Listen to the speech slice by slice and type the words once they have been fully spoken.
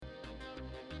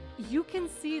you can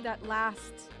see that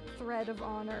last thread of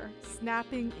honor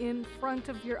snapping in front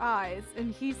of your eyes,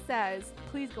 and he says,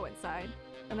 please go inside.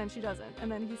 And then she doesn't.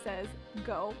 And then he says,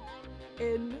 go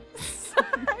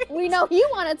inside. We know he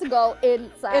wanted to go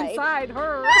inside. Inside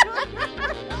her.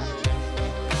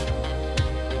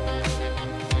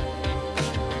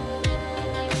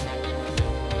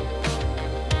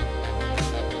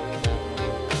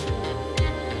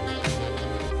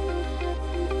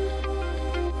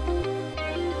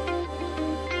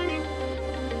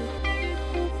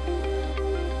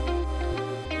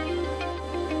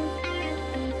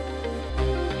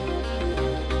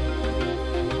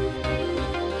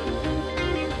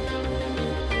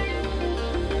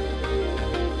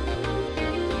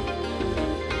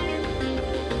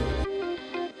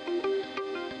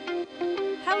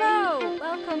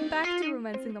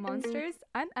 Romancing the Monsters.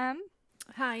 I'm Em.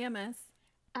 Hi, I'm S.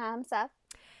 I'm Seth.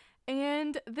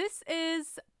 And this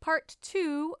is part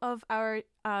 2 of our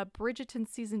Bridgerton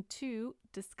Season 2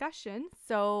 discussion.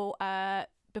 So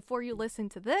before you listen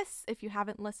to this, if you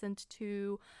haven't listened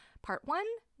to part 1,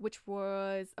 which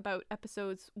was about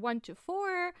episodes 1 to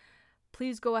 4,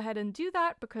 please go ahead and do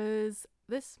that, because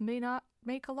this may not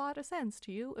make a lot of sense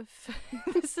to you if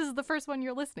this is the first one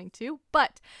you're listening to.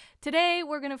 But today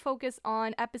we're going to focus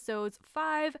on episodes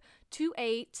 5 to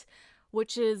 8,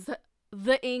 which is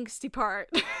the angsty part.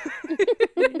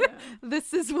 Yeah.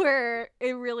 This is where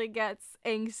it really gets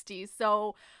angsty.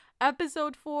 So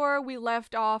episode 4, we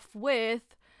left off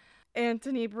with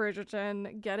Anthony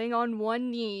Bridgerton getting on one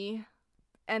knee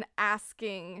and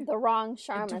asking the wrong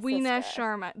Sharma Edwina sister.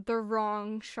 Sharma, the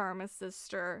wrong Sharma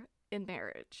sister, in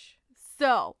marriage.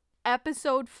 So,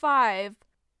 episode 5,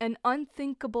 An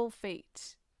Unthinkable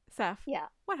Fate. Seth, Yeah.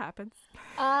 what happens?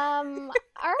 All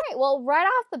right. Well, right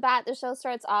off the bat, the show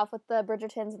starts off with the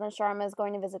Bridgertons and the Sharmas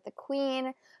going to visit the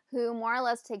Queen, who more or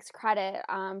less takes credit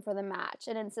for the match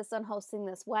and insists on hosting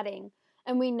this wedding.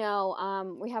 And we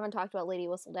know, we haven't talked about Lady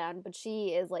Whistledown, but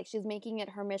she's making it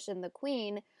her mission, the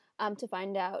Queen, to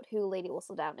find out who Lady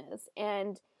Whistledown is.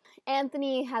 And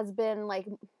Anthony has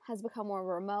become more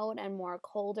remote and more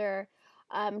colder.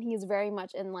 He's very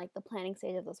much in the planning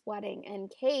stage of this wedding, and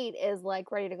Kate is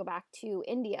ready to go back to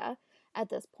India at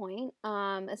this point.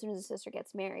 As soon as his sister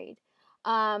gets married,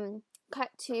 cut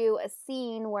to a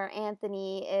scene where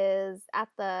Anthony is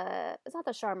it's not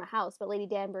the Sharma house, but Lady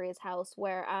Danbury's house,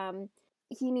 where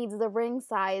he needs the ring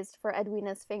sized for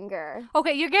Edwina's finger.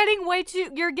 Okay, you're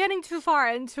getting too far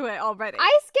into it already.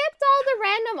 I skipped all the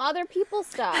random other people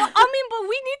stuff. Well, I mean, but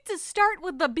we need to start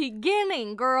with the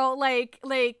beginning, girl.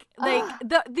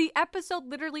 The episode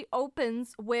literally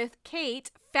opens with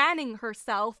Kate fanning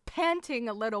herself, panting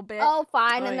a little bit. Oh,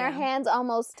 fine, Oh, and their yeah. hands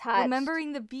almost touch.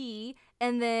 Remembering the bee,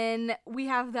 and then we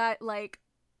have that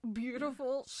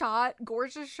beautiful shot,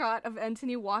 gorgeous shot of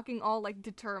Anthony walking all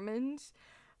determined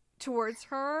towards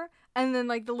her, and then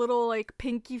the little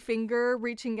pinky finger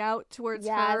reaching out towards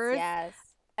hers. Yes.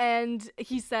 And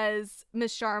he says,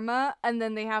 Miss Sharma, and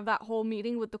then they have that whole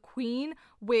meeting with the Queen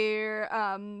where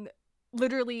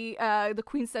literally the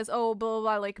Queen says, oh, blah,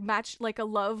 blah, blah, match, a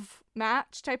love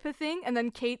match type of thing. And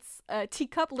then Kate's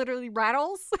teacup literally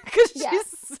rattles because she's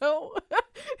so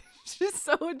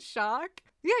in shock.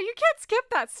 Yeah, you can't skip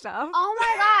that stuff. Oh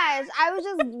my gosh, I was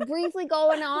just briefly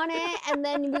going on it, and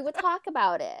then we would talk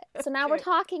about it. So now we're Okay.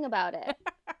 talking about it.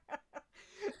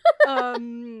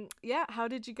 Yeah, how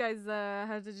did you guys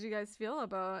feel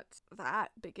about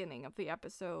that beginning of the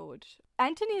episode?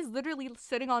 Anthony is literally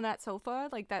sitting on that sofa,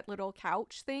 that little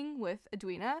couch thing with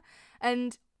Edwina,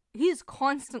 and he's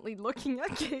constantly looking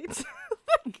at Kate.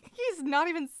 He's not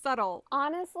even subtle.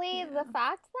 Honestly, the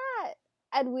fact that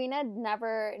Edwina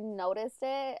never noticed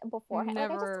it beforehand, I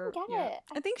just Never, don't get yeah. it.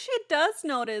 I think she does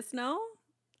notice, no?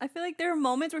 I feel like there are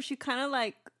moments where she kind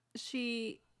of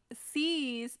she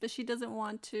sees, but she doesn't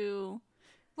want to.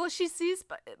 Well, she sees,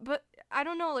 but I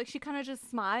don't know, she kind of just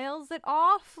smiles it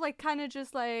off, kind of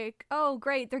just oh,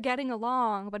 great, they're getting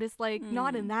along, but it's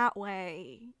not in that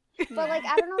way. But I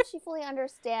don't know if she fully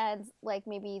understands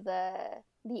maybe the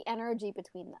energy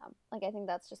between them. I think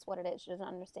that's just what it is. She doesn't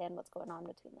understand what's going on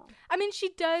between them. I mean, she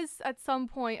does at some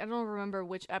point. I don't remember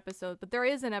which episode, but there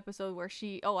is an episode where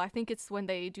I think it's when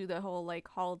they do the whole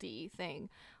Haldi thing,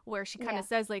 where she kind of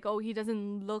says oh, he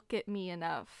doesn't look at me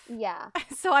enough. Yeah.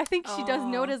 So I think she does Aw.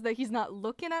 notice that he's not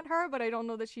looking at her, but I don't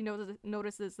know that she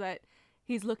notices that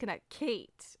he's looking at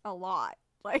Kate a lot,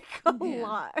 a Yeah.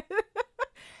 lot.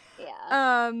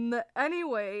 Yeah.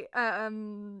 Anyway,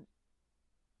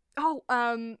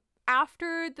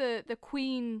 after the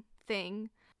Queen thing,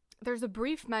 there's a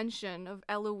brief mention of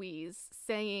Eloise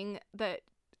saying that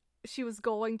she was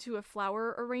going to a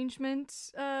flower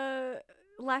arrangement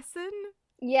lesson.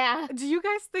 Yeah. Do you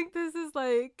guys think this is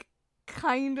like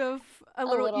kind of a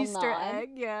little Easter nod. egg?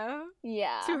 Yeah.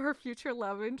 Yeah. To her future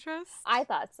love interest? I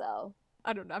thought so.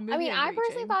 I don't know. I mean, I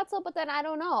personally thought so, but then I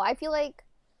don't know. I feel like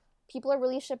people are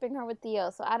really shipping her with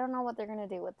Theo, so I don't know what they're gonna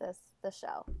do with this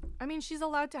show. I mean, she's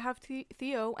allowed to have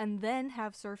Theo and then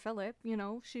have Sir Philip. You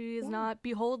know, she is not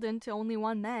beholden to only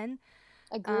one man.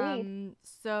 Agreed.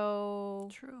 So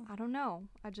True. I don't know.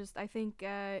 I think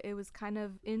it was kind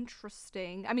of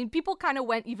interesting. I mean, people kind of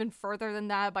went even further than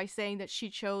that by saying that she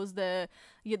chose the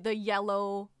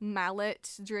yellow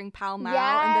mallet during Pall Mall,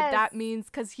 and that means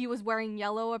because he was wearing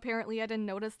yellow. Apparently, I didn't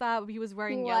notice that, but he was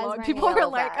wearing yellow, and people were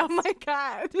like, "Oh my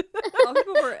god!"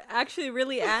 People were actually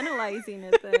really analyzing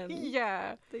it. Then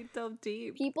yeah, they dove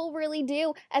deep. People really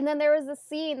do. And then there was a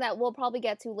scene that we'll probably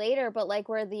get to later, but like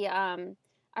where the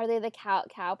are they the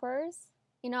Cowpers?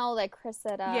 You know, like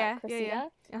Cressida. Yeah.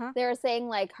 Uh-huh. They were saying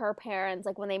like her parents,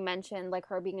 like when they mentioned like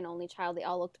her being an only child, they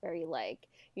all looked very like,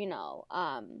 you know,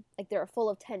 like they were full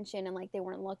of tension and like they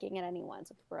weren't looking at anyone.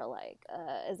 So people were like,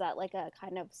 is that like a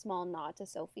kind of small nod to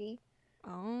Sophie?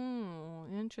 Oh,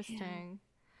 interesting.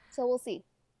 Yeah. So we'll see.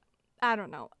 I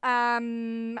don't know.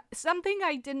 Something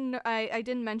I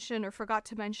didn't mention or forgot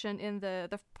to mention in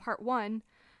the part 1.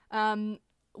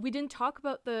 We didn't talk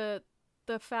about the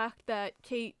fact that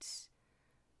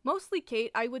mostly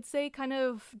Kate, I would say, kind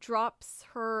of drops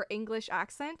her English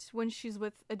accent when she's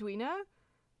with Edwina.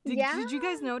 Did you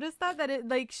guys notice that it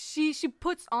like she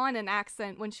puts on an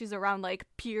accent when she's around like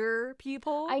peer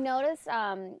people? I noticed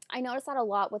that a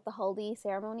lot with the Haldi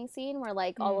ceremony scene where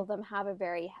like all of them have a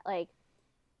very like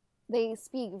they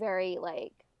speak very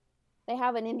like they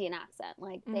have an Indian accent.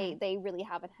 Like they really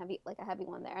have a heavy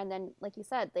one there. And then like you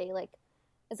said, they like,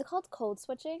 is it called code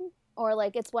switching? Or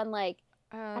like it's when like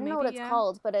I don't know what it's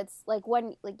called, but it's like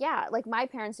when like my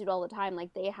parents do it all the time.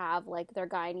 Like they have like their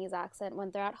Guyanese accent when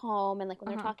they're at home and like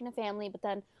when they're talking to family, but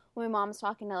then when my mom's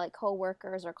talking to like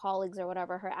co-workers or colleagues or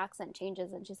whatever, her accent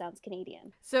changes and she sounds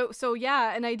Canadian. So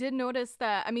yeah, and I did notice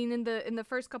that. I mean, in the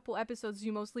first couple episodes,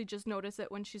 you mostly just notice it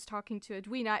when she's talking to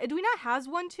Edwina. Edwina has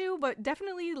one too, but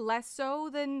definitely less so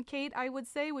than Kate, I would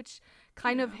say, which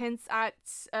kind of hints at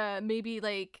maybe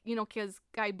like, you know, because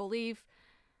I believe.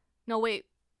 No, wait,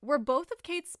 were both of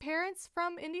Kate's parents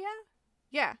from India?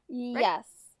 Yeah. Right? Yes.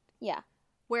 Yeah.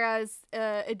 Whereas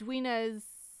Edwina's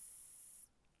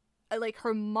like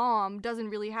her mom doesn't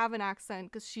really have an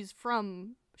accent because she's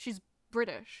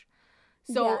British.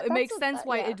 So it makes sense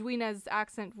why Edwina's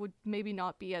accent would maybe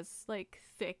not be as like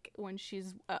thick when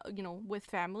she's you know, with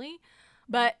family.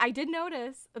 But I did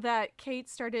notice that Kate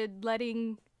started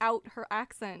letting out her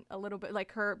accent a little bit,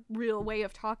 like her real way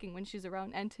of talking when she's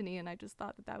around Anthony, and I just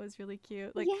thought that was really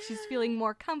cute. Like she's feeling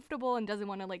more comfortable and doesn't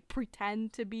want to like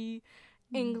pretend to be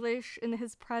English in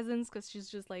his presence because she's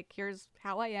just like, here's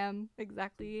how I am,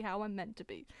 exactly how I'm meant to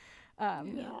be.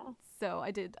 So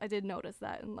I did notice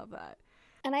that and love that.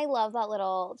 And I love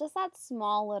that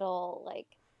small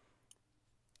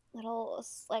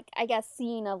I guess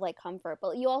scene of like comfort,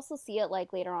 but you also see it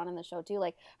like later on in the show too.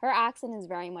 Like her accent is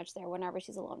very much there whenever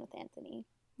she's alone with Anthony.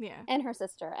 Yeah. And her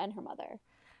sister and her mother.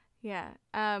 Yeah.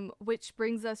 Which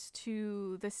brings us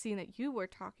to the scene that you were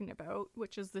talking about,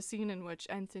 which is the scene in which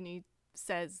Anthony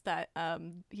says that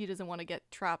he doesn't want to get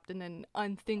trapped in an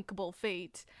unthinkable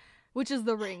fate, which is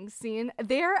the ring scene.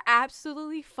 They're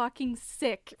absolutely fucking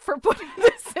sick for putting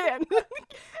this in.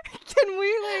 Can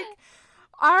we like...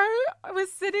 I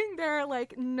was sitting there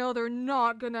like, no, they're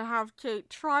not gonna have Kate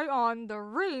try on the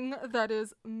ring that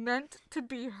is meant to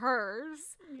be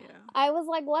hers. Yeah. I was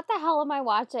like, what the hell am I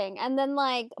watching? And then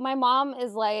like my mom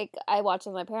is like, I watched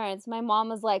with my parents. My mom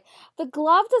was like, the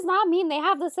glove does not mean they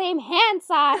have the same hand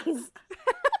size.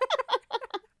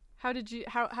 How did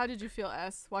you feel,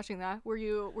 S, watching that? Were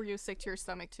you sick to your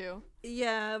stomach too?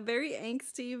 Yeah, very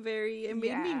angsty, it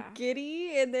made me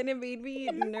giddy, and then it made me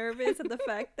nervous at the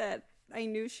fact that I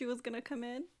knew she was gonna come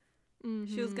in.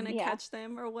 Mm-hmm. She was gonna catch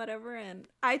them or whatever, and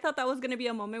I thought that was gonna be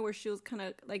a moment where she was kind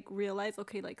of like realize,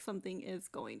 okay, like something is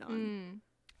going on.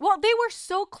 Well, they were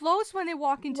so close when they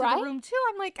walk into the room too.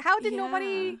 I'm like, how did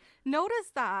nobody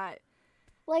notice that?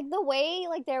 Like the way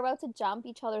like they're about to jump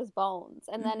each other's bones,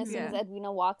 and then as soon as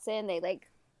Edwina walks in, they like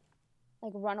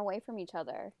run away from each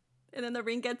other. And then the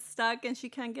ring gets stuck and she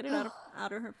can't get it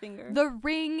out of her finger. The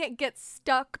ring gets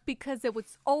stuck because it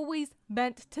was always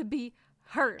meant to be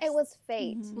hers. It was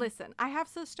fate. Mm-hmm. Listen, I have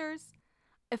sisters.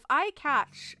 If I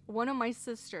catch one of my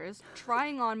sisters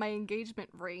trying on my engagement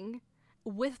ring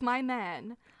with my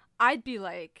man, I'd be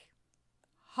like,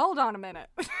 hold on a minute.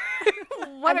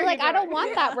 I'd be like, I don't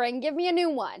want that ring. Give me a new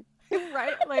one.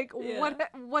 Right? Like,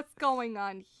 what's going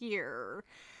on here?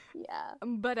 Yeah.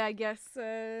 But I guess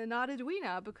not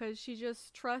Edwina, because she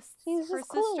just trusts She's her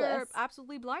just sister clueless.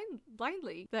 absolutely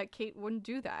blindly that Kate wouldn't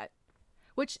do that.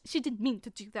 Which she didn't mean to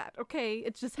do that, okay?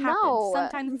 It just happened. No.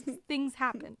 Sometimes things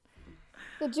happen.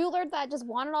 The jeweler that just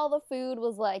wanted all the food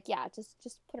was like, yeah, just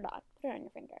put it on. Put it on your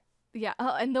finger. Yeah,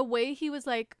 and the way he was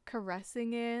like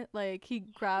caressing it, like he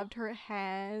grabbed her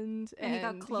hand and he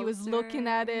got he was looking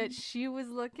at closer. it, she was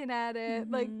looking at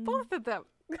it, like both of them.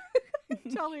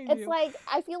 Telling It's you. like,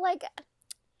 I feel like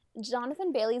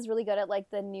Jonathan Bailey's really good at like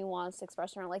the nuanced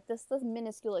expression, or like the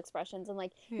minuscule expressions, and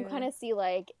like you kind of see,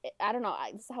 like, I don't know,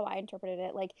 this is how I interpreted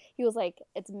it, like he was like,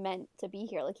 it's meant to be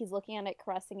here, like he's looking at it,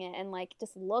 caressing it, and like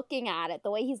just looking at it,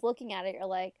 the way he's looking at it, you're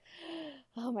like,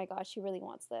 oh my gosh, he really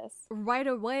wants this. Right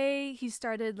away he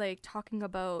started like talking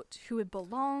about who it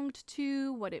belonged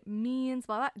to, what it means,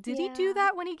 blah, blah. Did he do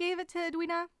that when he gave it to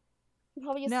Edwina? He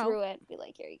probably just threw it and be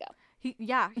like, here you go.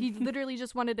 He literally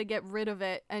just wanted to get rid of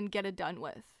it and get it done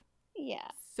with. Yeah.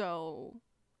 So,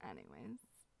 anyways.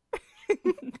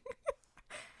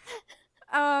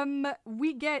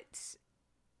 We get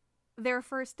their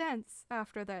first dance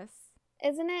after this.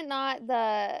 Isn't it not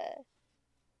the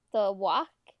walk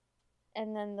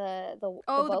and then the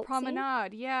boat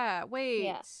promenade? Scene? Yeah.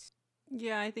 Wait.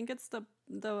 Yeah, I think it's the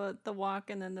walk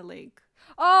and then the lake.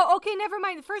 Oh, okay, never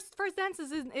mind. First dance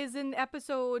is in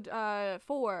episode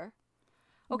 4.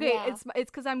 Okay, it's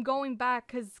because I'm going back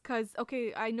because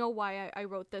okay, I know why I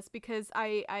wrote this, because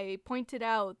I pointed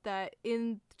out that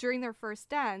during their first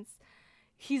dance,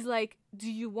 he's like, "Do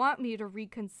you want me to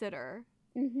reconsider?"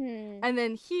 Mm-hmm. And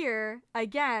then here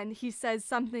again, he says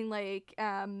something like,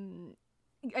 again,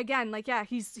 like, yeah,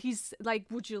 he's like,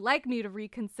 "Would you like me to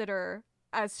reconsider?"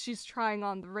 As she's trying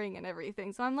on the ring and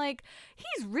everything. So I'm like,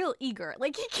 he's real eager.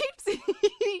 Like he keeps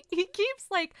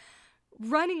like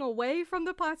running away from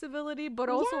the possibility, but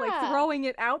also like throwing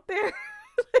it out there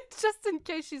just in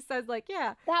case she says like,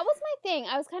 yeah. That was my thing.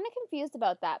 I was kind of confused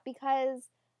about that because,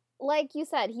 like you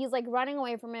said, he's like running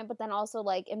away from it, but then also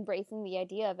like embracing the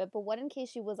idea of it. But what in case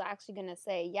she was actually gonna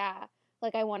say, yeah,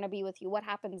 like I want to be with you? What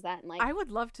happens then? Like, I would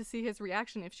love to see his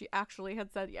reaction if she actually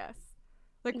had said yes.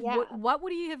 Like, what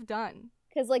would he have done?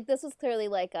 Because like this was clearly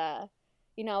like a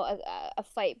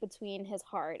fight between his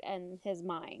heart and his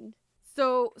mind.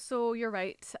 So you're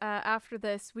right. After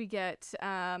this, we get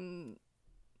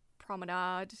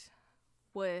promenade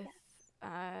with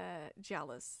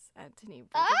jealous Anthony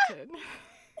Bridgerton.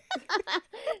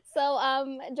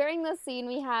 So during this scene,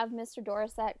 we have Mr.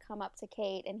 Dorset come up to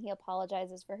Kate, and he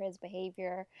apologizes for his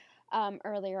behavior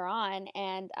earlier on,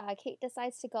 and Kate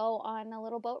decides to go on a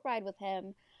little boat ride with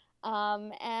him,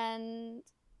 and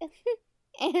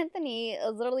Anthony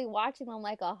is literally watching them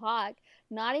like a hawk,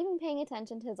 not even paying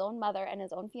attention to his own mother and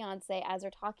his own fiance as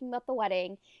they're talking about the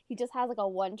wedding. He just has like a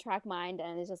one-track mind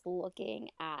and is just looking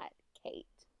at Kate.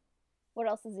 What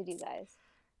else does he do, guys?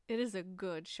 It is a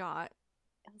good shot.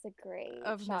 It was a great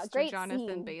of shot. Mr. Great Jonathan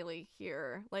scene. Bailey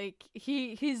here. Like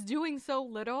he's doing so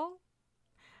little,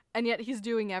 and yet he's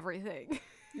doing everything.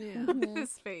 Yeah. With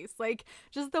his face, like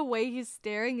just the way he's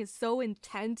staring is so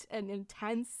intent and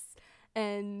intense,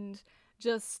 and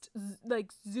just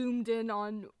like zoomed in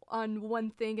on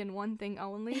one thing and one thing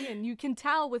only, and you can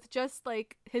tell with just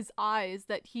like his eyes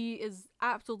that he is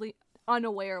absolutely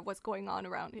unaware of what's going on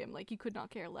around him. Like he could not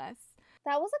care less.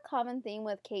 That was a common theme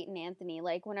with Kate and Anthony.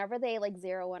 Like, whenever they, like,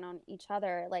 zero in on each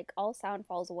other, like, all sound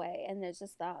falls away, and there's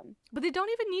just them. But they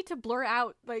don't even need to blur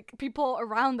out, like, people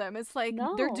around them. It's like,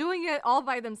 they're doing it all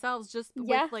by themselves, just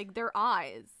with, like, their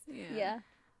eyes. Yeah,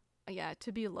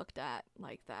 to be looked at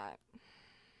like that.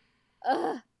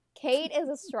 Ugh. Kate is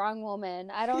a strong woman.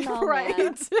 I don't know, right?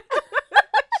 man. She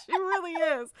really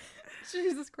is.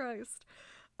 Jesus Christ.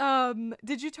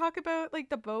 Did you talk about,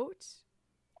 like, the boat?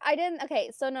 I didn't.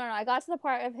 Okay, so no, I got to the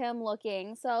part of him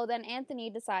looking. So then Anthony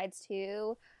decides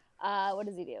to, what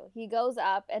does he do? He goes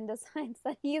up and decides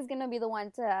that he's gonna be the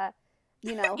one to,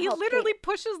 he literally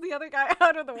pushes the other guy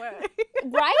out of the way,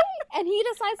 right? And he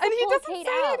decides to pull Kate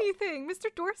out. And he doesn't say anything. Mr.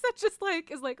 Dorset just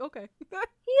like is like, okay. He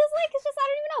is like, it's just, I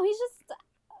don't even know. He's just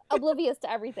oblivious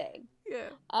to everything. Yeah.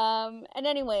 And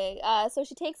anyway, so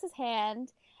she takes his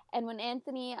hand. And when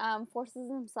Anthony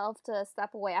forces himself to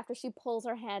step away, after she pulls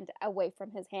her hand away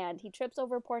from his hand, he trips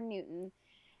over poor Newton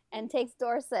and takes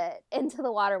Dorset into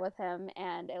the water with him.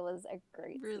 And it was a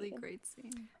really great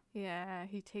scene. Yeah,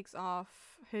 he takes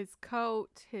off his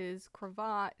coat, his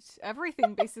cravat,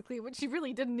 everything basically, which he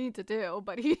really didn't need to do,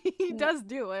 but he does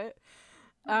do it.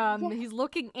 He's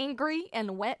looking angry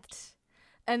and wet.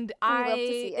 And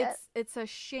it's a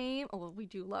shame. Oh, well, we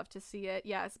do love to see it,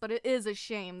 yes, but it is a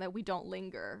shame that we don't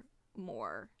linger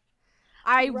more.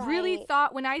 I really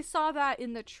thought when I saw that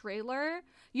in the trailer,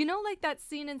 you know, like that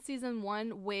scene in season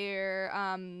 1 where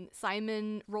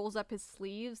Simon rolls up his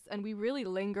sleeves, and we really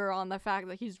linger on the fact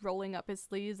that he's rolling up his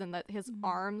sleeves and that his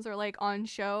arms are like on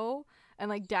show, and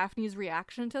like Daphne's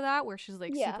reaction to that where she's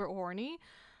like super horny.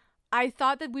 I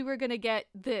thought that we were gonna get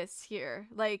this here,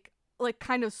 like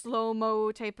kind of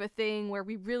slow-mo type of thing where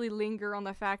we really linger on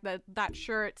the fact that that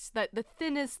the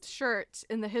thinnest shirt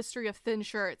in the history of thin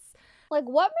shirts. Like,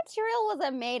 what material was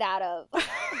it made out of?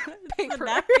 Paper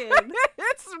napkin.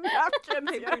 It's napkin.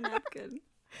 Paper napkin.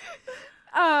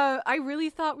 I really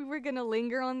thought we were gonna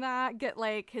linger on that, get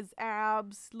like his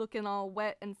abs looking all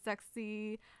wet and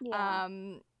sexy. Yeah.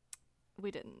 We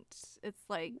didn't. It's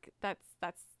like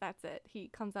that's it. He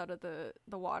comes out of the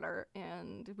water,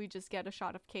 and we just get a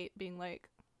shot of Kate being like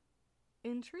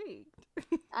intrigued.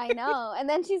 I know. And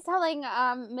then she's telling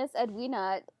Miss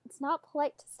Edwina it's not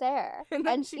polite to stare,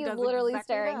 and she's literally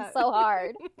staring so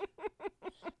hard.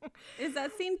 Is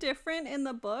that scene different in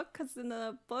the book? Because in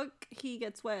the book he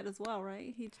gets wet as well,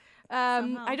 right?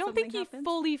 I don't think he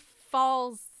fully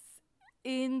falls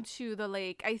into the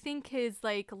lake. I think his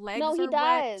like legs are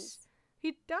wet.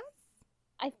 He does?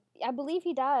 I believe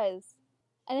he does.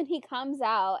 And then he comes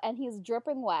out and he's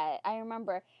dripping wet. I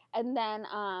remember. And then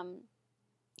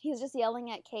he's just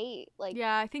yelling at Kate. Like,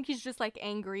 yeah, I think he's just like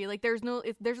angry. Like there's no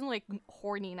like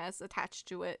horniness attached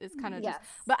to it. It's kind of just.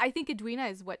 But I think Edwina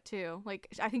is wet too. Like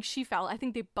I think she fell. I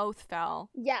think they both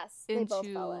fell. Yes, they both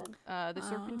fell in. The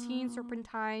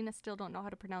serpentine. I still don't know how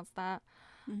to pronounce that.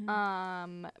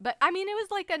 But I mean, it was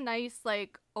like a nice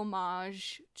like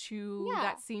homage to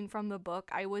that scene from the book.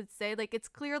 I would say like it's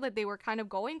clear that they were kind of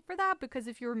going for that, because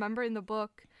if you remember in the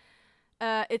book,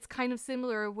 it's kind of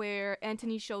similar where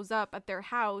Antony shows up at their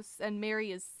house and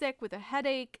Mary is sick with a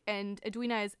headache and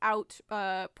Edwina is out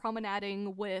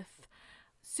promenading with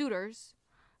suitors.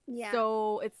 Yeah.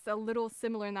 So it's a little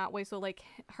similar in that way. So like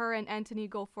her and Antony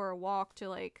go for a walk to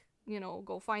like, you know,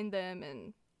 go find them,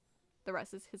 and the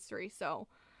rest is history. So,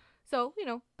 you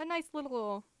know, a nice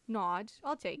little nod.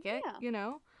 I'll take it, you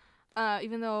know.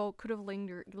 Even though could have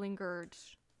lingered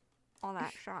on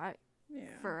that shot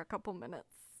for a couple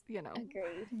minutes, you know.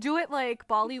 Agreed. Do it like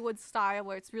Bollywood style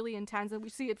where it's really intense and we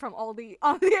see it from all the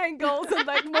angles and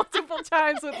like multiple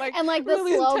times with like and like the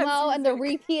really slow-mo and the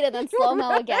repeat and then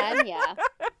slow-mo again. Yeah.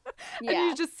 And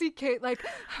you just see Kate like,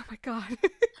 oh my God.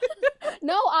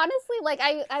 No, honestly, like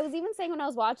I was even saying when I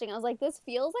was watching, I was like, this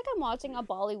feels like I'm watching a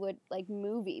Bollywood like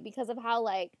movie because of how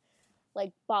like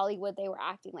Bollywood they were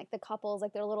acting, like the couples,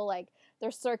 like they're little like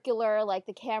they're circular, like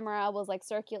the camera was like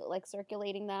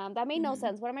circulating them. That made no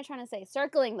sense. What am I trying to say?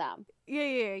 Circling them.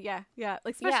 Yeah.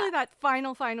 Like especially that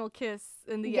final kiss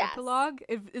in the epilogue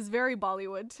is very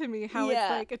Bollywood to me. How it's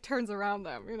like it turns around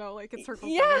them, you know, like it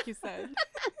circles them, like you said,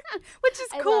 which is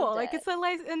cool. Like it's a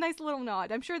nice little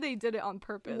nod. I'm sure they did it on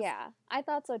purpose. Yeah, I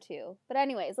thought so too. But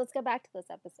anyways, let's get back to this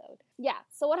episode. Yeah.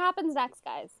 So what happens next,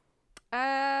 guys?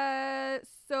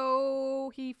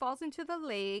 So he falls into the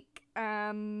lake.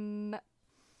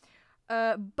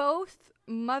 Both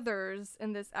mothers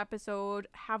in this episode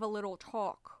have a little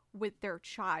talk with their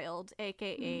child,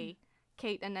 aka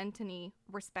Kate and Antony,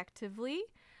 respectively.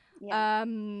 Yeah.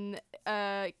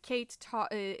 Kate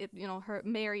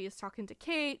Mary is talking to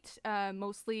Kate.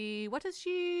 Mostly, what does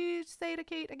she say to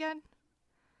Kate again?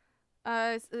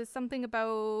 Something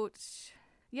about.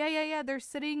 Yeah. They're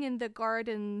sitting in the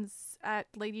gardens at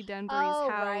Lady Danbury's house.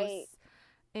 Right.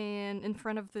 And in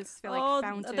front of this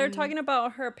fountain. They're talking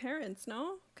about her parents,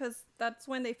 no? Because that's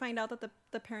when they find out that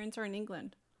the parents are in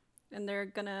England. And they're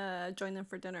gonna join them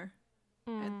for dinner.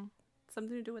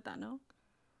 Something to do with that, no?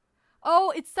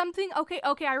 Oh, it's something. Okay,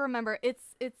 I remember.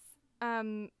 It's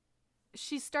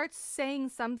she starts saying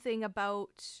something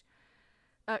about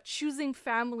choosing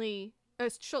family.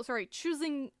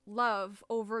 Choosing love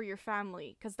over your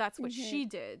family, because that's what she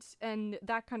did, and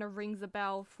that kind of rings a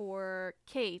bell for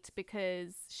Kate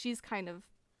because she's kind of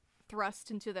thrust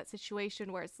into that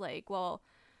situation where it's like, well,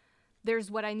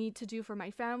 there's what I need to do for my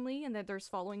family, and then there's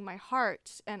following my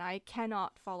heart, and I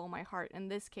cannot follow my heart in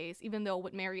this case, even though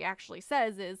what Mary actually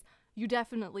says is, you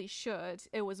definitely should.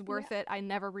 It was worth it. I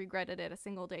never regretted it a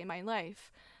single day in my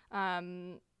life.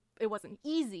 It wasn't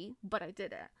easy, but I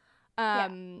did it.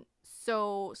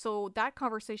 So that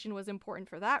conversation was important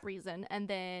for that reason. And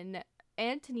then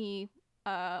Antony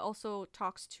also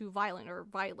talks to Violet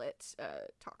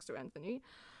talks to Antony.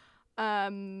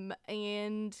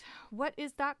 And what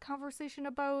is that conversation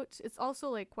about? It's also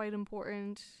like quite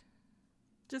important.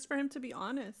 Just for him to be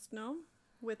honest, no?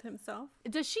 With himself.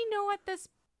 Does she know at this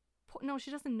no,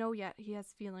 she doesn't know yet he has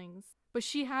feelings. But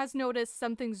she has noticed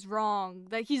something's wrong,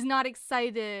 that he's not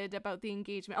excited about the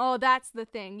engagement. Oh, that's the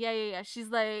thing. Yeah. She's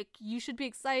like, you should be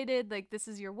excited. Like, this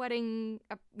is your wedding,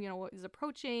 is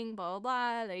approaching, blah,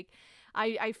 blah, blah. Like,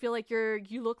 I feel like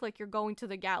you look like you're going to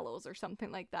the gallows or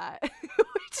something like that.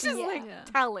 Which is,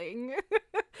 telling.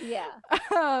 Yeah.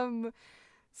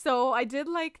 So I did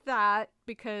like that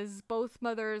because both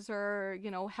mothers are,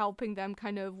 helping them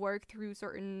kind of work through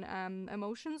certain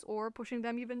emotions or pushing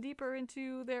them even deeper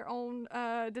into their own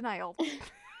denial.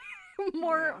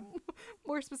 More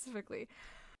specifically.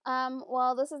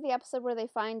 Well, this is the episode where they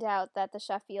find out that the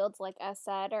Sheffields, like I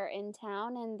said, are in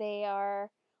town and they are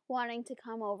wanting to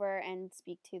come over and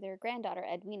speak to their granddaughter,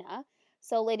 Edwina.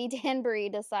 So Lady Danbury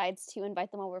decides to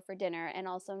invite them over for dinner and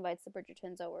also invites the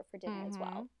Bridgertons over for dinner as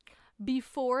well.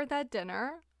 Before that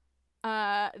dinner,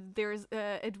 there's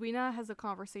Edwina has a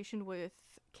conversation with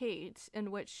Kate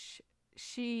in which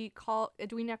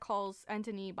Edwina calls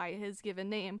Anthony by his given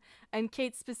name, and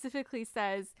Kate specifically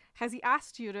says, "Has he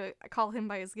asked you to call him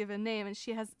by his given name?" And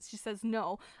she says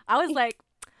no. I was like,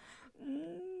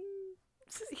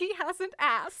 he hasn't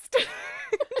asked.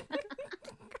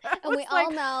 And we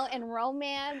all know in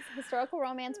historical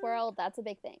romance world, that's a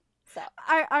big thing. So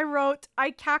I wrote,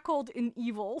 I cackled in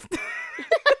evil.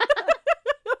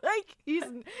 Like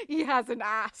he hasn't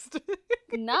asked.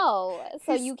 No,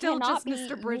 so He's you still cannot just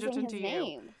Mr. Bridgerton to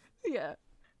name. You. Yeah,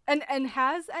 and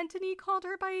has Anthony called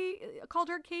her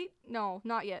Kate? No,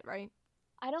 not yet, right?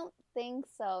 I don't think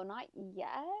so, not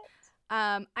yet.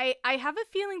 I have a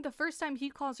feeling the first time he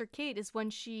calls her Kate is when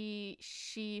she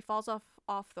falls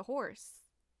off the horse.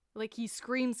 Like, he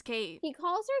screams Kate. He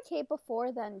calls her Kate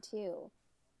before then, too.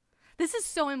 This is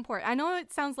so important. I know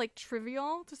it sounds like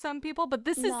trivial to some people, but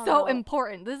this is so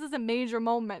important. This is a major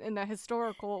moment in a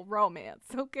historical romance,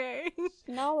 okay?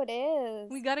 No, it is.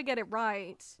 We gotta get it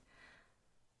right.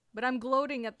 But I'm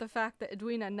gloating at the fact that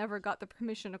Edwina never got the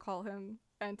permission to call him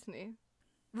Anthony.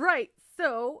 Right,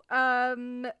 so,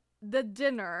 the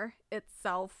dinner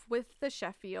itself with the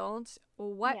Sheffield,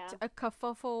 what a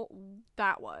kerfuffle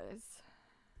that was.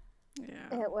 Yeah.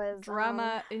 It was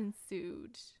drama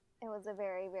ensued. It was a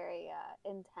very, very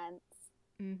intense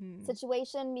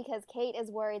situation because Kate is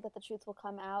worried that the truth will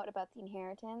come out about the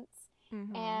inheritance,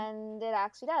 and it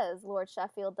actually does. Lord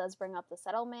Sheffield does bring up the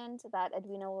settlement that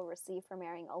Edwina will receive for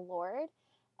marrying a lord,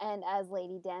 and as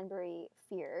Lady Danbury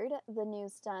feared, the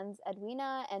news stuns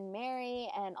Edwina and Mary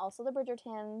and also the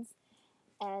Bridgertons,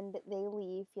 and they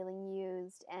leave feeling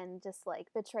used and just like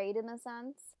betrayed in a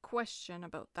sense. Question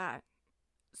about that.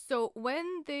 So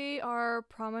when they are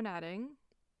promenading,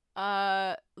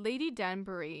 Lady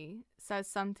Danbury says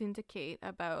something to Kate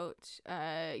about,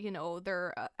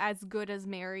 they're as good as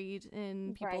married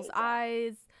in people's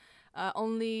eyes.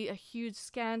 Only a huge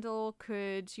scandal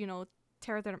could,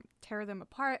 tear them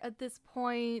apart at this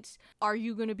point. Are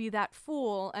you going to be that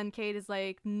fool? And Kate is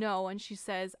like, no. And she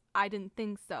says, I didn't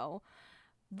think so.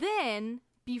 Then,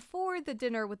 before the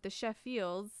dinner with the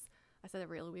Sheffields, I said it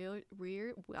really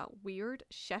weird.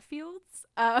 Sheffields.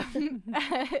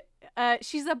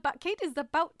 Kate is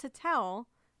about to tell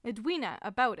Edwina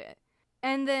about it,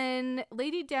 and then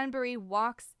Lady Danbury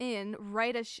walks in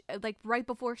right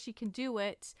before she can do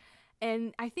it,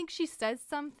 and I think she says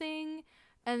something,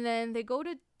 and then they go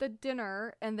to the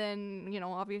dinner, and then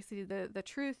obviously the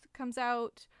truth comes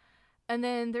out. And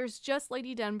then there's just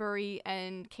Lady Danbury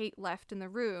and Kate left in the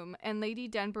room. And Lady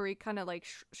Danbury kind of like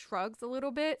shrugs a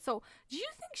little bit. So do you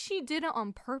think she did it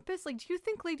on purpose? Like, do you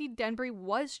think Lady Danbury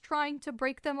was trying to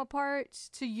break them apart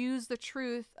to use the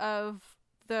truth of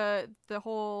the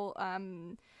whole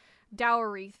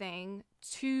dowry thing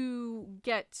to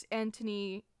get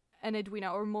Anthony and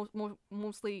Edwina, or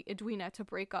mostly Edwina, to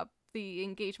break up the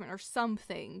engagement or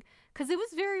something? Because it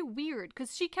was very weird,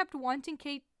 because she kept wanting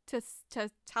Kate to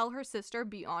tell her sister,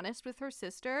 be honest with her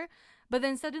sister, but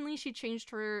then suddenly she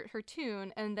changed her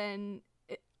tune, and then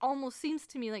it almost seems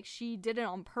to me like she did it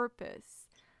on purpose.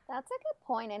 That's a good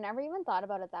point. I never even thought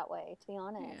about it that way, to be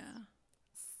honest. Yeah.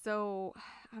 So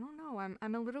I don't know.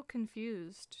 I'm a little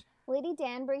confused. Lady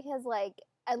Danbury has, like,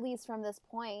 at least from this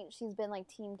point, she's been like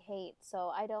Team Kate.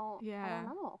 So I don't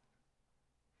know.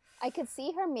 I could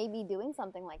see her maybe doing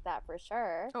something like that for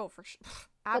sure. Oh, for sure.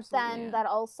 But then that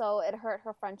also, it hurt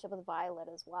her friendship with Violet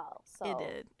as well. So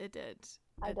It did.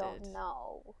 I don't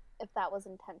know if that was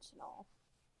intentional.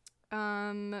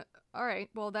 All right.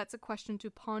 Well, that's a question to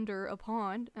ponder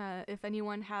upon. If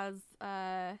anyone has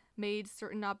made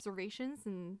certain observations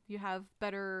and you have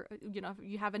better,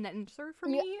 you have an answer for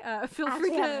me, feel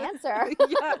free to answer.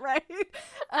 Yeah, right.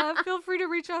 Feel free to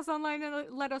reach us online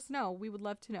and let us know. We would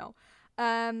love to know.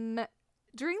 During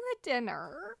the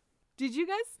dinner, Did you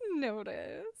guys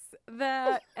notice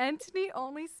that Anthony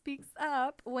only speaks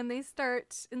up when they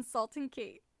start insulting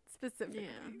Kate specifically?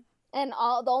 Yeah. And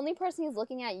the only person he's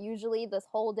looking at usually this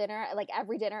whole dinner, like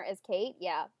every dinner, is Kate.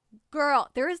 Yeah. Girl,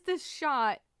 there is this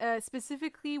shot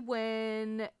specifically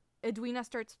when Edwina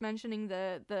starts mentioning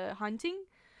the hunting,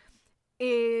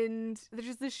 and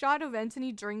there's this shot of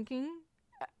Anthony drinking.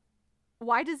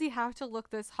 Why does he have to look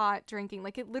this hot drinking?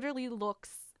 Like, it literally looks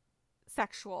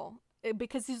sexual.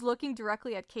 Because he's looking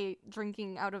directly at Kate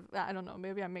drinking out of, I don't know,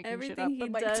 maybe I'm making shit up.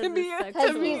 Everything But he like, does to me,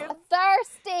 because he's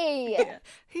thirsty. Yeah.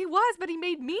 He was, but he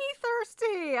made me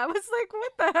thirsty. I was like,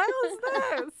 what the hell is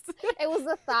this? It was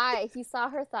the thigh. He saw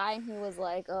her thigh and he was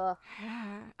like, ugh.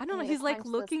 I don't know. He's like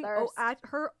looking at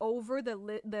her over the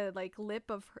lip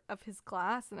of his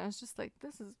glass, and I was just like,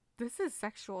 this is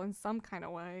sexual in some kind of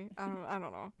way. I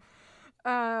don't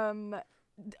know.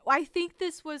 I think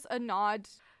this was a nod.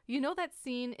 You know that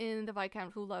scene in The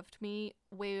Viscount Who Loved Me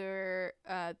where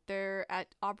they're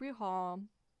at Aubrey Hall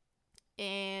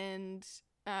and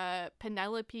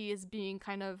Penelope is being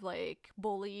kind of like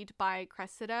bullied by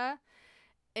Cressida,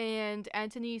 and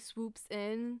Anthony swoops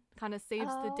in, kind of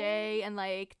saves the day, and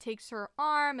like takes her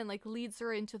arm and like leads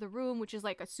her into the room, which is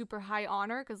like a super high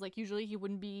honor because like usually he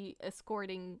wouldn't be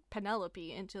escorting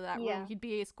Penelope into that room. He'd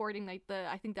be escorting like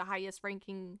I think the highest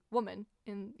ranking woman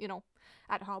in, you know,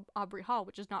 at Aubrey Hall,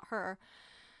 which is not her.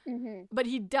 Mm-hmm. But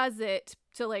he does it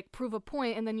to like prove a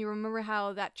point, and then you remember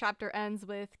how that chapter ends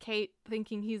with Kate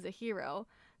thinking he's a hero.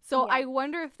 So I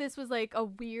wonder if this was like a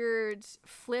weird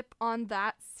flip on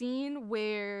that scene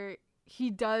where he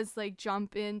does like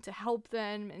jump in to help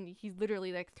them, and he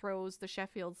literally like throws the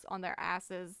Sheffields on their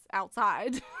asses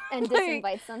outside and like,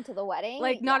 disinvites them to the wedding.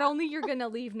 Like, not only you're gonna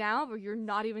leave now, but you're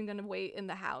not even gonna wait in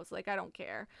the house. Like, I don't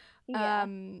care. Yeah.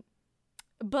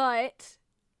 But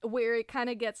where it kind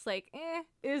of gets like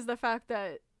is the fact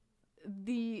that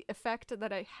the effect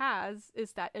that it has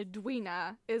is that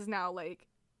Edwina is now like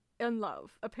in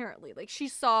love, apparently. Like, she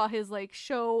saw his like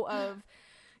show of,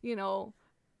 you know,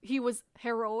 he was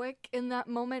heroic in that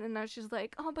moment, and now she's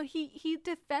like, oh, but he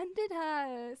defended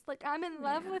us, like, I'm in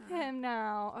love with him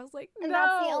now. I was like, no, and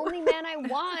that's the only man I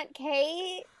want,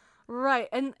 Kate. Right.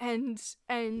 And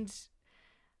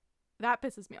that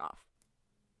pisses me off.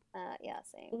 Yeah,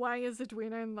 same. Why is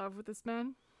Edwina in love with this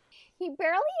man? He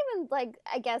barely even, like,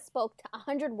 I guess, spoke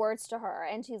 100 words to her,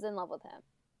 and she's in love with him.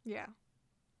 Yeah.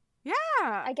 Yeah.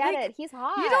 I get it. He's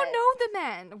hot. You don't know the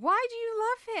man. Why do you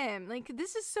love him? Like,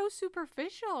 this is so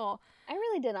superficial. I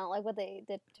really did not like what they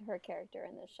did to her character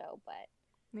in this show,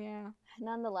 but yeah.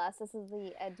 Nonetheless, this is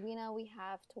the Edwina we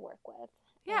have to work with.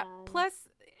 Yeah. And plus,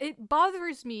 it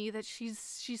bothers me that she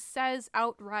says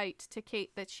outright to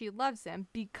Kate that she loves him,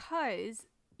 because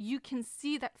you can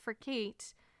see that for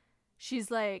Kate,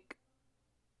 she's like,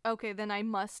 okay, then I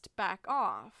must back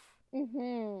off.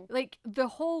 Mm-hmm. Like, the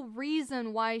whole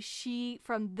reason why she,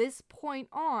 from this point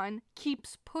on,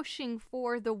 keeps pushing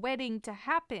for the wedding to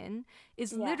happen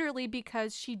is literally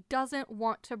because she doesn't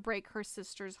want to break her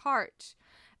sister's heart.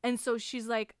 And so she's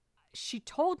like, she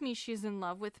told me she's in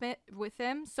love with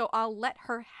him, so I'll let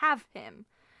her have him.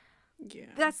 Yeah.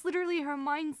 That's literally her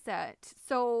mindset.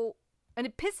 So, and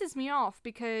it pisses me off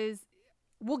because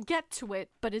we'll get to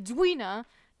it, but Edwina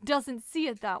doesn't see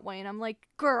it that way. And I'm like,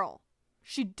 girl,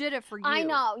 she did it for you. I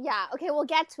know, yeah. Okay, we'll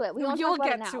get to it. You'll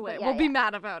get to it. We'll be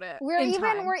mad about it. We're even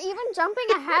jumping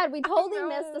ahead. We totally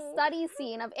missed the study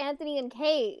scene of Anthony and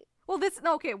Kate. Well,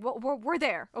 we're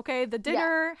there. Okay, the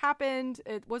dinner happened.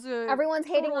 It was everyone's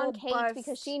hating on Kate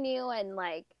because she knew and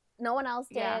like no one else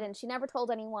did, and she never told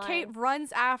anyone. Kate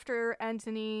runs after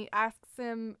Anthony,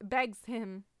 begs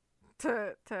him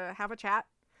to have a chat.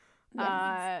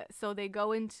 Yes. So they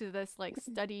go into this like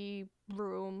study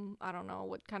room. I don't know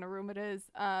what kind of room it is.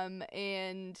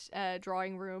 And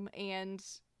drawing room, and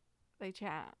they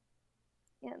chat.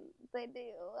 Yeah, they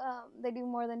do. They do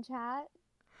more than chat.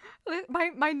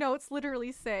 My notes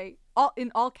literally say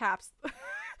in all caps,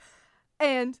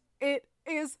 and it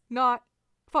is not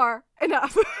far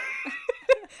enough.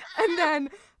 And then,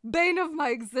 bane of my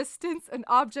existence, an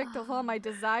object of all my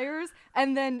desires,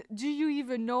 and then, do you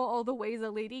even know all the ways a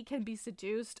lady can be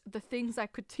seduced? The things I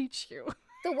could teach you.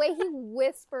 The way he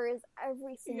whispers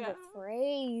every single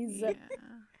phrase. Yeah.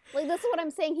 Like, this is what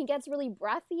I'm saying. He gets really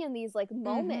breathy in these, like,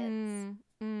 moments.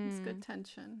 It's good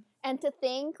tension. And to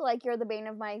think, like, you're the bane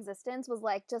of my existence was,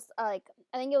 like, just, like,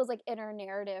 I think it was, like, inner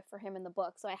narrative for him in the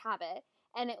book, so I have it.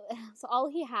 And so all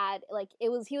he had, like, he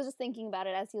was just thinking about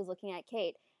it as he was looking at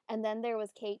Kate. And then there was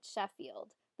Kate Sheffield,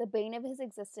 the bane of his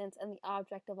existence and the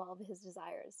object of all of his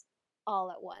desires,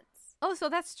 all at once. Oh, so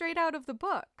that's straight out of the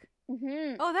book.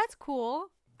 Mm-hmm. Oh, that's cool.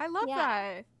 I love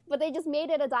that. But they just made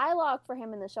it a dialogue for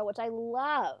him in the show, which I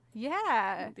love.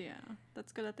 Yeah. Yeah.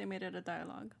 That's good that they made it a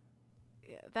dialogue.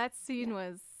 Yeah, that scene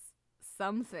was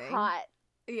something. Hot.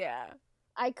 Yeah.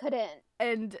 I couldn't.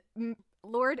 And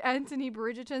Lord Anthony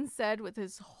Bridgerton said with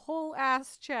his whole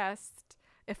ass chest,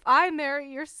 if I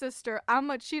marry your sister, I'm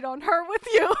gonna cheat on her with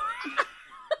you.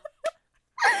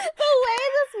 The way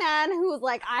this man who's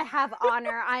like, I have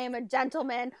honor, I am a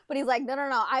gentleman, but he's like, no,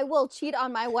 I will cheat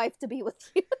on my wife to be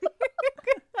with you.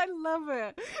 I love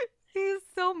it. He's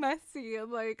so messy.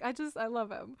 And like, I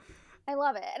love him. I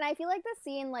love it. And I feel like the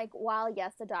scene, like, while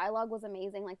yes, the dialogue was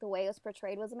amazing, like the way it was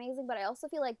portrayed was amazing, but I also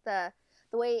feel like the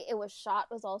way it was shot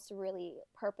was also really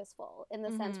purposeful in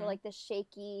the sense where like the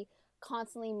shaky,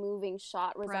 constantly moving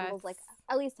shot resembles like,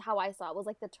 at least how I saw it, was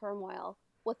like the turmoil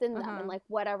within them and like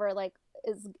whatever like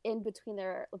is in between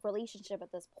their relationship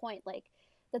at this point, like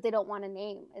that they don't want to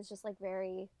name. It's just like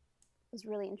it was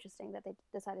really interesting that they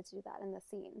decided to do that in the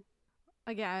scene.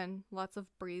 Again, lots of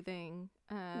breathing.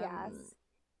 Yes.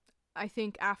 I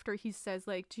think after he says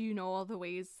like, do you know all the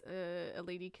ways a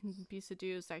lady can be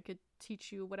seduced? I could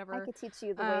teach you whatever. I could teach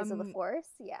you the ways of the Force.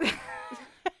 Yeah.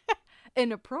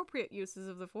 Inappropriate uses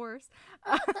of the Force.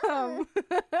 Why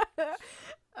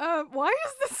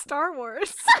is this Star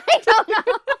Wars? I don't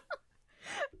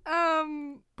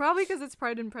know. Probably because it's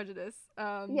Pride and Prejudice.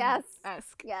 Yes.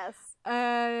 Esque. Yes.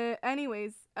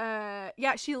 Anyways,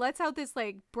 yeah, she lets out this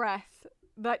like breath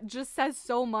that just says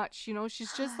so much, you know.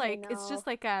 She's just like, it's just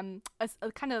like a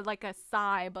kind of like a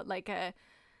sigh, but like a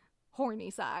horny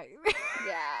sigh.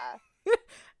 Yeah.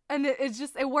 And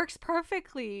it works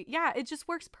perfectly. Yeah, it just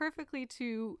works perfectly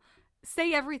to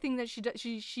say everything that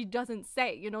she doesn't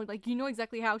say, you know, like, you know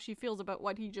exactly how she feels about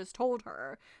what he just told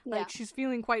her. Like, she's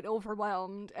feeling quite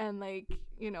overwhelmed, and like,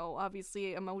 you know,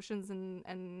 obviously emotions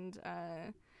and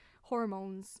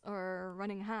hormones are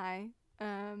running high.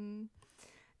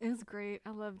 It was great.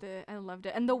 I loved it.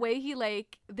 And the way he,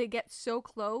 like, they get so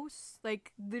close,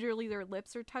 like literally their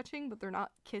lips are touching but they're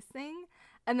not kissing,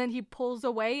 and then he pulls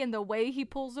away, and the way he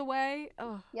pulls away,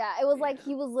 oh yeah, it was like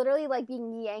he was literally like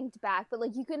being yanked back, but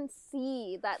like you can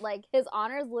see that like his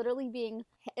honor is literally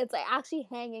it's like actually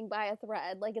hanging by a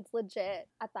thread, like it's legit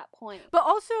at that point. But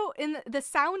also in the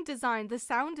sound design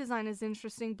is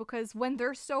interesting, because when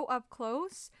they're so up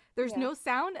close, there's no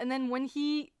sound, and then when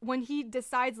he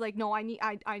decides like, no, I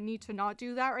need to not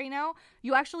do that right now,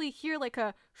 you actually hear like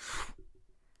a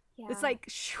it's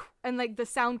like, and like the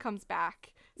sound comes back.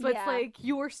 So it's like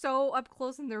you were so up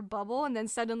close in their bubble, and then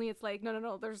suddenly it's like,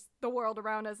 no, there's the world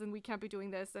around us, and we can't be doing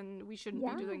this, and we shouldn't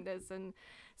be doing this. And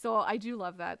so I do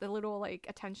love that, the little like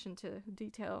attention to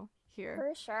detail here.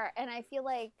 For sure. And I feel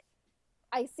like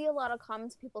I see a lot of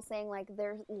comments, people saying like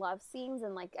their love scenes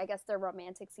and like I guess their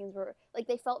romantic scenes were like,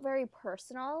 they felt very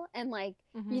personal, and like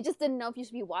you just didn't know if you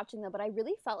should be watching them. But I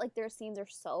really felt like their scenes are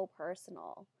so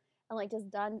personal and like just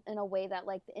done in a way that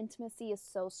like the intimacy is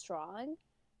so strong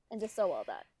and just so well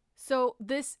done. So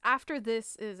after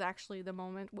this is actually the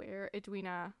moment where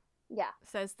Edwina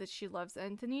says that she loves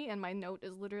Anthony, and my note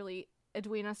is literally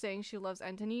Edwina saying she loves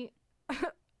Anthony.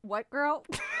 What, girl?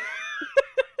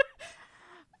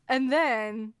 And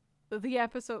then the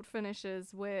episode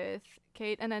finishes with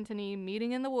Kate and Anthony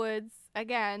meeting in the woods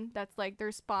again. That's like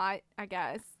their spot, I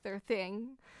guess, their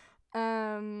thing.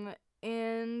 And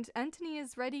Anthony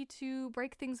is ready to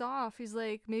break things off. He's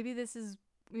like, maybe this is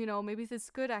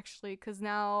good actually, because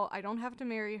now I don't have to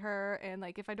marry her, and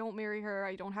like if I don't marry her,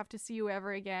 I don't have to see you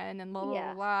ever again, and blah blah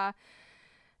blah blah.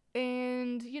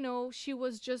 And you know, she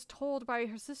was just told by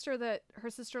her sister that her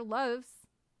sister loves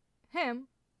him,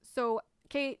 so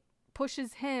Kate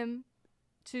pushes him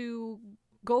to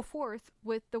go forth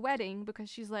with the wedding, because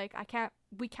she's like,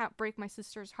 we can't break my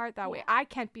sister's heart that way. I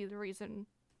can't be the reason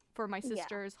for my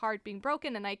sister's heart being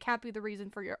broken, and I can't be the reason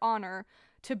for your honor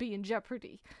to be in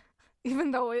jeopardy.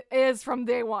 Even though it is from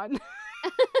day one.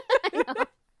 I know.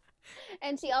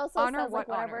 And she also says like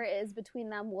whatever is between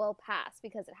them will pass,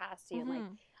 because it has to. And like,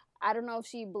 I don't know if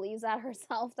she believes that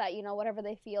herself, that, you know, whatever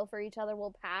they feel for each other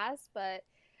will pass. But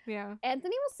yeah,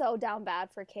 Anthony was so down bad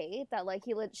for Kate that like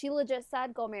she legit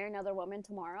said, go marry another woman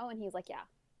tomorrow. And he's like, yeah.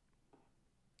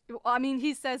 I mean,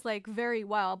 he says like very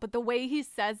well, but the way he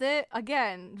says it,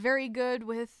 again, very good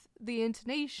with the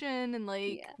intonation and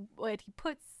like what he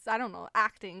puts. I don't know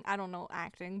acting,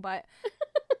 but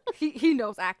he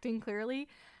knows acting clearly,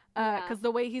 because the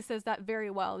way he says that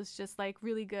very well is just like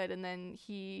really good. And then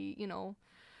he, you know,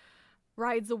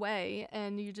 rides away,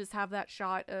 and you just have that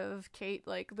shot of Kate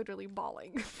like literally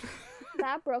bawling.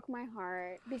 That broke my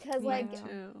heart, because like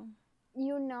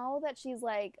you know that she's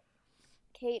like,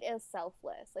 Kate is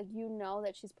selfless, like you know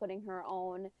that she's putting her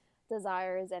own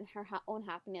desires and her own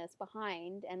happiness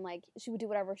behind, and like she would do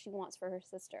whatever she wants for her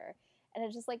sister. And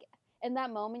it's just like in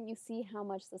that moment you see how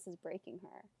much this is breaking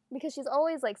her, because she's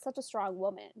always like such a strong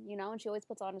woman, you know, and she always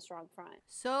puts on a strong front.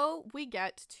 So we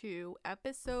get to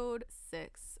episode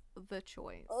 6, The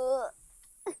Choice.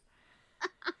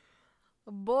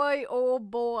 Boy, oh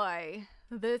boy,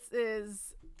 this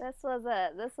was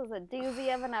a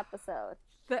doozy of an episode.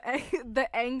 The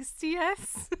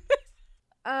angstiest.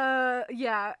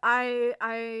 Yeah,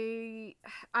 I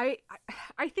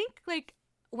think like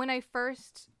when I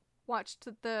first watched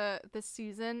the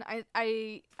season,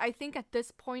 I think at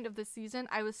this point of the season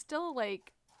I was still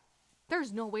like,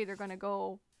 there's no way they're gonna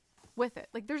go with it.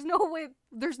 Like there's no way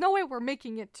we're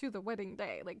making it to the wedding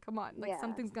day. Like come on, like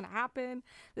something's gonna happen.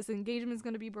 This engagement's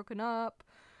gonna be broken up.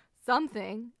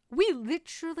 Something. We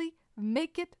literally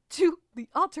make it to the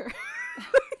altar.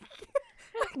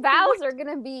 Vows are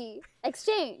gonna be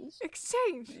exchanged.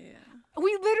 Yeah.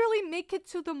 We literally make it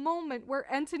to the moment where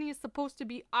Anthony is supposed to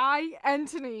be, I,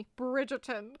 Anthony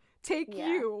Bridgerton, take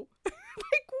you. Like,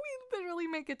 we literally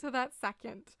make it to that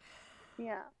second.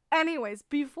 Yeah. Anyways,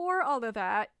 before all of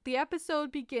that, the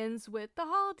episode begins with the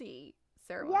Haldi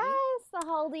ceremony. Yes, the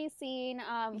Haldi scene.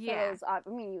 For those, I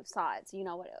mean, you saw it, so you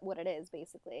know what it is,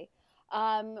 basically.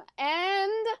 And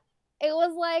it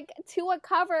was like to a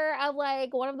cover of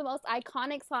like one of the most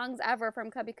iconic songs ever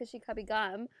from Kabhi Khushi Kabhie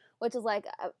Gham, which is like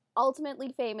a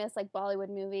ultimately famous like Bollywood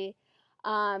movie.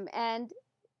 And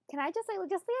can I just say,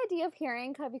 just the idea of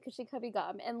hearing Kabhi Khushi Kabhie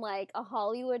Gham in like a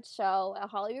Hollywood show, a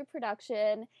Hollywood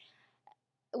production,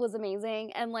 was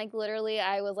amazing. And like literally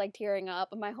I was like tearing up,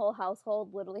 and my whole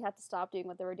household literally had to stop doing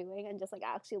what they were doing and just like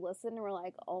actually listen, and we're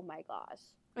like, oh my gosh.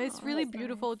 It's really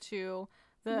beautiful too.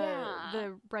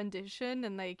 The rendition,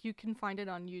 and like you can find it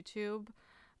on YouTube.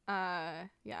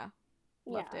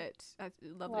 Loved it. I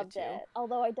loved it too.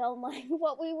 Although I don't like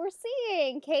what we were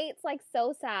seeing. Kate's like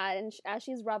so sad, and as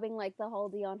she's rubbing like the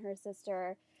Haldi on her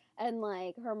sister, and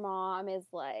like her mom is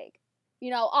like, you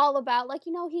know, all about like,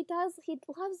 you know, he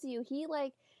loves you, he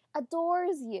like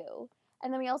adores you.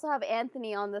 And then we also have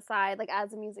Anthony on the side, like as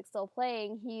the music's still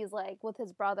playing, he's like with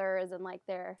his brothers and like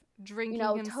they're drinking, you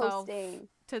know, himself toasting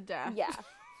to death. Yeah.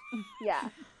 Yeah.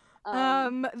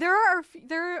 There are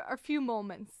a few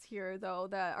moments here though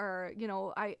that are, you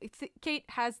know, Kate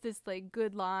has this like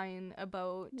good line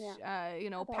about you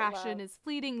know, about passion love is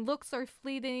fleeting, looks are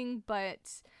fleeting,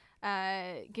 but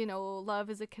you know,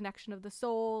 love is a connection of the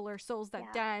soul, or souls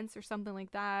that dance, or something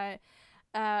like that.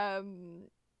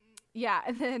 Yeah,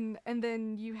 and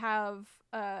then you have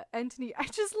Anthony. I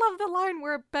just love the line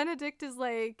where Benedict is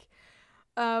like,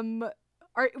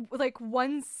 are like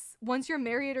once you're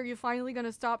married, are you finally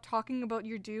gonna stop talking about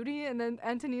your duty? And then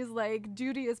Anthony's like,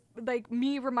 duty is like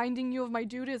me reminding you of my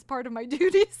duty is part of my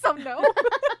duty, so no.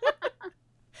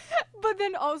 But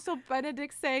then also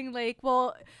Benedict saying like,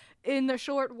 well, in a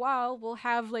short while we'll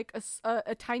have like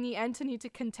a tiny Anthony to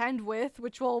contend with,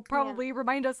 which will probably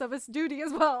remind us of his duty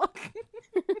as well.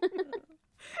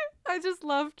 I just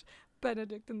loved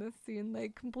Benedict in this scene,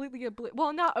 like completely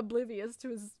not oblivious to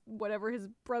his whatever his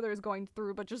brother is going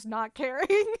through, but just not caring.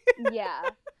 Yeah,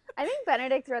 I think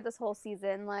Benedict throughout this whole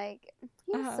season, like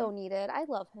he's so needed. I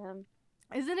love him.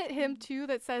 Isn't it him too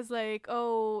that says like,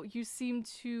 oh, you seem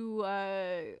to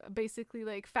basically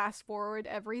like fast forward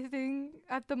everything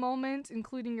at the moment,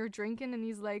 including your drinking, and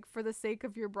he's like, for the sake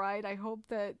of your bride, I hope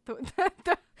that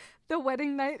the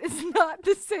wedding night is not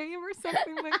the same, or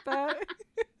something like that.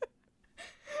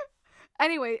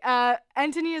 Anyway,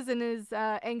 Anthony is in his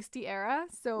angsty era,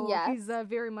 so he's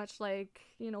very much like,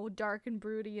 you know, dark and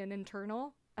broody and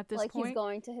internal at this point. Like he's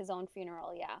going to his own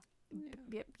funeral,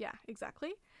 Yeah,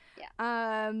 exactly.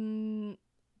 Yeah.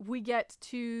 We get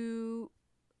to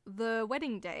the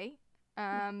wedding day,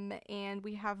 and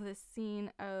we have this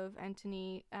scene of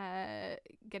Anthony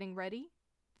getting ready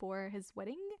for his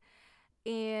wedding,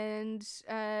 and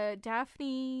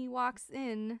Daphne walks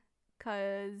in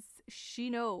because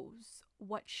she knows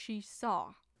what she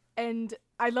saw. And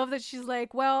I love that she's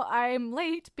like, well, I'm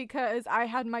late because I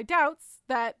had my doubts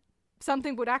that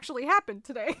something would actually happen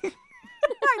today.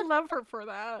 I love her for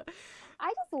that.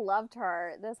 I just loved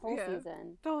her this whole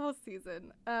season. The whole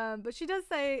season. But she does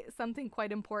say something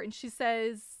quite important. She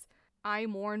says, I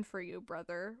mourn for you,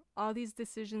 brother. All these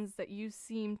decisions that you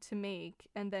seem to make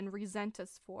and then resent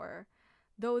us for,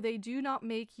 though they do not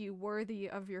make you worthy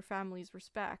of your family's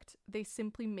respect, they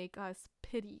simply make us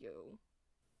pity you.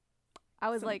 I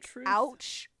was like, truth.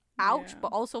 ouch, but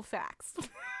also facts.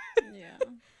 Yeah.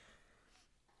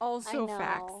 Also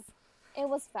facts. It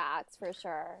was facts for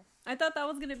sure. I thought that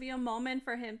was going to be a moment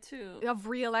for him too. Of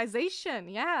realization,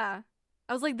 yeah.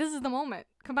 I was like, this is the moment.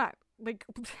 Come on. Like,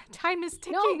 time is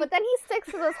ticking. No, but then he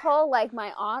sticks to this whole, like,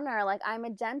 my honor, like, I'm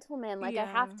a gentleman, like, I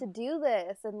have to do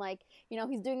this, and, like, you know,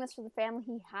 he's doing this for the family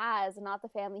he has and not the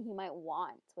family he might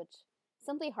want, which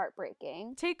simply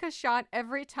heartbreaking. Take a shot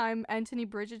every time Anthony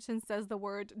Bridgerton says the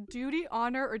word duty,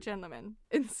 honor, or gentleman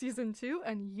in season 2,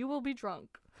 and you will be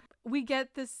drunk. We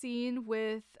get the scene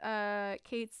with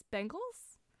Kate's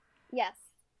bangles. Yes.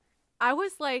 I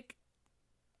was like,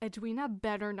 Edwina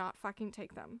better not fucking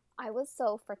take them. I was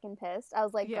so freaking pissed. I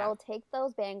was like, girl, take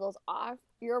those bangles off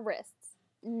your wrists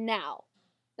now.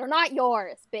 They're not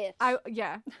yours, bitch.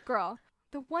 Girl.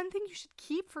 The one thing you should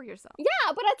keep for yourself. Yeah,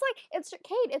 but it's like, it's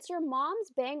Kate, it's your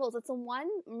mom's bangles. It's the one,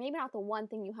 maybe not the one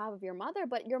thing you have of your mother,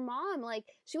 but your mom, like,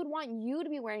 she would want you to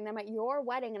be wearing them at your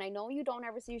wedding. And I know you don't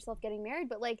ever see yourself getting married,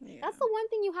 but, like, that's the one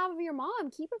thing you have of your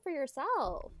mom. Keep it for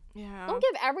yourself. Yeah. Don't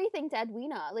give everything to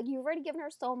Edwina. Like, you've already given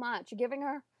her so much. You're giving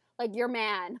her, like, your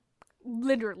man.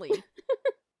 Literally.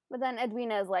 But then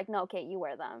Edwina is like, no, Kate, you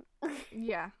wear them.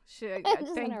 Yeah.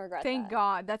 Thank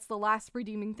God. That's the last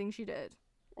redeeming thing she did.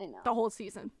 I know. The whole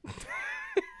season.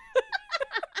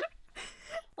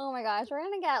 Oh my gosh, we're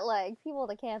gonna get, like, people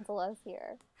to cancel us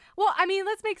here. Well, I mean,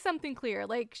 let's make something clear.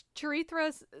 Like,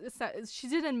 Charithra, she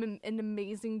did an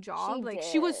amazing job.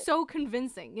 She was so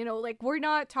convincing. You know, like, we're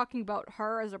not talking about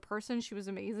her as a person. She was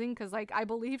amazing because, like, I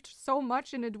believed so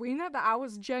much in Edwina that I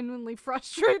was genuinely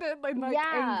frustrated and, like,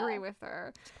 angry with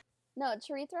her. No,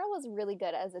 Charithra was really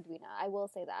good as Edwina. I will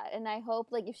say that. And I hope,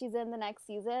 like, if she's in the next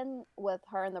season with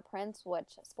her and the prince,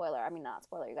 which, not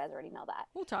spoiler, you guys already know that.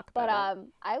 We'll talk about it.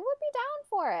 I would be down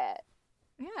for it.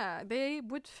 Yeah, they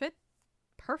would fit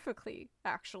perfectly,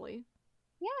 actually.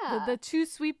 Yeah. The two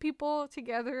sweet people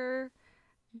together,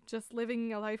 just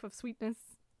living a life of sweetness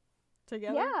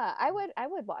together. Yeah, I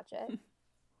would watch it.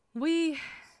 We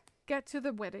get to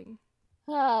the wedding.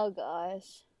 Oh,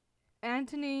 gosh.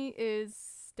 Anthony is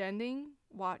standing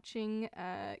watching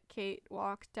Kate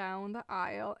walk down the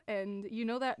aisle, and you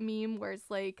know that meme where it's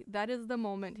like, that is the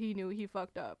moment he knew he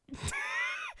fucked up.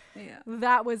 Yeah.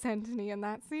 That was Anthony in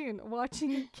that scene,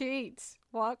 watching Kate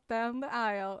walk down the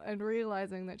aisle and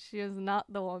realizing that she is not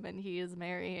the woman he is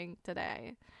marrying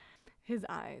today. His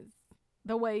eyes.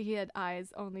 The way he had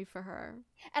eyes only for her.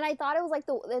 And I thought it was, like,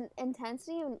 the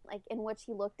intensity in which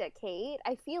he looked at Kate.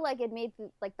 I feel like it made,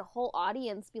 like, the whole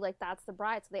audience be like, that's the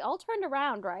bride. So they all turned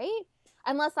around, right?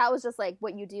 Unless that was just, like,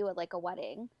 what you do at, like, a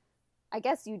wedding. I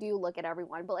guess you do look at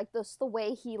everyone. But, like, the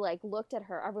way he, like, looked at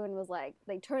her, everyone was like,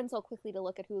 they turned so quickly to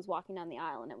look at who was walking down the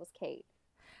aisle, and it was Kate.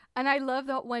 And I love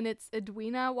that when it's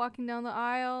Edwina walking down the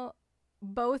aisle,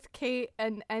 both Kate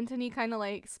and Anthony kind of,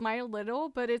 like, smile a little,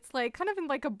 but it's, like, kind of in,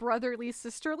 like, a brotherly,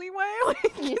 sisterly way.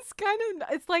 Like,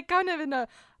 it's like kind of in a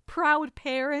proud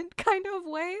parent kind of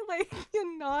way. Like,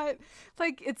 you're not,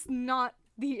 like, it's not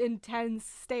the intense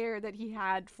stare that he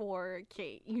had for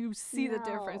Kate. You see the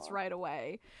difference right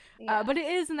away. Yeah. But it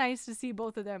is nice to see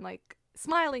both of them, like,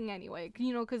 smiling anyway,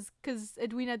 you know, because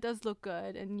Edwina does look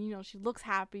good, and, you know, she looks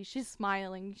happy, she's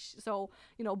smiling, so,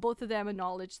 you know, both of them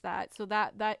acknowledge that, so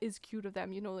that is cute of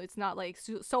them, you know. It's not, like,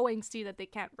 so angsty that they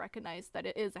can't recognize that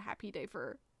it is a happy day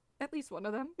for at least one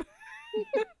of them.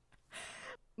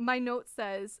 My note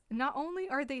says, not only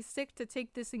are they sick to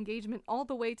take this engagement all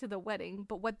the way to the wedding,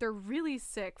 but what they're really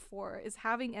sick for is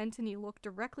having Anthony look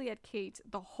directly at Kate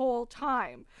the whole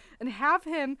time and have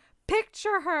him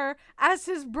picture her as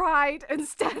his bride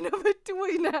instead of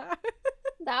Edwina.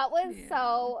 That was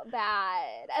so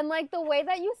bad. And, like, the way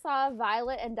that you saw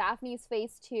Violet and Daphne's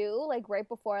face too, like, right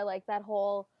before, like, that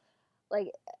whole, like,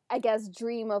 I guess,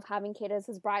 dream of having Kate as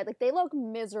his bride, like, they look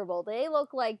miserable. They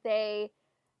look like they,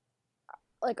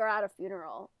 like, are at a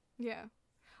funeral. Yeah.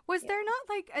 Was there not,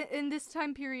 like, in this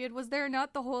time period, was there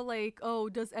not the whole, like, oh,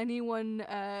 does anyone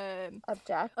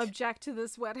object to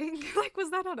this wedding? Like, was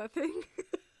that not a thing?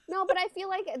 No, but I feel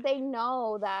like they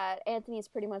know that Anthony's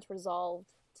pretty much resolved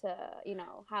to, you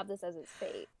know, have this as his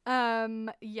fate.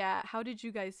 Yeah. How did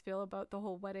you guys feel about the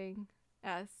whole wedding?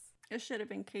 It should have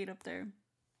been Kate up there.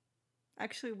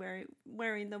 Actually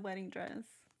wearing the wedding dress.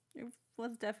 It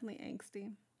was definitely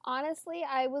angsty. Honestly,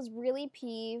 I was really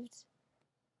peeved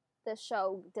the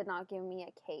show did not give me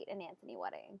a Kate and Anthony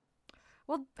wedding.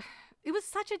 Well, it was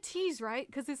such a tease, right?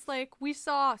 Because it's like, we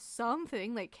saw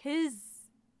something, like, his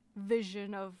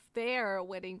vision of their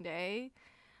wedding day,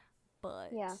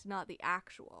 but not the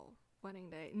actual wedding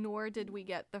day, nor did we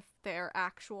get their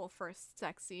actual first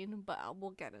sex scene, but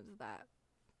we'll get into that.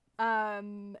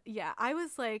 I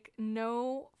was like,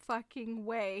 no fucking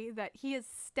way that he is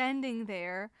standing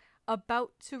there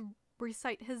about to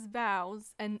recite his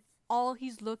vows, and all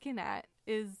he's looking at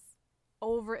is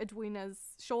over Edwina's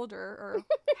shoulder, or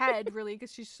head, really,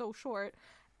 because she's so short,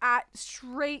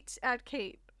 straight at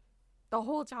Kate the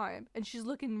whole time, and she's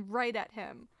looking right at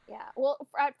him. Yeah. Well,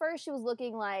 at first she was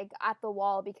looking like at the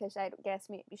wall because I guess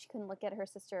maybe she couldn't look at her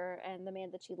sister and the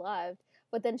man that she loved.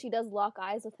 But then she does lock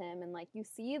eyes with him, and like you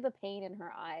see the pain in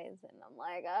her eyes, and I'm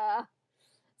like,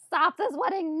 stop this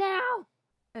wedding now.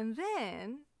 And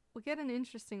then we get an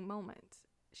interesting moment.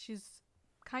 She's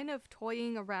kind of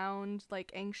toying around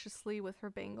like anxiously with her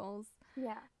bangles.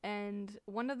 Yeah. And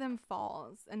one of them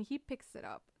falls, and he picks it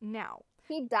up. Now,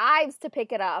 he dives to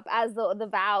pick it up as the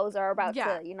vows are about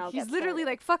to, he's literally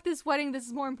like, fuck this wedding, this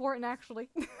is more important, actually.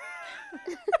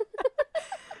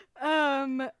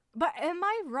 But am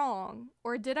I wrong,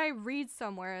 or did I read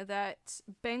somewhere that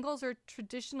bangles are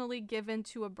traditionally given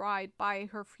to a bride by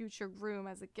her future groom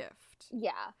as a gift?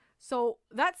 Yeah. So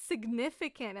that's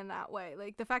significant in that way,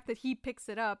 like the fact that he picks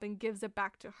it up and gives it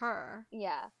back to her.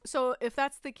 Yeah. So if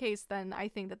that's the case, then I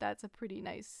think that that's a pretty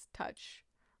nice touch,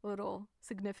 little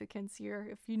significance here,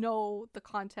 if you know the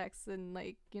context and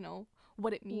like,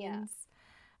 what it means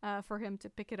for him to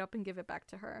pick it up and give it back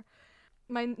to her.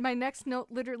 My next note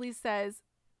literally says,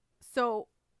 so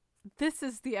this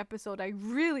is the episode I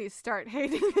really start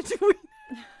hating Edwina.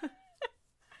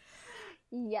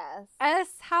 Yes. S,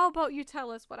 how about you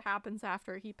tell us what happens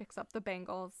after he picks up the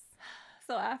bangles?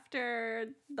 So after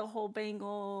the whole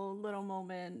bangle little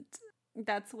moment,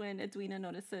 that's when Edwina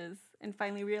notices and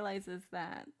finally realizes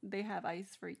that they have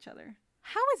eyes for each other.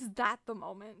 How is that the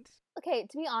moment? Okay,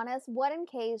 to be honest, what in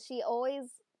case she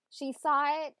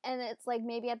saw it and it's like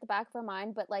maybe at the back of her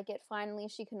mind, but like it finally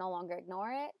she can no longer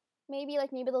ignore it. Maybe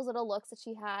those little looks that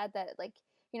she had that like,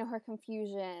 her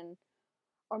confusion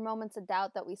or moments of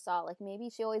doubt that we saw, like maybe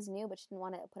she always knew but she didn't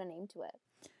want to put a name to it.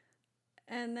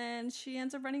 And then she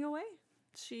ends up running away.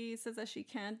 She says that she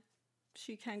can't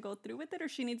go through with it, or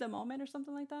she needs a moment or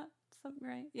something like that. Something,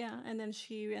 right? Yeah. And then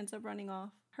she ends up running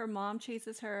off. Her mom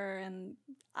chases her, and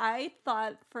I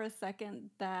thought for a second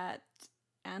that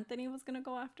Anthony was gonna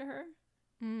go after her.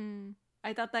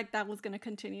 I thought that was gonna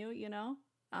continue,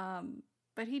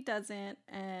 but he doesn't,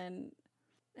 and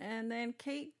then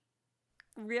Kate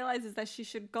realizes that she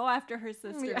should go after her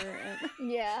sister.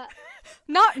 Yeah.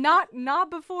 Not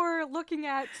before looking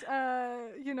at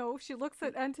she looks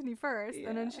at Anthony first,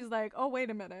 and then she's like, oh, wait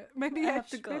a minute, maybe I have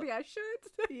to go. Maybe I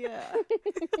should. Yeah.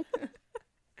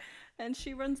 And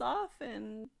she runs off,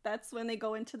 and that's when they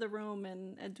go into the room,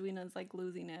 and Edwina's like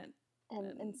losing it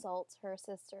and insults her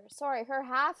sister. Sorry, her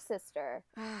half sister.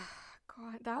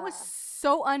 God, that was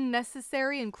so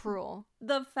unnecessary and cruel.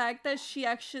 The fact that she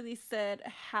actually said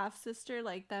half sister,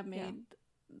 like that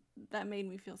made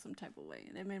me feel some type of way,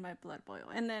 and it made my blood boil.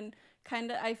 And then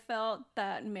kind of I felt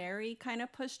that Mary kind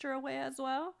of pushed her away as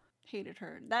well. Hated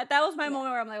her. That was my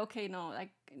moment where I'm like, okay, no,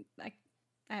 like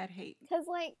I had hate, because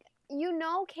like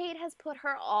Kate has put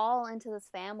her all into this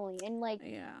family, and like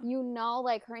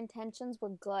like her intentions were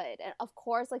good, and of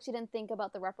course like she didn't think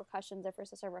about the repercussions if her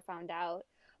sister ever found out.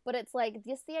 But it's like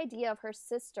just the idea of her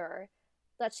sister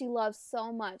that she loves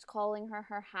so much, calling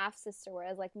her half-sister,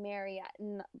 whereas like Mary,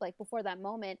 like before that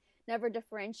moment, never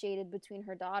differentiated between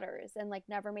her daughters and like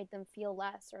never made them feel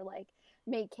less, or like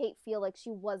made Kate feel like she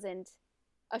wasn't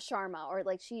a Sharma, or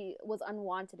like she was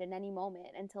unwanted in any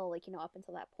moment until like, up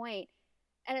until that point.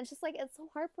 And it's just like, it's so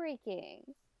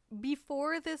heartbreaking.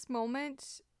 Before this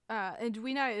moment,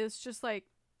 Edwina is just like,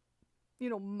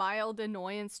 mild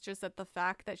annoyance just at the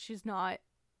fact that she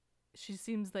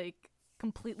seems like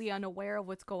completely unaware of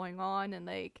what's going on, and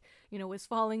like, is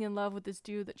falling in love with this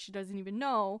dude that she doesn't even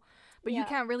know. But you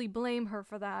can't really blame her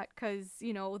for that, because,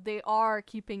 they are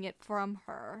keeping it from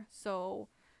her. So,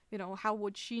 how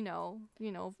would she know?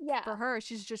 For her,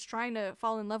 she's just trying to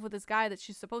fall in love with this guy that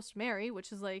she's supposed to marry,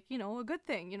 which is like, a good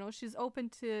thing. She's open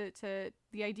to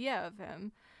the idea of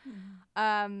him.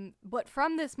 Mm-hmm. But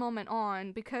from this moment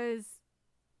on, because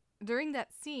during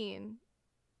that scene,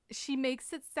 she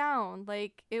makes it sound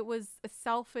like it was a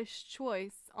selfish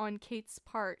choice on Kate's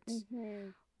part,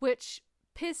 which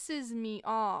pisses me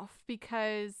off,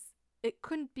 because it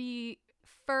couldn't be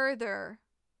further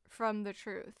from the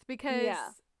truth. Because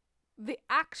the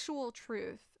actual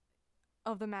truth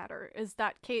of the matter is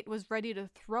that Kate was ready to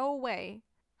throw away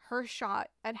her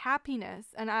shot at happiness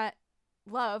and at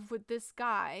love with this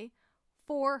guy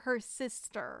for her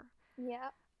sister. Yeah.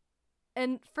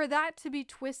 And for that to be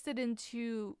twisted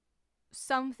into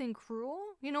something cruel,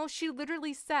 she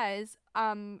literally says,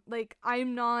 like,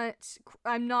 I'm not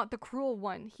the cruel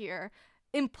one here,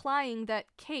 implying that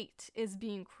Kate is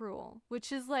being cruel,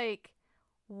 which is like,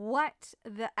 what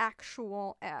the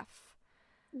actual F?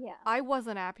 Yeah. I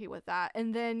wasn't happy with that.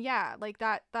 And then, like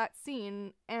that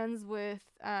scene ends with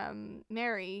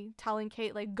Mary telling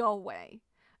Kate, like, go away.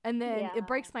 And then it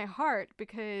breaks my heart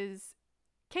because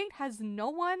Kate has no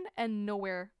one and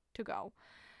nowhere to go.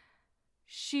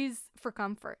 She's for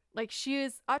comfort. Like, she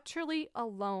is utterly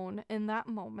alone in that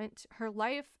moment. Her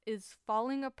life is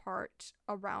falling apart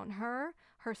around her.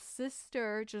 Her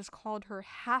sister just called her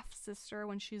half-sister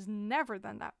when she's never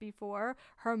done that before.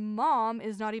 Her mom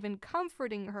is not even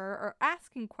comforting her or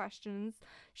asking questions.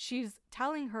 She's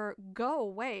telling her, go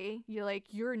away.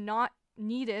 You're not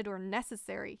needed or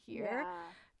necessary here. Yeah.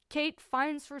 Kate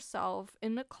finds herself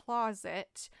in the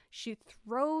closet. She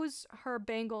throws her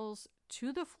bangles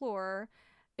to the floor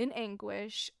in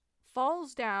anguish,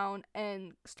 falls down,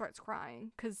 and starts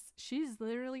crying because she's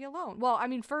literally alone. Well, I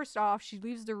mean, first off, she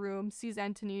leaves the room, sees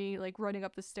Anthony running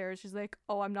up the stairs. She's like,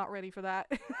 oh, I'm not ready for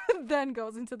that. Then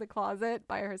goes into the closet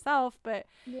by herself. But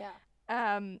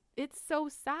it's so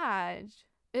sad.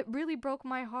 It really broke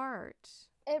my heart.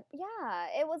 It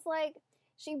was like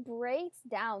she breaks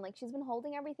down. Like, she's been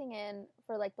holding everything in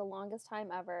for the longest time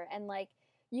ever, and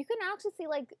you can actually see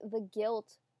the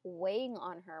guilt weighing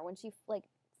on her when she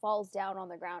falls down on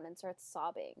the ground and starts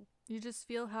sobbing. You just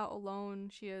feel how alone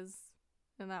she is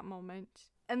in that moment.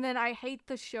 And then I hate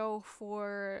the show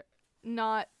for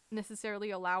not necessarily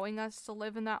allowing us to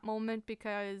live in that moment,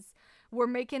 because we're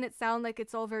making it sound like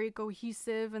it's all very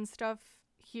cohesive and stuff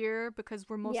here because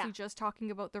we're mostly just talking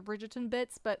about the Bridgerton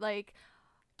bits, but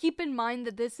keep in mind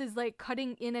that this is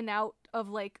cutting in and out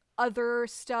of other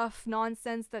stuff,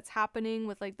 nonsense that's happening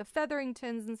with the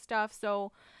Featheringtons and stuff.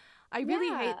 So I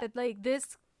really hate that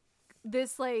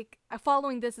this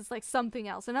following this is something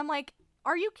else. And I'm like,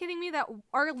 are you kidding me that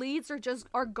our leads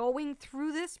are going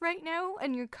through this right now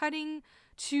and you're cutting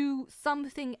to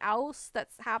something else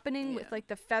that's happening with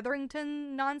the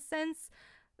Featherington nonsense?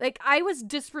 I was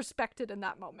disrespected in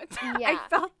that moment. I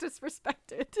felt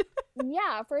disrespected.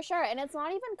 Yeah, for sure. And it's not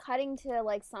even cutting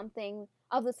to something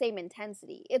of the same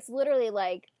intensity. It's literally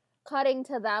cutting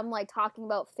to them talking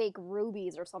about fake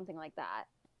rubies or something like that.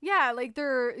 Yeah,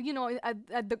 they're,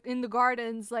 in the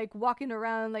gardens, walking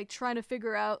around, trying to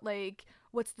figure out,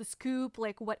 what's the scoop,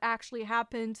 what actually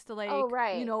happened to, oh,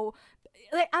 right.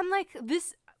 I'm like,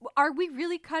 this, are we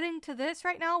really cutting to this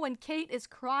right now when Kate is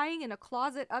crying in a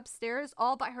closet upstairs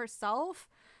all by herself?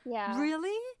 Yeah.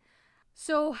 Really?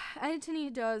 So, Anthony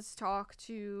does talk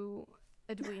to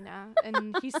Edwina,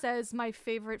 and he says my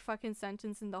favorite fucking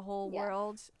sentence in the whole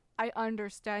world. I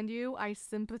understand you. I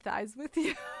sympathize with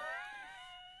you.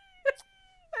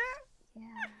 Yeah.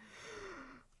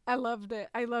 I loved it.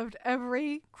 I loved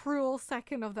every cruel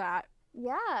second of that.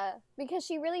 Yeah, because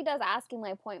she really does ask him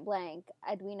point blank,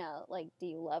 Edwina, do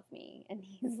you love me? And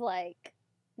he's like,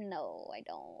 no, I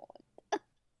don't.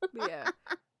 Yeah.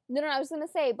 No, I was gonna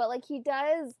say, but he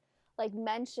does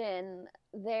mention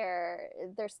their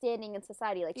standing in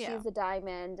society. She's a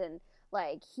diamond and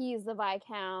he's the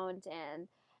Viscount, and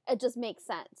it just makes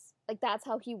sense. That's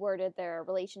how he worded their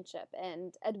relationship,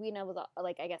 and Edwina was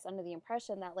I guess under the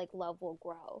impression that love will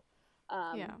grow.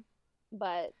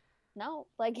 But no,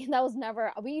 that was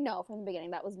never, we know from the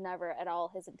beginning that was never at all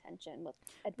his intention with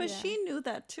Edwina. But she knew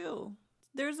that too.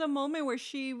 There's a moment where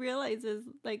she realizes,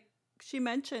 she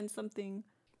mentioned something.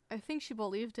 I think she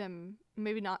believed him,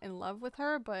 maybe not in love with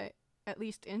her, but at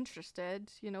least interested.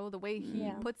 The way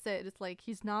he puts it, it's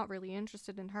he's not really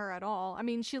interested in her at all. I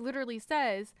mean, she literally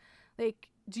says,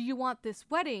 do you want this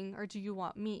wedding or do you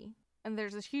want me? And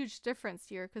there's a huge difference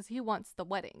here because he wants the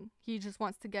wedding. He just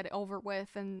wants to get it over with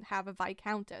and have a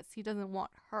Viscountess. He doesn't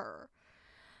want her.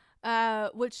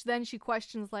 Which then she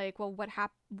questions well,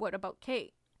 what about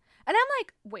Kate? And I'm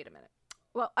like, wait a minute.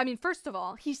 Well, I mean, first of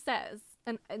all, he says,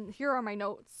 and here are my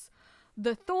notes,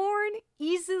 the thorn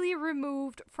easily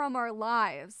removed from our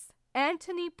lives.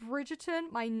 Anthony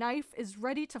Bridgerton, my knife is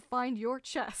ready to find your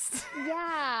chest.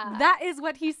 Yeah. That is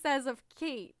what he says of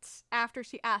Kate after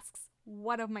she asks,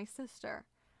 what of my sister?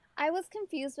 I was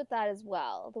confused with that as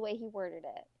well, the way he worded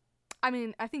it. I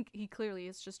mean, I think he clearly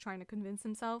is just trying to convince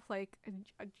himself,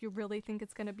 you really think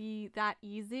it's going to be that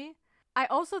easy? I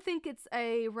also think it's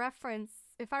a reference,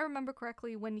 if I remember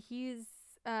correctly, when he's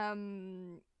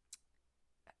in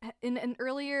an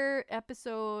earlier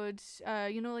episode,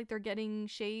 they're getting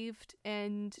shaved,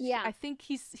 and I think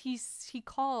he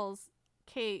calls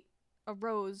Kate a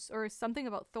rose or something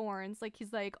about thorns.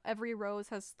 He's like, every rose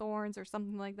has thorns or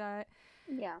something like that.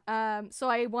 Yeah. So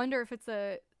I wonder if it's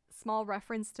a small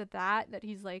reference to that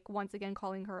he's once again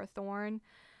calling her a thorn.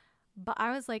 But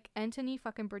I was like, Anthony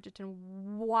fucking Bridgerton,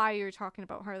 why you're talking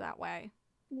about her that way?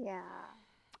 Yeah.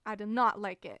 I did not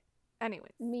like it.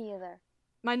 Anyways. Me either.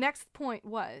 My next point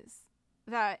was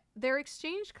that their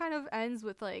exchange kind of ends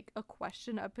with a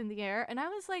question up in the air, and I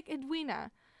was like, Edwina,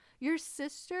 Your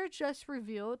sister just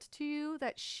revealed to you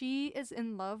that she is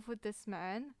in love with this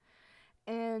man,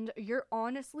 and you're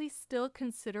honestly still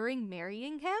considering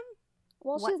marrying him?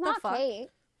 Well, what she's not Kate.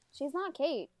 She's not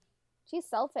Kate. She's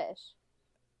selfish.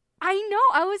 I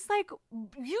know. I was like,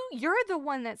 you're the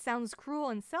one that sounds cruel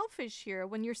and selfish here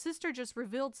when your sister just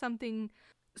revealed something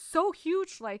so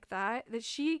huge like that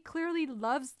she clearly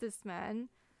loves this man.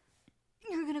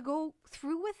 You're gonna go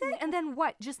through with it? And then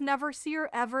what? Just never see her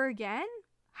ever again?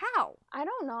 How? I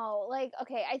don't know. Like,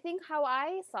 okay, I think how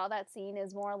I saw that scene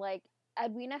is more like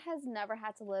Edwina has never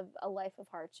had to live a life of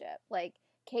hardship. Like,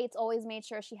 Kate's always made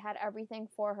sure she had everything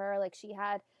for her. Like, she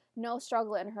had no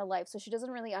struggle in her life, so she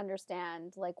doesn't really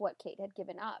understand like what Kate had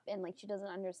given up, and like she doesn't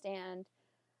understand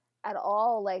at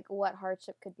all like what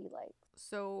hardship could be like.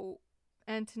 So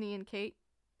Anthony and Kate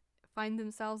find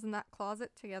themselves in that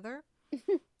closet together.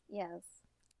 Yes,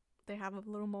 they have a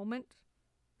little moment,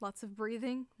 lots of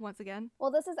breathing once again. Well,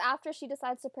 this is after she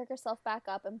decides to pick herself back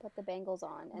up and put the bangles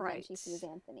on, and right. Then she sees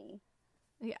Anthony.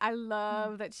 Yeah, I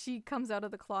love that she comes out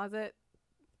of the closet,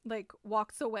 like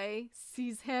walks away,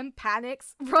 sees him,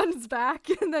 panics, runs back,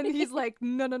 and then he's like,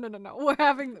 no, we're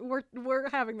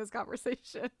having this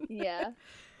conversation. Yeah.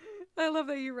 I love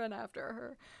that you run after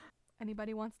her.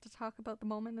 Anybody wants to talk about the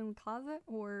moment in the closet?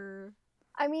 Or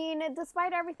I mean,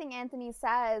 despite everything Anthony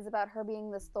says about her being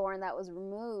this thorn that was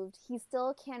removed, he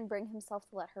still can't bring himself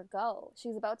to let her go.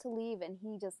 She's about to leave and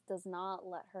he just does not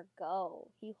let her go.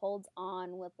 He holds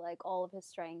on with like all of his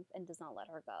strength and does not let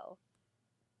her go.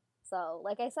 So,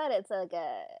 like I said, it's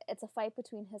a fight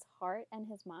between his heart and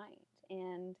his mind,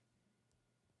 and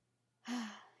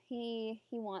he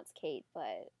wants Kate,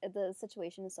 but the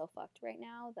situation is so fucked right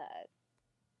now that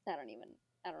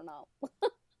I don't know.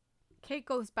 Kate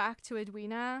goes back to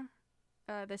Edwina.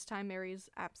 This time Mary's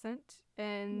absent,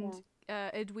 and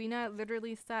Edwina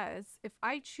literally says, "If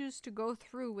I choose to go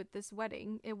through with this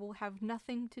wedding, it will have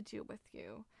nothing to do with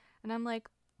you." And I'm like,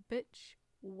 bitch,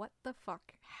 what the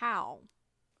fuck? How?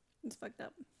 It's fucked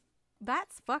up.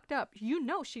 That's fucked up. You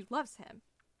know she loves him.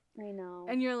 I know.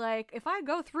 And you're like, if I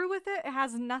go through with it, it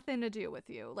has nothing to do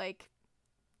with you. Like,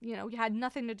 you know, you had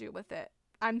nothing to do with it.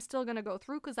 I'm still gonna go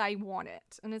through because I want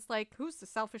it. And it's like, who's the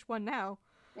selfish one now?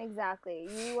 Exactly.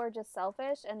 You are just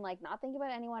selfish and like not thinking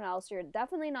about anyone else. You're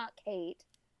definitely not Kate.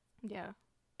 Yeah.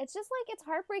 It's just like, it's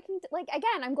heartbreaking. Like,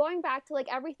 again, I'm going back to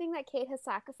like everything that Kate has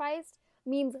sacrificed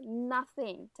means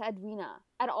nothing to Edwina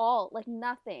at all. Like,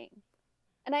 nothing.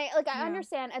 And I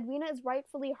understand Edwina is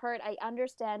rightfully hurt. I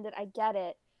understand it. I get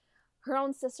it. Her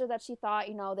own sister that she thought,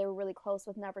 you know, they were really close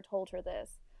with never told her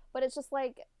this. But it's just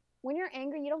like, when you're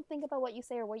angry, you don't think about what you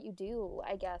say or what you do,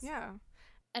 I guess. Yeah.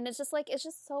 And it's just like, it's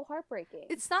just so heartbreaking.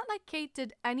 It's not like Kate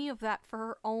did any of that for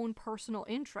her own personal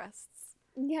interests.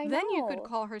 Yeah, I know. Then you could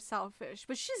call her selfish.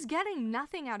 But she's getting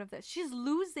nothing out of this. She's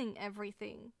losing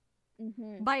everything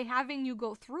by having you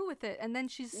go through with it. And then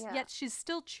yet she's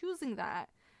still choosing that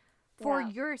for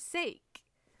your sake.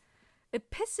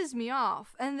 It pisses me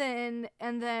off. And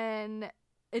then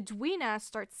Edwina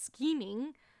starts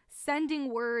scheming,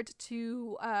 sending word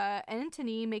to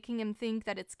Anthony, making him think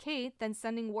that it's Kate, then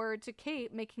sending word to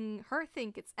Kate, making her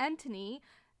think it's Anthony.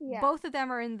 Yeah. Both of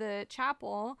them are in the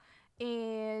chapel,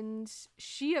 and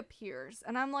she appears.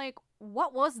 And I'm like,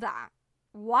 what was that?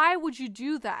 Why would you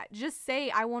do that? Just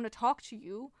say, I want to talk to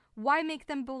you. Why make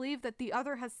them believe that the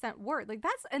other has sent word? Like,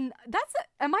 am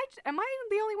I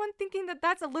the only one thinking that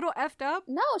that's a little effed up?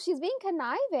 No, she's being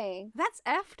conniving. That's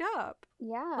effed up.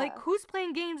 Yeah. Like, who's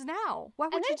playing games now? Why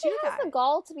would you do that? And then she has the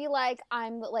gall to be like,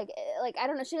 I'm like I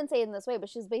don't know, she didn't say it in this way, but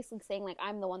she's basically saying like,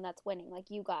 I'm the one that's winning, like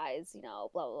you guys, you know,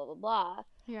 blah blah blah blah.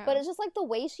 Yeah. But it's just like the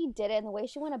way she did it and the way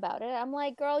she went about it. I'm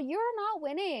like, girl, you're not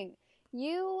winning.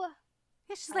 Yeah,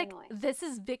 she's like, this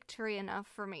is victory enough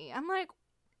for me. I'm like,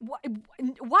 why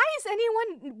does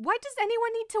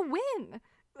anyone need to win?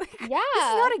 Like, yeah. This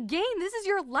is not a game. This is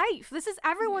your life. This is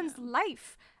everyone's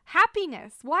life.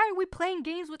 Happiness. Why are we playing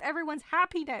games with everyone's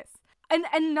happiness? And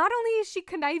not only is she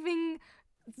conniving,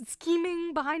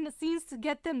 scheming behind the scenes to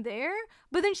get them there,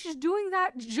 but then she's doing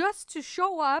that just to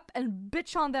show up and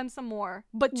bitch on them some more.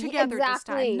 But together this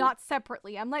time, not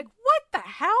separately. I'm like, what the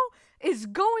hell is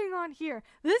going on here?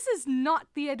 This is not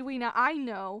the Edwina I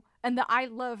know and that I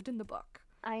loved in the book.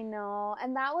 I know.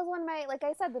 And that was one of my, like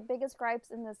I said, the biggest gripes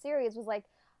in the series was like,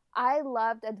 I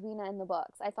loved Edwina in the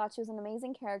books. I thought she was an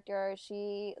amazing character.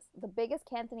 She's the biggest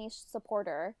Cantonese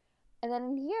supporter. And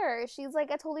then here, she's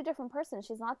like a totally different person.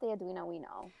 She's not the Edwina we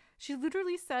know. She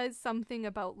literally says something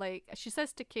about like, she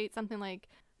says to Kate something like,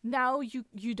 now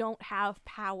you don't have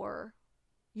power.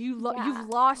 You've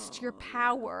lost your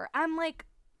power. I'm like,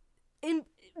 in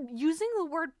using the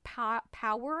word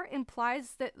power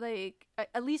implies that, like,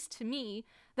 at least to me,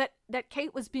 that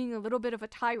Kate was being a little bit of a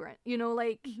tyrant, you know,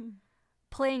 like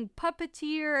playing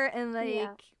puppeteer and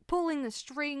like pulling the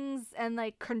strings and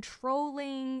like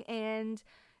controlling, and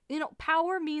you know,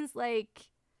 power means like,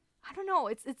 I don't know,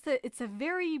 it's a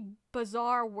very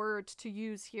bizarre word to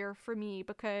use here for me,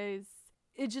 because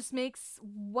it just makes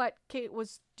what Kate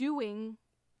was doing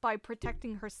by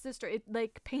protecting her sister, it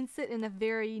like paints it in a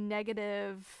very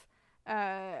negative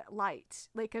light,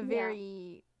 like a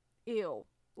very ill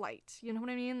light, you know what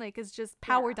I mean? Like, it's just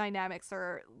power dynamics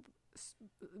are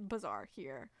bizarre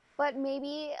here. But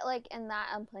maybe, like, in that,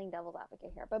 I'm playing devil's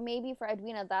advocate here, but maybe for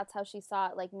Edwina, that's how she saw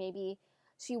it. Like, maybe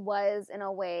she was, in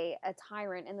a way, a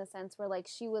tyrant, in the sense where, like,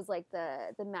 she was, like,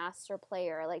 the master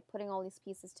player, like, putting all these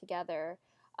pieces together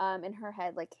in her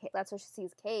head. Like, that's what she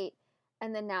sees Kate.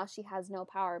 And then now she has no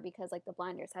power because, like, the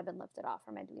blinders have been lifted off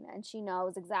from Edwina. And she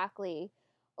knows exactly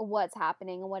what's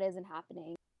happening and what isn't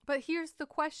happening. But here's the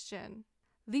question.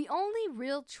 The only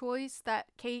real choice that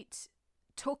Kate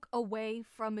took away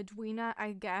from Edwina,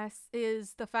 I guess,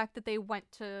 is the fact that they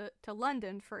went to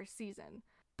London for a season.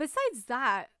 Besides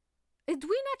that,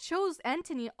 Edwina chose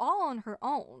Anthony all on her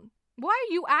own. Why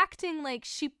are you acting like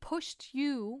she pushed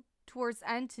you towards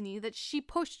Anthony, that she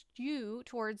pushed you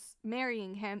towards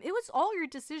marrying him? It was all your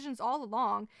decisions all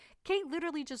along. Kate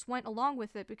literally just went along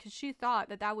with it because she thought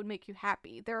that would make you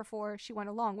happy. Therefore, she went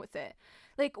along with it.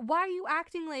 Like, why are you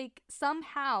acting like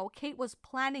somehow Kate was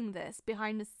planning this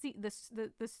behind the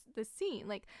scene?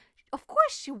 Like, of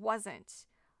course she wasn't.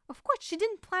 Of course, she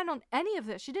didn't plan on any of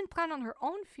this. She didn't plan on her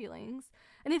own feelings.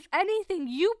 And if anything,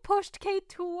 you pushed Kate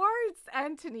towards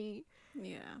Anthony.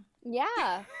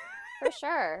 Yeah, for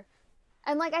sure.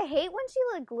 And, like, I hate when she,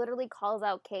 like, literally calls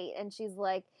out Kate and she's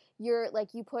like,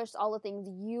 you pushed all the things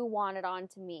you wanted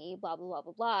onto me, blah, blah, blah,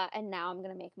 blah, blah, and now I'm going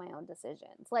to make my own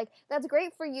decisions. Like, that's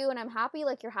great for you, and I'm happy,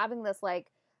 like, you're having this, like,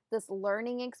 this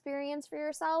learning experience for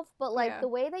yourself, but, like, the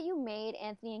way that you made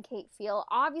Anthony and Kate feel,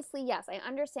 obviously, yes, I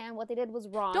understand what they did was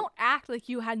wrong. Don't act like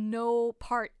you had no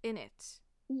part in it.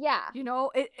 Yeah. You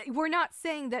know, we're not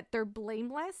saying that they're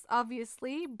blameless,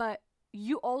 obviously, but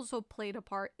you also played a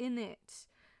part in it.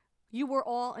 You were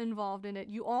all involved in it.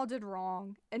 You all did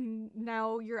wrong. And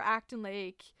now you're acting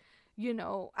like, you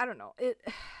know, I don't know.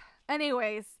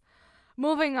 Anyways,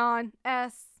 moving on.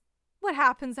 What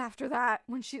happens after that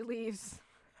when she leaves?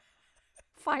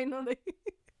 Finally.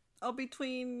 Oh,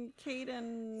 between Kate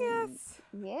and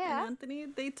and Anthony,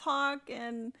 they talk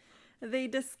and they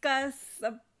discuss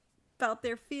about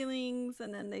their feelings,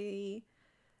 and then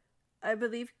I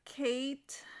believe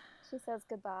Kate, she says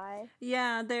goodbye.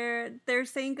 Yeah, they're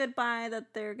saying goodbye,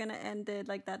 that they're gonna end it,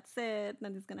 like that's it,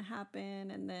 nothing's gonna happen,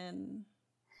 and then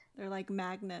they're like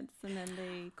magnets, and then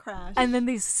they crash. And then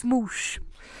they smoosh.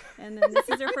 And then this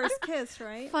is their first kiss,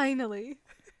 right? Finally.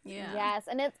 Yeah. Yes,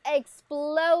 and it's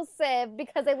explosive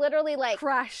because they literally like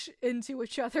crash into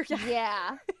each other.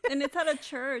 Yeah. And it's at a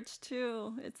church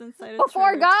too. It's inside a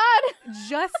before church. God.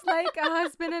 Just like a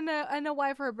husband and a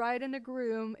wife, or a bride and a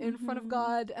groom, in front of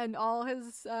God and all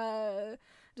his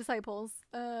disciples.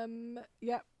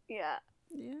 Yeah.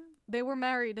 They were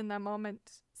married in that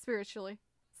moment, spiritually,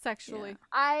 sexually. Yeah.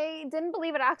 I didn't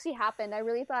believe it actually happened. I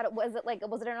really thought was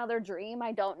it another dream?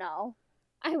 I don't know.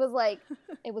 I was like,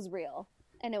 it was real.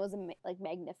 And it was like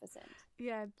magnificent.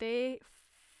 Yeah, they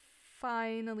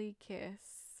finally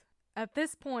kiss. At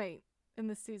this point in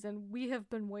the season, we have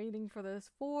been waiting for this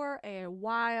for a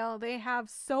while. They have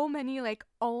so many like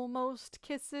almost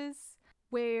kisses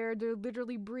where they're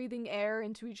literally breathing air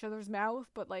into each other's mouth,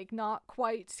 but like not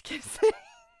quite kissing.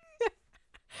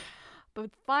 But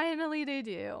finally they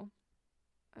do.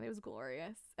 And it was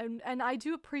glorious. And I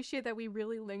do appreciate that we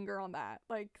really linger on that.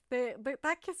 Like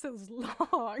that kiss is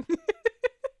long.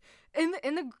 In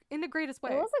the greatest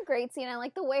way. It was a great scene. I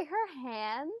like the way her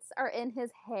hands are in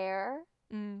his hair.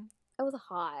 It was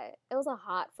hot. It was a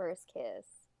hot first kiss.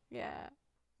 Yeah.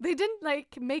 They didn't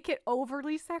like make it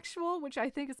overly sexual, which I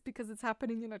think is because it's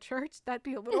happening in a church. That'd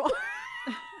be a little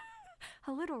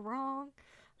a little wrong,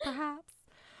 perhaps.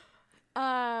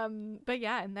 But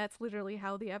yeah, and that's literally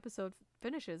how the episode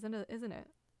finishes, isn't it?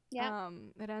 Yeah.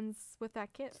 It ends with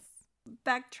that kiss.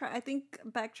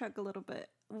 Backtrack a little bit.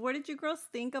 What did you girls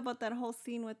think about that whole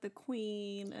scene with the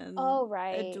queen and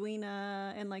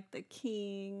Edwina and like the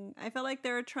king? I felt like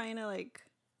they were trying to like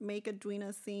make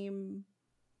Edwina seem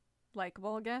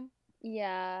likable again.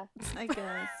 Yeah. I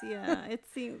guess, yeah. It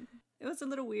was a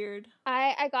little weird.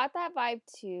 I got that vibe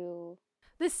too.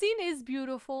 The scene is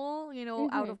beautiful, you know,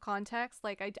 out Mm-hmm. of context.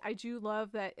 Like, I do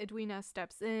love that Edwina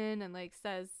steps in and, like,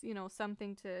 says, you know,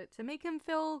 something to make him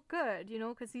feel good, you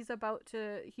know, because he's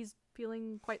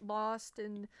feeling quite lost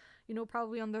and, you know,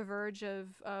 probably on the verge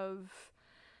of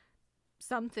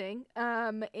something.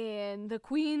 And the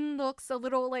queen looks a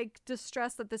little, like,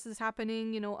 distressed that this is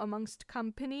happening, you know, amongst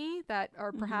company that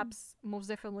are perhaps most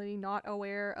definitely not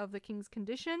aware of the king's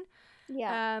condition.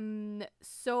 Yeah.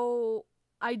 So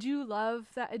I do love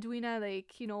that Edwina,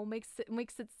 like, you know, makes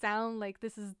it sound like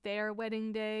this is their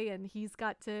wedding day and he's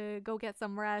got to go get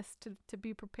some rest to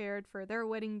be prepared for their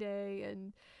wedding day.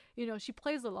 And, you know, she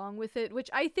plays along with it, which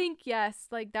I think, yes,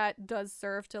 like, that does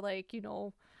serve to, like, you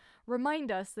know,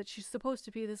 remind us that she's supposed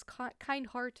to be this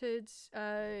kind-hearted,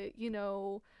 you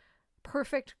know,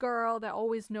 perfect girl that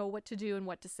always know what to do and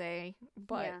what to say.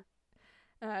 But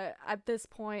at this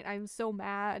point, I'm so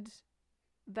mad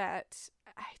that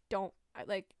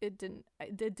it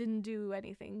didn't do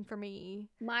anything for me.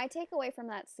 My takeaway from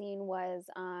that scene was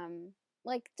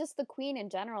like just the queen in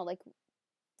general, like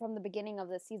from the beginning of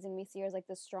the season we see her as like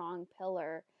this strong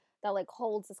pillar that like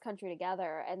holds this country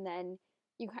together, and then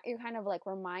you're kind of like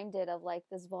reminded of like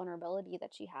this vulnerability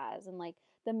that she has, and like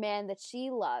the man that she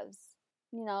loves,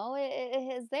 you know,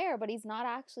 it is there, but he's not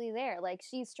actually there. Like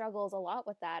she struggles a lot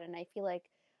with that, and I feel like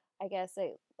I guess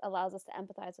it allows us to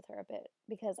empathize with her a bit,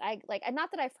 because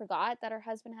not that I forgot that her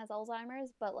husband has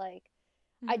Alzheimer's, but like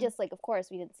I just like, of course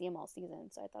we didn't see him all season,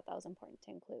 so I thought that was important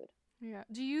to include. Yeah.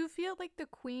 Do you feel like the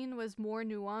queen was more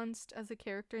nuanced as a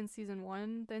character in season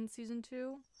 1 than season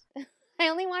 2? I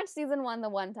only watched season 1 the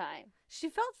one time. She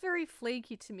felt very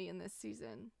flaky to me in this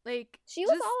season. Like, she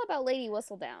was all about Lady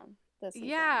Whistledown this season.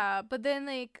 Yeah, but then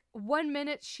like 1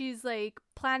 minute she's like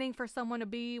planning for someone to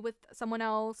be with someone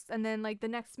else, and then like the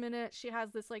next minute she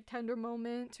has this like tender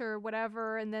moment or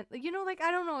whatever, and then, you know, like, I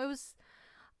don't know, it was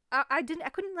I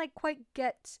couldn't like quite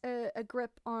get a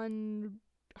grip on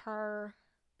her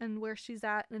and where she's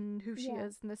at and who she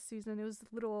is in this season. It was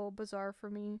a little bizarre for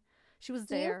me. She was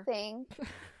there. Do you think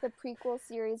the prequel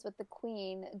series with the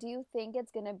queen, do you think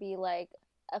it's gonna be like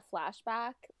a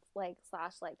flashback, like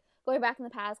 / like going back in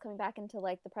the past, coming back into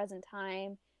like the present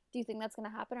time? Do you think that's gonna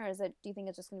happen, or do you think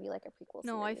it's just gonna be like a prequel series?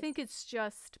 No, I think it's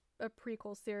just a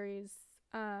prequel series.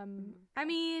 I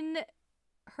mean,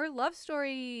 her love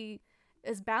story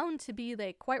is bound to be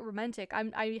like quite romantic.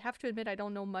 I have to admit I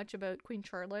don't know much about Queen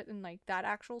Charlotte and like that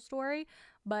actual story,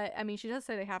 but I mean, she does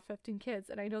say they have 15 kids,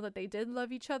 and I know that they did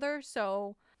love each other,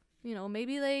 so, you know,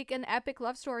 maybe like an epic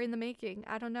love story in the making.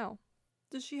 I don't know.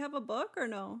 Does she have a book or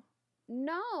no?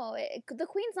 No, the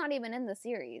queen's not even in the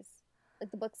series,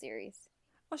 like the book series.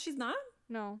 Oh, she's not?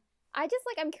 No.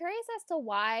 I'm curious as to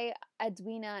why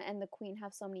Edwina and the queen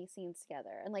have so many scenes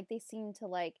together, and like they seem to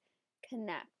like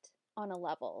connect on a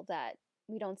level that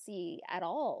we don't see at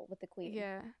all with the queen.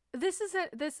 Yeah.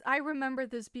 I remember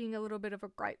this being a little bit of a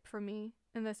gripe for me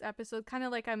in this episode, kind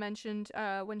of like I mentioned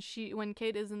when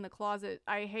Kate is in the closet.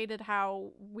 I hated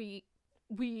how we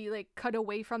like cut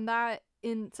away from that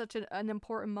in such an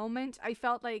important moment. I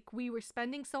felt like we were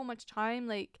spending so much time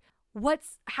like,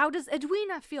 how does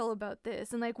Edwina feel about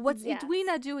this, and like what's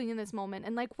Edwina doing in this moment,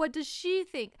 and like what does she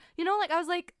think, you know? Like, I was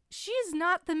like, she's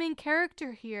not the main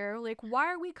character here. Like, why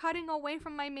are we cutting away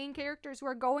from my main characters who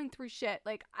are going through shit?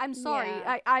 Like, I'm sorry.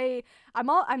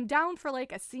 I'm down for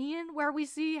like a scene where we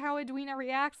see how Edwina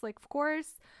reacts, like, of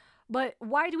course, but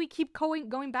why do we keep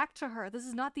going back to her? This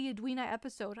is not the Edwina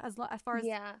episode, as far as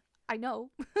I know.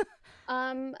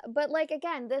 But like,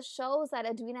 again, this shows that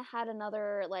Edwina had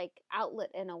another like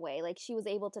outlet in a way. Like, she was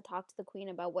able to talk to the queen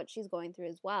about what she's going through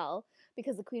as well,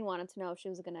 because the queen wanted to know if she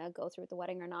was gonna go through with the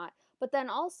wedding or not. But then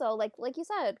also, like you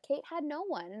said, Kate had no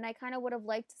one, and I kind of would have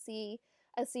liked to see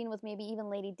a scene with maybe even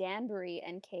Lady Danbury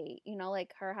and Kate, you know,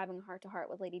 like her having a heart-to-heart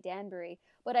with Lady Danbury.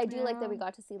 But I do like that we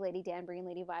got to see Lady Danbury and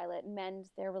Lady Violet mend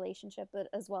their relationship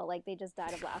as well. Like, they just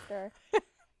died of laughter.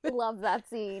 Love that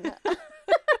scene.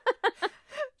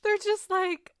 They're just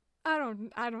like, I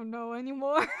don't know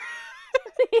anymore.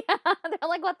 Yeah, they're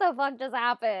like, what the fuck just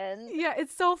happened? Yeah,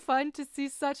 it's so fun to see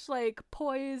such like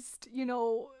poised, you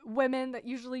know, women that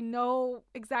usually know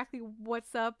exactly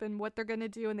what's up and what they're gonna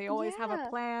do, and they always have a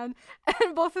plan.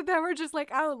 And both of them are just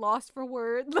like, I'm lost for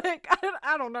words. Like,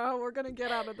 I don't know how we're gonna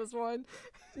get out of this one.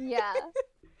 Yeah.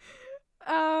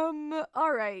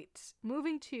 All right,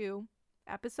 moving to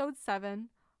episode 7,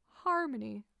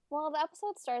 Harmony. Well, the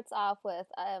episode starts off with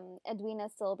Edwina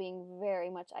still being very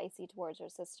much icy towards her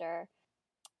sister,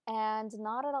 and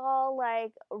not at all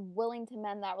like willing to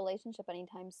mend that relationship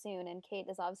anytime soon. And Kate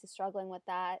is obviously struggling with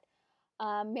that.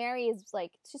 Mary is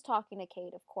like, she's talking to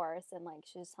Kate, of course, and like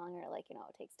she's telling her like, you know,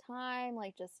 it takes time,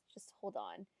 like just hold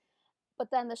on. But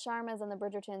then the Sharmas and the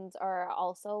Bridgertons are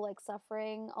also like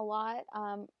suffering a lot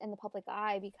in the public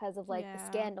eye because of like the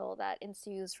scandal that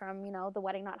ensues from, the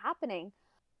wedding not happening.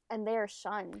 And they're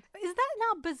shunned. Is that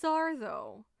not bizarre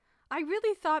though? I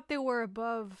really thought they were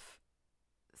above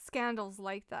scandals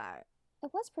like that.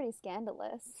 It was pretty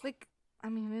scandalous. Like, I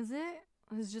mean, is it?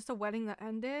 It's just a wedding that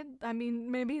ended? I mean,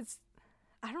 maybe it's,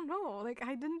 I don't know. Like,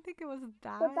 I didn't think it was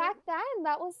that. But back then,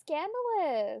 that was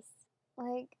scandalous.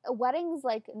 Like, weddings,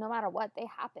 like, no matter what, they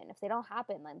happen. If they don't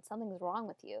happen, then something's wrong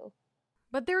with you.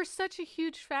 But they're such a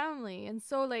huge family and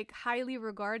so, like, highly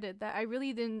regarded that I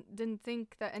really didn't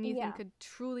think that anything could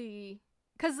truly...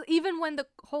 Because even when the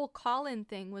whole Colin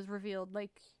thing was revealed,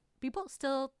 like, people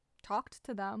still talked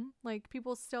to them. Like,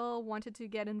 people still wanted to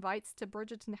get invites to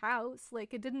Bridgerton House.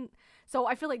 Like, it didn't... So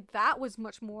I feel like that was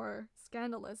much more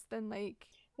scandalous than, like,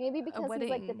 maybe because he's,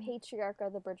 like, the patriarch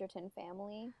of the Bridgerton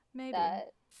family. Maybe. That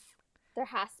there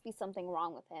has to be something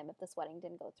wrong with him if this wedding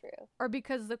didn't go through. Or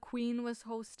because the Queen was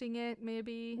hosting it,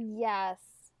 maybe. Yes.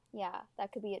 Yeah,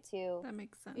 that could be it, too. That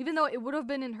makes sense. Even though it would have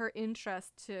been in her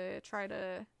interest to try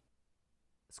to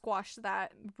squash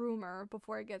that rumor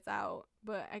before it gets out,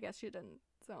 but I guess she didn't.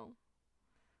 So,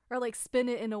 or like spin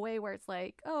it in a way where it's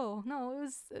like, oh no, it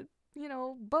was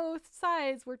both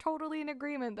sides were totally in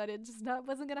agreement that it just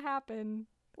wasn't gonna happen.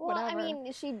 Well, whatever. I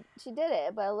mean, she did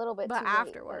it, but a little bit too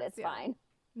afterwards, late, but it's fine.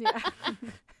 Yeah.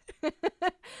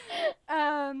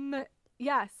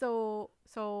 Yeah. So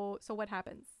what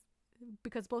happens?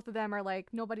 Because both of them are like,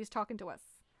 nobody's talking to us.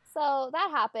 So that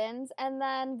happens, and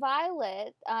then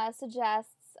Violet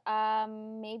suggests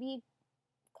maybe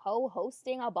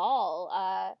co-hosting a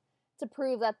ball to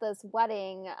prove that this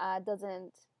wedding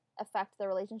doesn't affect the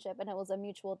relationship, and it was a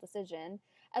mutual decision,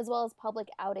 as well as public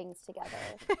outings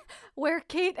together. Where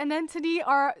Kate and Anthony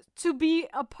are to be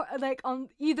like on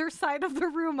either side of the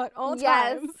room at all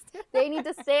times. They need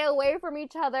to stay away from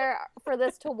each other for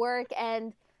this to work,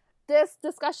 and this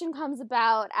discussion comes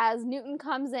about as Newton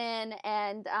comes in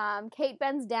and Kate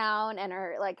bends down and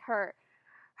her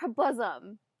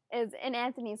bosom is in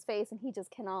Anthony's face and he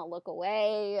just cannot look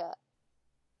away.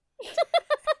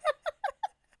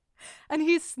 And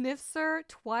he sniffs her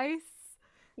twice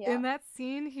in that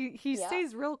scene. He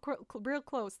stays real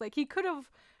close. Like he could have,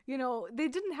 they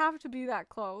didn't have to be that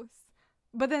close.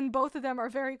 But then both of them are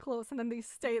very close and then they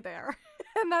stay there.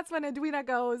 And that's when Edwina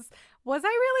goes, was I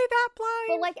really that blind?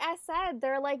 But like I said,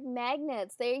 they're like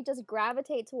magnets. They just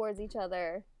gravitate towards each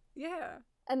other. Yeah.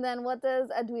 And then what does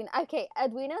Edwina... Okay,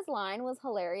 Edwina's line was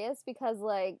hilarious because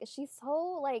like she's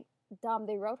so like dumb.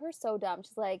 They wrote her so dumb.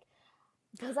 She's like,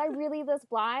 was I really this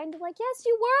blind? Like, yes,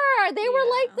 you were. They were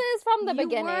like this from the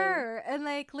beginning. You were. And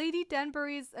like Lady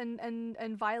Danbury's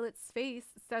and Violet's face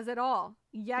says it all.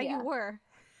 Yeah, you were.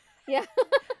 Yeah.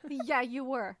 Yeah, you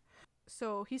were.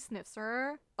 So he sniffs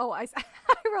her. Oh, I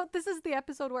wrote, this is the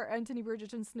episode where Anthony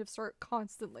Bridgerton sniffs her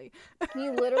constantly. He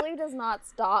literally does not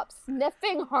stop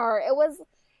sniffing her.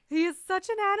 He is such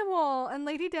an animal, and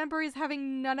Lady Danbury's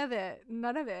having none of it.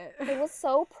 None of it. It was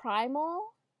so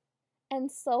primal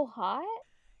and so hot,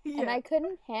 and I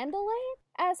couldn't handle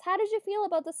it. How did you feel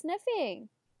about the sniffing?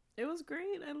 It was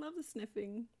great. I love the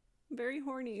sniffing. Very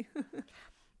horny.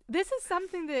 This is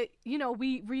something that,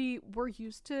 we were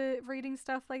used to reading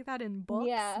stuff like that in books,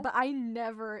 but I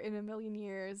never in a million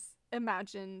years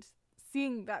imagined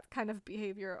seeing that kind of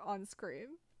behavior on screen.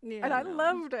 Yeah, and I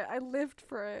loved it. I lived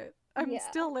for it. I'm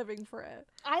still living for it.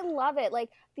 I love it. Like,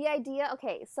 the idea,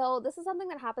 okay, so this is something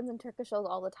that happens in Turkish shows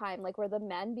all the time, like, where the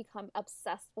men become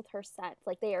obsessed with her scent.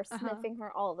 Like, they are sniffing her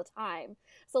all the time.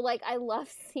 So, like, I love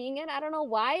seeing it. I don't know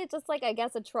why. It's just, like, I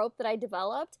guess a trope that I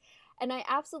developed. And I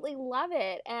absolutely love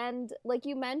it. And like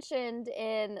you mentioned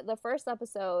in the first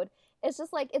episode, it's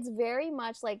just like, it's very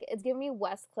much like, it's giving me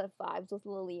Westcliff vibes with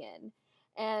Lillian.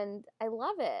 And I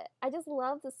love it. I just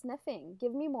love the sniffing.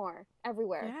 Give me more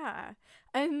everywhere. Yeah.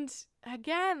 And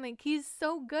again, like he's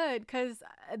so good because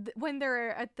when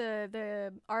they're at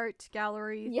the art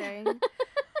gallery thing,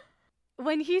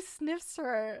 when he sniffs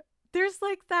her, there's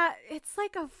like that, it's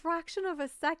like a fraction of a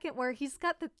second where he's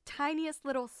got the tiniest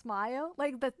little smile,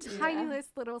 like the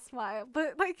tiniest little smile,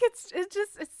 but like it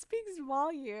speaks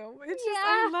volume. It's just,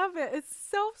 I love it. It's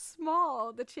so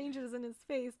small, the changes in his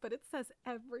face, but it says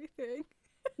everything.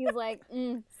 He's like,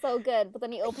 so good, but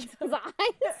then he opens his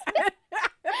eyes.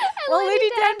 Well, Lady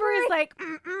Danbury's like,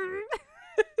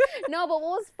 No, but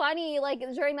what was funny, like,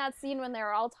 during that scene when they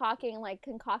were all talking, like,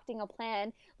 concocting a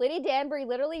plan, Lady Danbury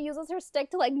literally uses her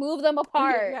stick to, like, move them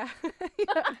apart. Yeah.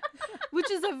 Which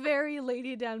is a very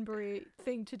Lady Danbury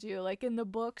thing to do. Like, in the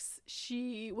books,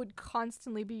 she would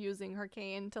constantly be using her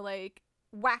cane to, like,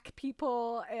 whack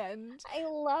people and I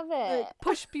love it. like,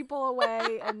 push people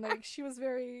away, and like she was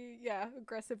very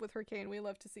aggressive with her cane. We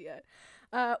love to see it.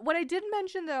 What I did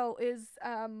mention though is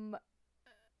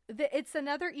it's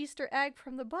another Easter egg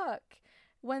from the book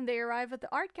when they arrive at the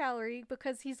art gallery,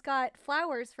 because he's got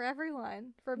flowers for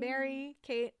everyone, for Mary,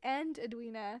 Kate, and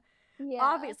Edwina. Yeah.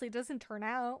 Obviously, it doesn't turn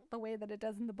out the way that it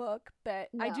does in the book, but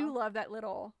I do love that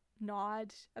little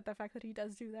nod at the fact that he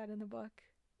does do that in the book.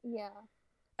 Yeah.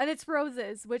 And it's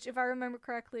roses, which, if I remember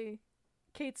correctly,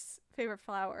 Kate's favorite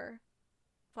flowers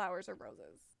are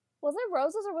roses. Was it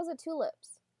roses or was it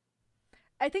tulips?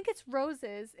 I think it's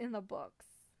roses in the books.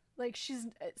 Like, she's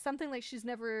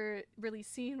never really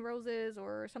seen roses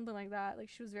or something like that. Like,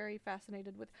 she was very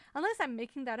fascinated with, unless I'm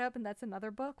making that up and that's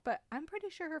another book, but I'm pretty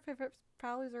sure her favorite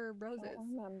flowers are roses. I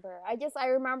don't remember. I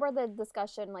remember the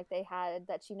discussion like they had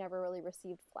that she never really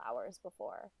received flowers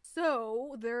before.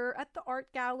 So they're at the art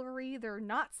gallery. They're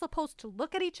not supposed to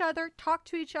look at each other, talk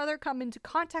to each other, come into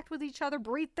contact with each other,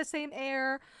 breathe the same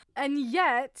air. And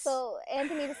yet... So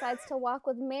Anthony decides to walk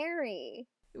with Mary.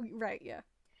 Right, yeah.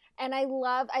 And I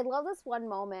love this one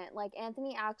moment. Like,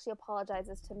 Anthony actually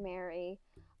apologizes to Mary,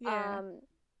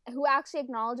 who actually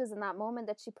acknowledges in that moment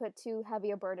that she put too heavy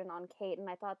a burden on Kate. And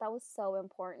I thought that was so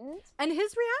important. And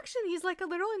his reaction, he's like a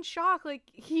little in shock. Like,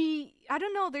 I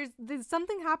don't know, there's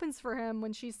something happens for him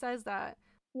when she says that.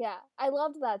 Yeah, I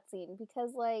loved that scene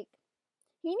because, like,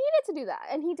 he needed to do that,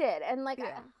 and he did. And, like,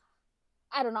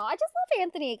 I don't know. I just love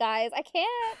Anthony, guys. I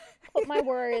can't put my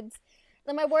words...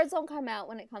 Then my words don't come out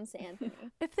when it comes to Anthony.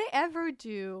 If they ever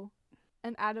do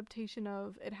an adaptation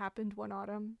of It Happened One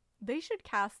Autumn, they should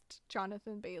cast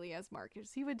Jonathan Bailey as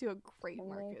Marcus. He would do a great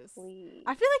Marcus. Please.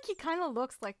 I feel like he kind of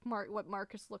looks like what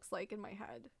Marcus looks like in my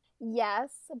head. Yes,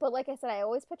 but like I said, I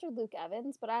always pictured Luke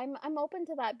Evans, but I'm open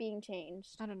to that being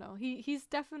changed. I don't know. He's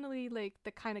definitely like the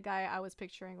kind of guy I was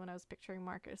picturing when I was picturing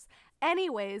Marcus.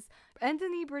 Anyways,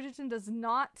 Anthony Bridgerton does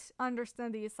not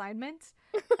understand the assignment.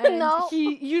 And no.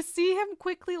 You see him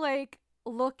quickly like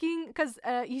looking, because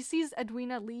he sees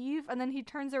Edwina leave, and then he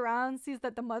turns around, sees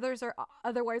that the mothers are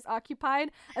otherwise occupied,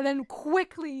 and then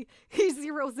quickly he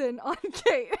zeroes in on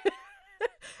Kate.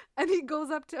 And he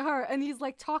goes up to her and he's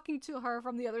like talking to her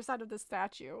from the other side of the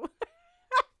statue.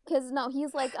 Because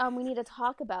he's like, we need to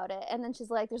talk about it. And then she's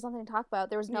like, there's nothing to talk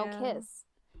about. There was no kiss.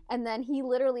 And then he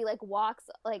literally like walks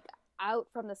like out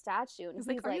from the statue. And he's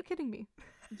like, are you kidding me?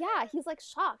 Yeah, he's like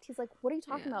shocked. He's like, what are you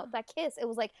talking about? That kiss, it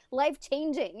was like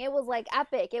life-changing. It was like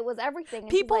epic. It was everything. And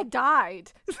people like,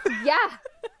 died. Yeah.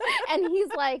 And he's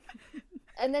like...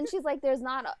 And then she's like, there's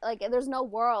no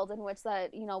world in which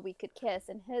that, we could kiss.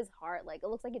 In his heart, like, it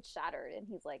looks like it's shattered. And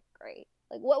he's like, great.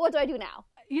 Like, what do I do now?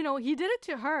 He did it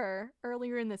to her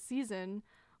earlier in the season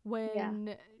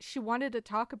when she wanted to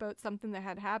talk about something that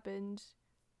had happened.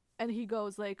 And he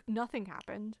goes, like, nothing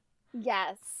happened.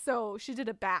 Yes. So she did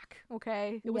it back,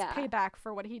 okay? It was payback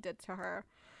for what he did to her.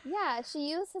 Yeah, she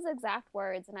used his exact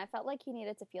words. And I felt like he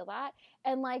needed to feel that.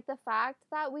 And, like, the fact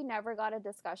that we never got a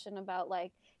discussion about,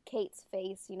 like, Kate's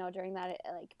face, during that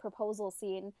like proposal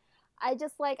scene. I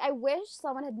just like, I wish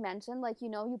someone had mentioned like,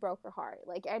 you broke her heart.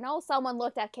 Like, I know someone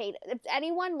looked at Kate. If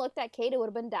anyone looked at Kate, it would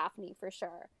have been Daphne for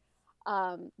sure.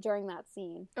 During that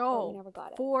scene. Oh, we never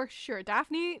got it. For sure.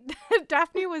 Daphne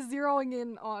was zeroing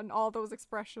in on all those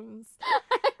expressions.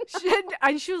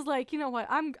 She was like, you know what?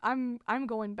 I'm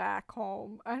going back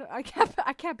home. I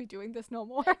can't be doing this no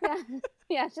more.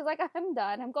 Yeah, she's like, I'm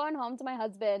done. I'm going home to my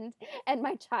husband and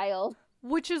my child.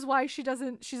 Which is why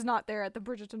she's not there at the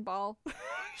Bridgerton ball.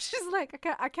 She's like,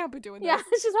 I can't be doing this. Yeah,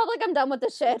 she's probably like, I'm done with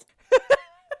this shit.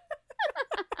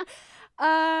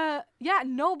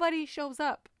 Nobody shows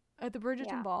up at the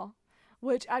Bridgerton ball.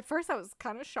 Which at first I was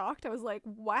kind of shocked. I was like,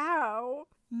 wow,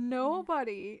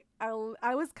 nobody. I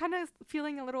was kind of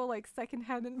feeling a little like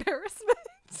secondhand embarrassment.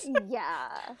 Yeah.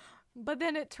 But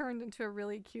then it turned into a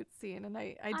really cute scene, and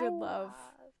I did love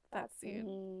that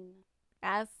scene.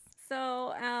 Yes.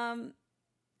 So,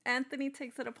 Anthony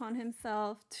takes it upon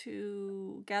himself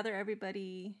to gather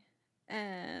everybody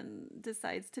and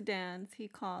decides to dance. He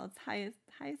calls Hyacinth?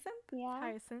 Yeah.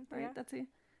 Hyacinth, right? Yeah. That's it.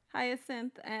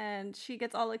 Hyacinth, and she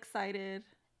gets all excited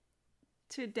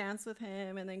to dance with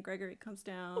him, and then Gregory comes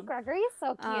down. Oh, Gregory is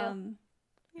so cute.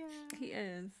 Yeah. He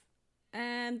is.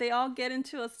 And they all get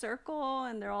into a circle,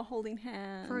 and they're all holding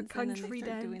hands. For a country and then they start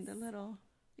dance. doing the little...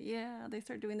 Yeah, they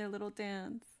start doing their little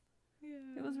dance.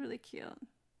 Yeah. It was really cute.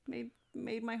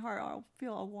 Made my heart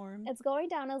feel all warm. It's going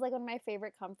down as like one of my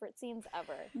favorite comfort scenes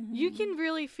ever. Mm-hmm. You can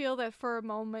really feel that for a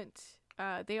moment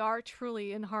they are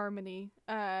truly in harmony,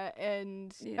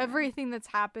 and everything that's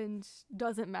happened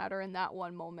doesn't matter in that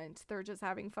one moment. They're just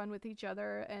having fun with each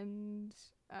other, and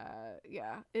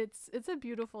it's a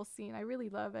beautiful scene. I really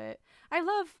love it. I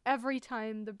love every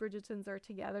time the Bridgertons are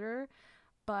together,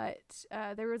 but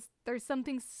there's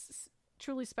something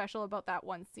truly special about that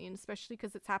one scene, especially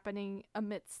because it's happening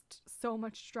amidst so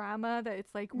much drama that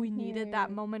it's like we needed that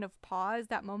moment of pause,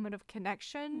 that moment of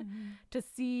connection to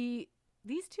see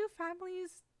these two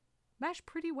families mesh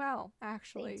pretty well,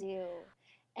 actually. They do.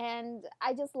 And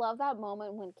I just love that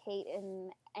moment when Kate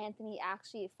and Anthony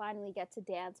actually finally get to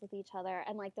dance with each other,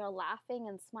 and like they're laughing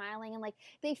and smiling, and like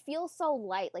they feel so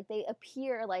light, like they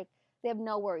appear like they have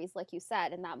no worries, like you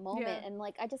said, in that moment. And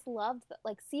like I just loved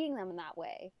like seeing them in that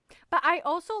way. But I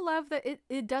also love that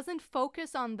it doesn't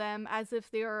focus on them as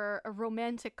if they're a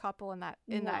romantic couple in that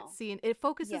scene. It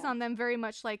focuses on them very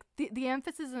much like the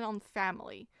emphasis is on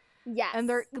family. Yes. And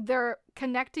they're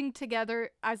connecting together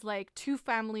as like two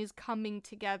families coming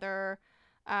together.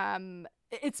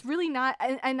 It's really not,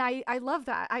 and I love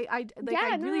that. I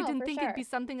really didn't think it'd be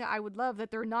something that I would love,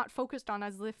 that they're not focused on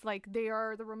as if like they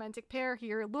are the romantic pair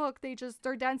here. Look,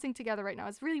 they're dancing together right now.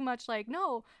 It's really much like,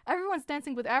 no, everyone's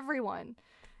dancing with everyone,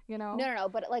 you know? No,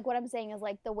 but like what I'm saying is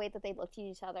like the way that they looked at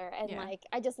each other, and like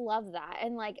I just love that.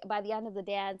 And like by the end of the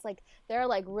dance, like they're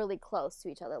like really close to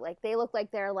each other. Like they look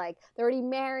like they're already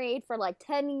married for like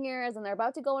 10 years and they're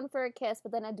about to go in for a kiss,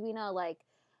 but then Edwina, like,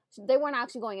 they weren't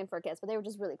actually going in for a kiss, but they were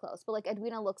just really close. But like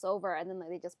Edwina looks over and then like,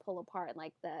 they just pull apart, and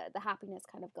like the happiness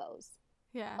kind of goes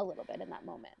a little bit in that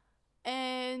moment.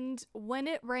 And when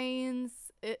it rains,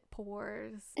 it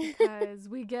pours, because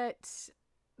we get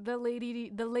the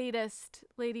latest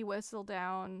Lady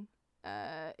Whistledown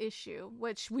issue,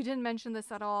 which we didn't mention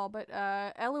this at all, but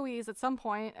Eloise at some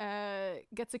point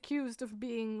gets accused of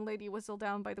being Lady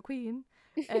Whistledown by the Queen,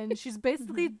 and she's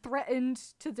basically threatened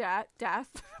to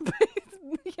death.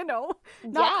 You know,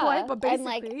 not quite, but basically.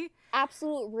 And like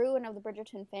absolute ruin of the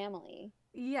Bridgerton family.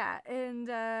 Yeah,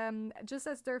 and just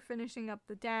as they're finishing up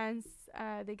the dance,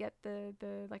 they get the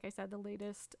like I said, the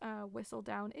latest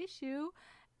Whistledown issue.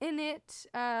 In it,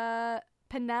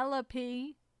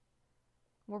 Penelope,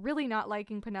 we're really not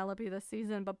liking Penelope this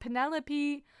season, but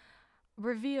Penelope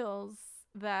reveals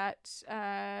that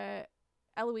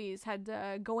Eloise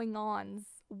had going-ons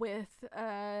with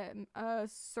a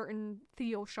certain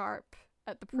Theo Sharp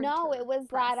at the printer. No, it was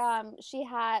press. That she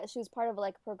was part of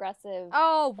like progressive.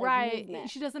 Oh, right.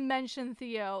 Movement. She doesn't mention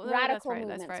Theo. Radical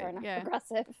movements are not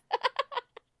progressive.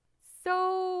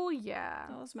 So, yeah.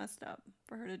 That was messed up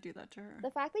for her to do that to her.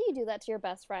 The fact that you do that to your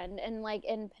best friend, and like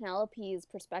in Penelope's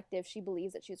perspective, she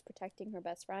believes that she was protecting her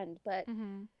best friend, but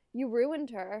you ruined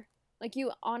her. Like,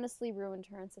 you honestly ruined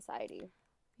her in society.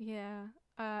 Yeah.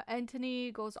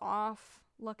 Anthony goes off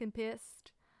looking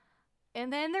pissed.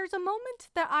 And then there's a moment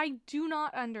that I do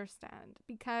not understand,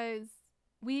 because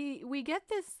we get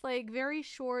this like very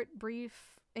short,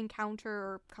 brief encounter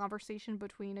or conversation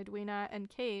between Edwina and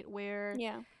Kate where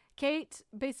Kate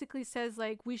basically says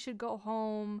like, we should go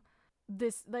home.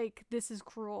 This is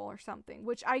cruel or something,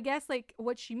 which I guess like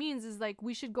what she means is like,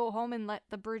 we should go home and let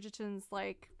the Bridgertons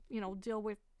like, you know, deal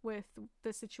with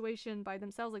the situation by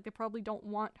themselves. Like, they probably don't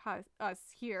want us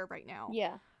here right now.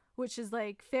 Yeah. Which is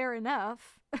like, fair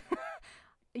enough.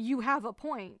 You have a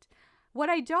point. What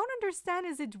I don't understand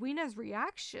is Edwina's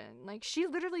reaction. Like, she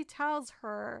literally tells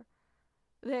her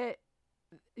that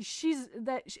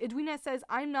Edwina says,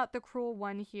 I'm not the cruel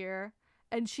one here.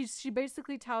 And she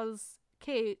basically tells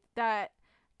Kate that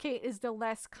Kate is the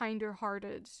less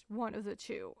kinder-hearted one of the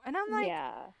two. And I'm like,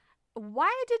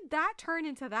 why did that turn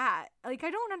into that? Like, I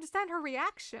don't understand her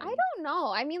reaction. I don't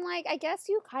know. I mean, like, I guess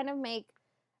you kind of make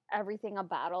everything a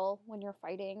battle when you're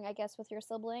fighting, I guess, with your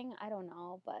sibling. I don't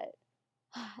know, but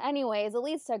anyways, it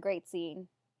leads to a great scene.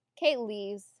 Kate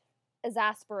leaves,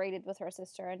 exasperated with her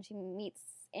sister, and she meets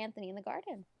Anthony in the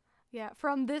garden. Yeah,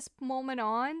 from this moment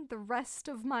on, the rest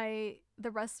of my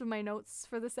notes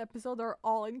for this episode are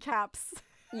all in caps.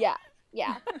 Yeah,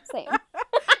 same.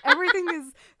 Everything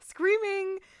is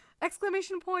screaming,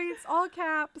 exclamation points, all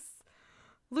caps.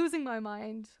 Losing my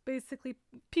mind. Basically,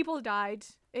 people died.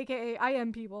 AKA, I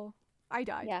am people. I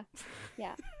died.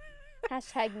 Yeah.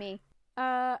 Hashtag me.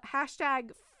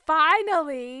 Hashtag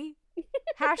finally.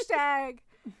 Hashtag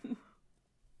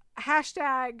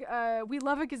we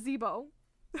love a gazebo.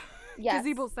 Yes.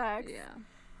 Gazebo sex.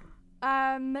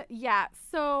 Yeah.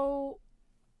 So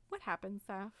what happened,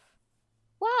 Saf?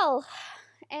 Well,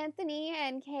 Anthony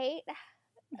and Kate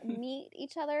meet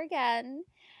each other again,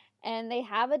 and they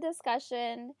have a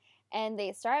discussion, and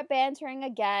they start bantering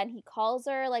again. He calls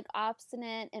her like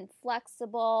obstinate and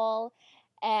flexible,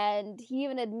 And he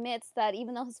even admits that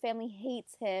even though his family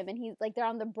hates him and he's like, they're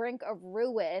on the brink of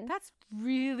ruin. That's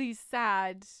really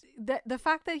sad. The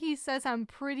fact that he says, I'm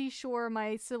pretty sure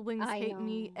my siblings hate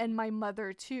me and my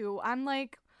mother too. I'm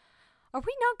like, are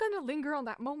we not going to linger on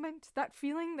that moment? That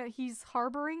feeling that he's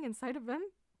harboring inside of him?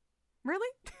 Really?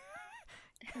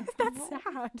 That's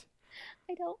sad.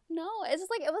 I don't know. It's just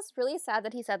like, it was really sad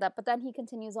that he said that, but then he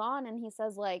continues on and he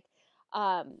says like,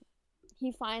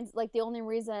 he finds like the only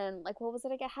reason, like, what was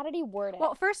it again? How did he word it?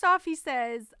 Well, first off, he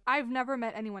says, I've never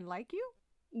met anyone like you.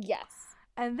 Yes.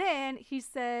 And then he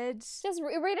said, just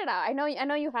read it out. I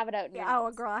know you have it out.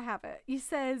 Oh, girl, I have it. He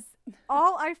says,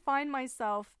 all I find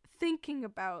myself thinking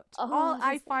about, all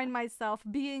I find myself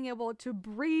being able to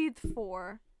breathe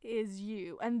for is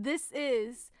you. And this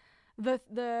is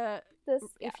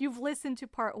if you've listened to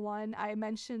part 1, I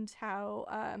mentioned how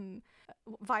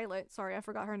Violet, sorry, I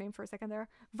forgot her name for a second there.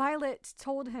 Violet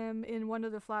told him in one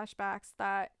of the flashbacks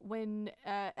that when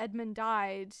Edmund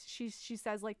died, she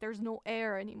says like, there's no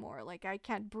air anymore, like I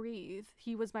can't breathe.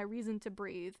 He was my reason to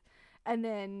breathe. And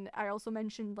then I also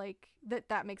mentioned like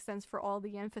that makes sense for all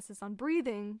the emphasis on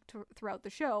breathing throughout the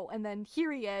show. And then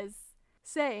here he is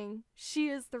saying she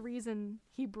is the reason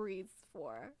he breathes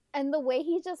for. And the way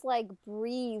he just like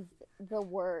breathed the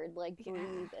word, like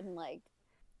breathe and like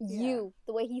you,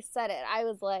 the way he said it, I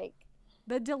was like,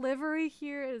 the delivery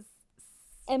here is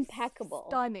impeccable,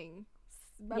 stunning,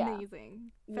 amazing,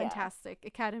 fantastic.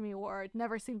 Academy Award,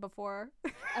 never seen before.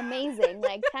 Amazing,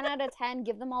 like 10 out of 10.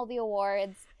 Give them all the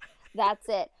awards. That's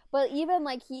it. But even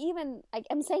like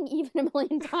I'm saying even a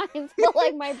million times, but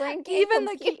like my brain can't even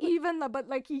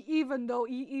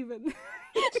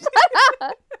Shut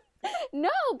up. No,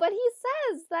 but he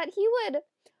says that he would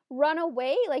run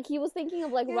away. Like he was thinking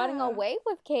of like running away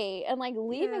with Kate and like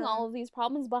leaving all of these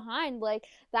problems behind. Like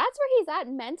that's where he's at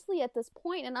mentally at this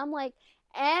point. And I'm like,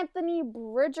 Anthony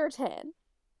Bridgerton,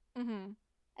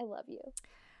 I love you.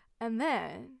 And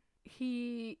then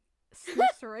he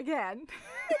sniffs her again.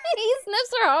 He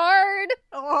sniffs her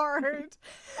hard.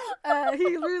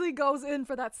 He really goes in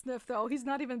for that sniff though. He's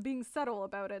not even being subtle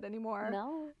about it anymore.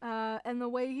 No. And the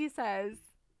way he says,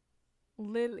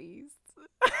 lilies.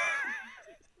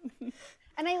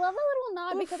 And I love the little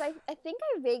nod because I think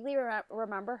I vaguely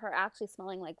remember her actually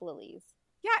smelling like lilies.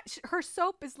 Yeah, her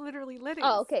soap is literally lilies.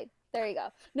 Oh, okay. There you go.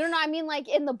 No, I mean like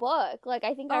in the book. Like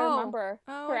I think I remember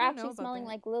her actually smelling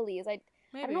like lilies. I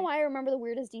don't know why I remember the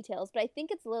weirdest details, but I think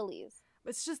it's lilies.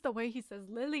 It's just the way he says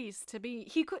lilies to me.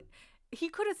 He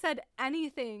could have said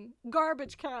anything,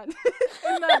 garbage can,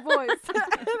 in that voice. And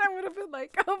I would have been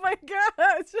like, oh my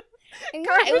gosh. And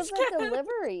yeah, it was like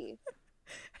delivery.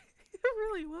 It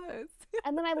really was.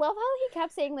 And then I love how he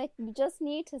kept saying, like, you just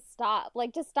need to stop.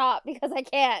 Like, just stop because I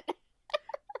can't.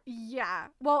 Yeah.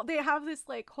 Well, they have this,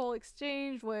 like, whole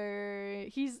exchange where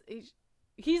he's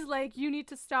like, you need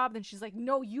to stop. Then she's like,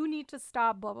 no, you need to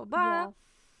stop, blah, blah, blah. Yeah.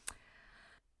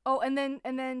 Oh, and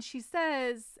then she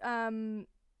says,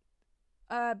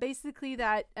 basically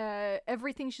that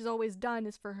everything she's always done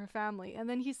is for her family. And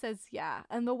then he says, yeah.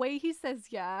 And the way he says,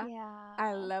 yeah,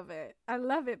 I love it. I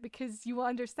love it because you will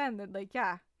understand that, like,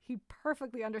 yeah, he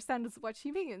perfectly understands what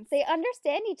she means. They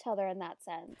understand each other in that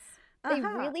sense. They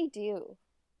really do.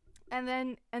 And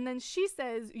then she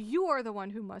says, you are the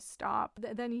one who must stop.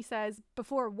 Then he says,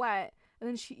 before what?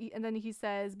 And then he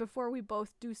says, before we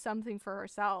both do something for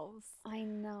ourselves. I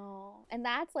know. And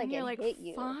that's like, it hit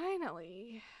you.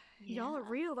 Finally. Yeah. Y'all are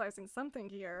realizing something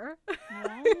here.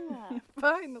 Yeah.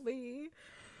 Finally.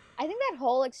 I think that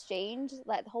whole exchange,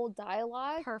 that whole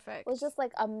dialogue, perfect, was just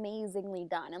like amazingly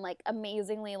done and like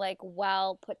amazingly like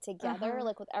well put together,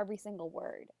 like with every single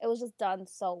word. It was just done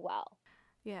so well.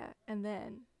 Yeah, and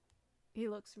then he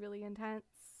looks really intense.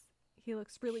 He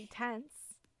looks really tense.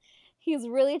 He's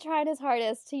really trying his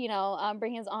hardest to,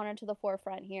 bring his honor to the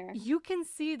forefront here. You can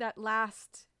see that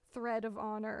last thread of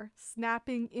honor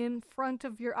snapping in front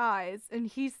of your eyes, and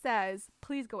he says,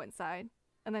 please go inside.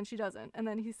 And then she doesn't. And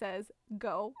then he says,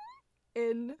 go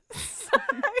inside.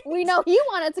 We know he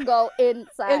wanted to go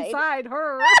inside. Inside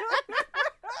her.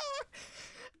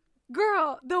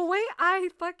 Girl, the way I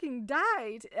fucking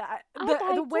died.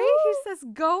 The way he says,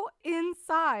 go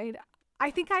inside,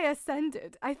 I think I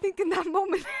ascended. I think in that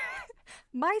moment,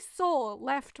 my soul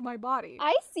left my body.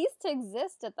 I ceased to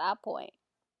exist at that point.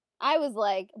 I was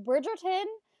like, Bridgerton?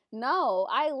 No,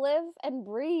 I live and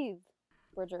breathe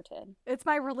Bridgerton. It's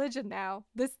my religion now.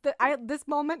 This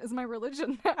moment is my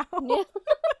religion now. Yeah.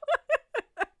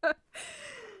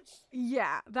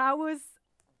 Yeah, that was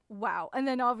wow. And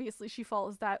then obviously she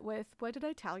follows that with, what did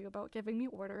I tell you about giving me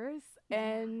orders? Yeah.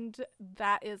 And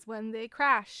that is when they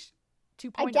crash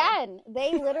 2.0. Again,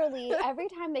 they literally every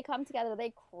time they come together,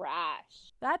 they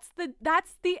crash. That's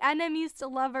the enemies to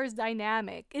lovers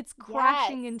dynamic. It's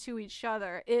crashing into each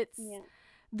other.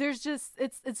 There's just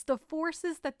it's the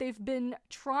forces that they've been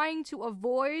trying to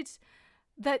avoid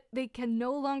that they can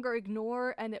no longer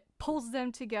ignore, and it pulls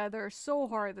them together so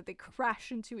hard that they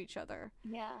crash into each other.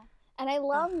 Yeah. And I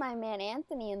love my man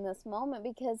Anthony in this moment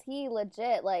because he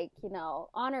legit, like,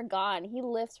 on her gone, he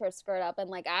lifts her skirt up and,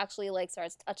 like, actually, like,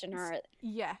 starts touching her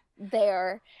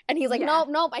there. And he's like,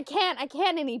 nope, I can't.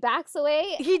 And he backs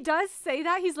away. He does say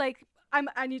that. He's like,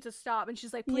 I need to stop. And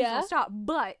she's like, please don't stop.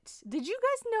 But did you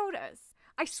guys notice?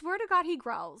 I swear to God, he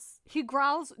growls. He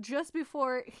growls just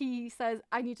before he says,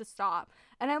 I need to stop.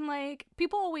 And I'm like,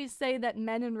 people always say that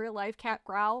men in real life can't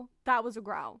growl. That was a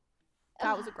growl.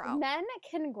 That was a growl. Men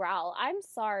can growl. I'm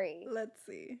sorry. Let's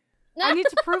see. I need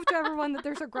to prove to everyone that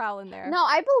there's a growl in there. No,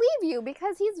 I believe you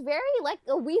because he's very, like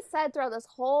we said throughout this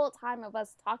whole time of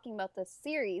us talking about this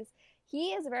series,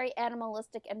 he is very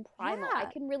animalistic and primal. I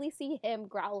can really see him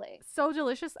growling. So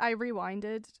delicious. I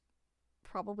rewinded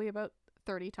probably about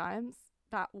 30 times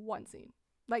that one scene.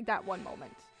 Like that one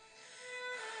moment.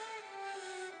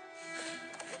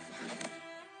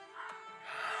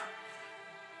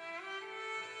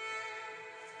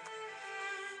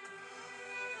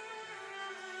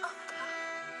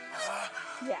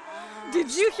 Yeah.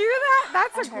 Did you hear that?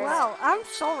 That's a growl. I'm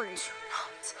sorry.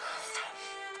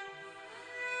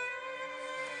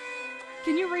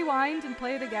 Can you rewind and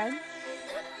play it again?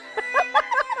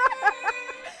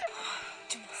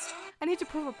 I need to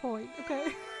prove a point, okay?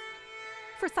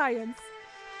 For science.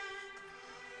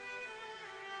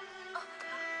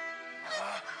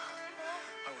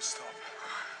 I will stop.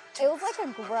 It was like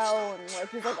a groan. Like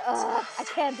he's like, ugh, I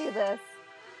can't do this.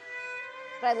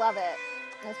 But I love it.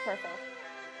 It was perfect.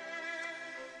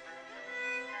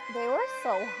 They were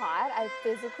so hot, I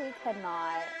physically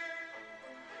cannot.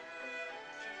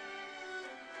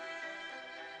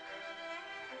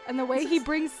 And the way he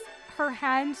brings her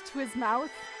hand to his mouth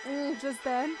just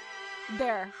then,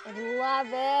 there. I love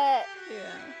it.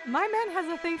 Yeah. My man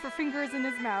has a thing for fingers in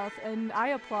his mouth, and I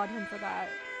applaud him for that.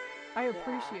 I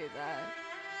appreciate that.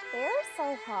 They're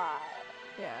so hot.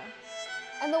 Yeah.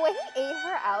 And the way he ate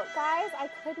her out, guys, I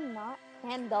could not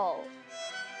handle.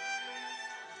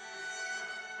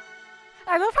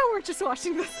 I love how we're just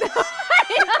watching this now.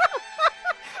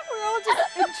 We're all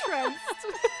just entranced.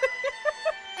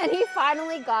 And he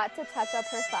finally got to touch up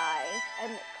her thigh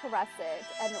and caress it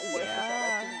and worship it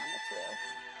like he wanted to.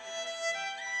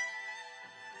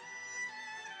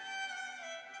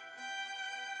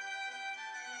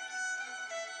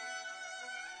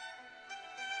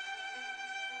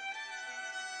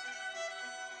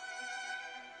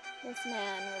 This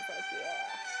man was like,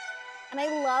 yeah. And I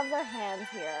love their hands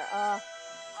here.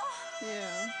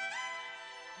 Yeah.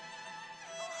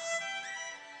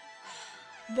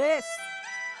 This.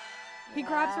 He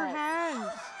grabs her hand.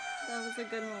 That was a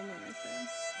good moment right there.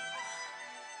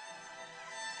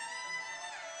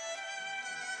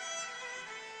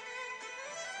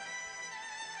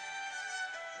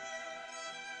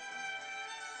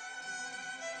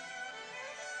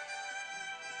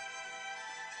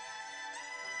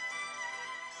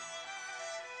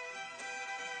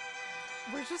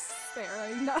 We're just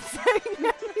staring, not saying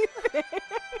anything.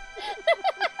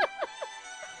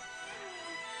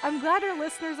 I'm glad our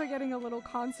listeners are getting a little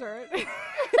concert in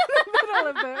the middle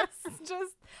of this.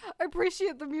 Just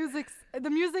appreciate the music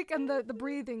and the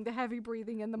breathing, the heavy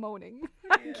breathing and the moaning.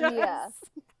 I guess. Yeah.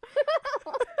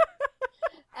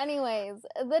 Anyways,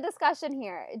 the discussion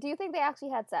here. Do you think they actually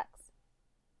had sex?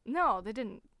 No, they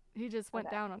didn't. He just went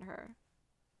down on her.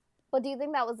 But do you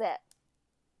think that was it?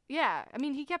 Yeah, I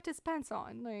mean, he kept his pants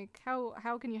on. Like,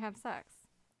 how can you have sex?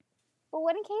 But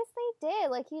what in case they did?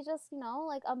 Like, he just,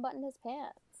 like, unbuttoned his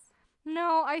pants.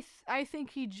 No, I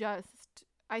think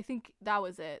I think that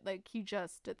was it. Like, he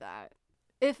just did that.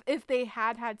 If they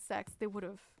had sex, they would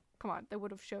have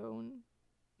shown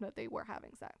that they were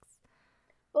having sex.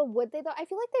 But would they, though? I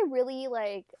feel like they really,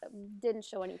 like, didn't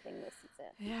show anything this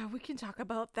season. Yeah, we can talk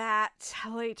about that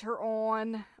later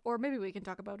on. Or maybe we can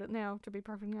talk about it now, to be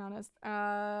perfectly honest.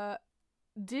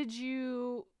 Did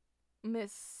you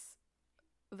miss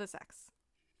the sex?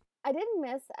 I didn't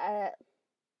miss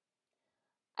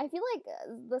I feel like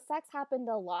the sex happened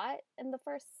a lot in the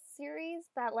first series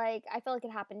that, like, I felt like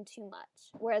it happened too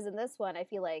much. Whereas in this one, I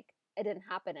feel like it didn't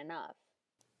happen enough.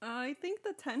 I think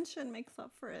the tension makes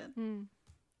up for it.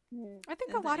 I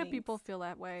think a lot of people feel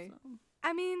that way. So.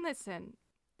 I mean, listen,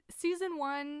 season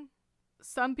 1,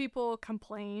 some people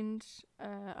complained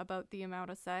about the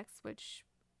amount of sex, which,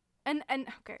 and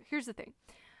okay, here's the thing.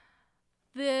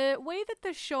 The way that the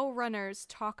showrunners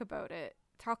talk about it,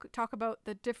 talk about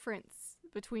the difference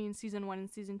between season 1 and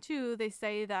season 2, they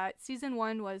say that season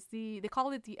 1 was they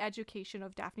call it the education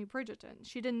of Daphne Bridgerton.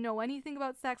 She didn't know anything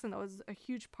about sex, and that was a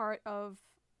huge part of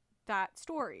that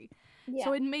story. Yeah.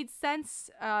 So it made sense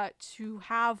to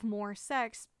have more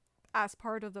sex as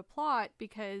part of the plot,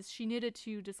 because she needed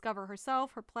to discover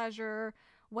herself, her pleasure,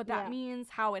 what that means,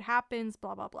 how it happens,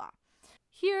 blah, blah, blah.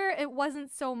 Here, it wasn't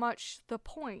so much the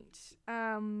point,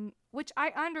 which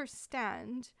I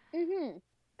understand. Mm-hmm.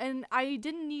 And I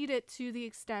didn't need it to the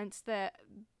extent that,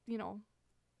 you know,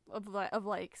 of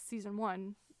like season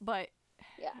 1, but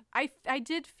I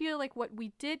did feel like what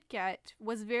we did get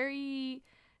was very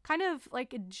kind of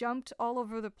like it jumped all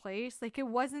over the place. Like it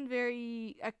wasn't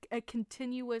very a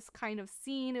continuous kind of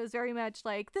scene. It was very much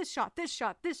like this shot, this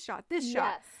shot, this shot, this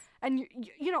shot. And,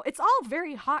 you know, it's all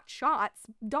very hot shots,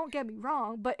 don't get me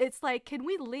wrong, but it's like, can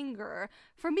we linger?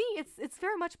 For me, it's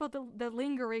very much about the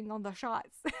lingering on the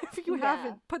shots, if you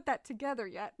haven't put that together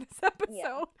yet, this episode.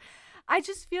 Yeah. I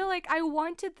just feel like I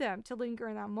wanted them to linger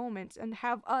in that moment and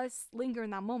have us linger in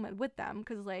that moment with them,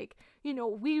 because, like, you know,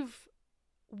 we've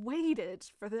waited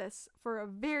for this for a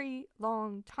very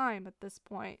long time at this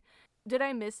point. Did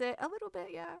I miss it? A little bit,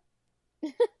 yeah.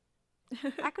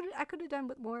 I could have done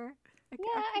with more.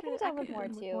 I could have done with more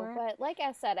too. But like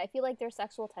I said, I feel like their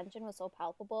sexual tension was so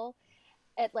palpable.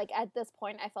 At this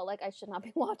point, I felt like I should not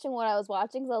be watching what I was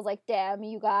watching. So I was like, damn,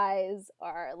 you guys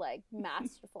are like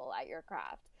masterful at your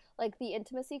craft. Like the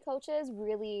intimacy coaches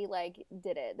really like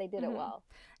did it. They did it well.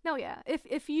 No, yeah.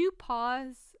 If you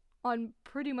pause on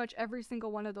pretty much every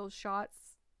single one of those shots,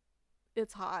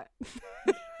 it's hot.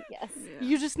 Yes.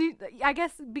 You just need, I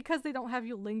guess, because they don't have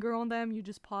you linger on them, you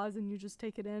just pause and you just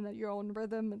take it in at your own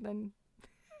rhythm, and then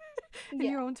in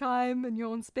your own time and your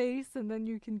own space, and then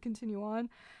you can continue on.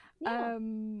 Yeah.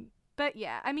 But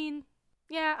yeah, I mean,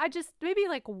 yeah, I just maybe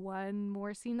like one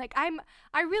more scene. Like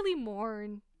I really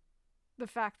mourn the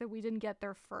fact that we didn't get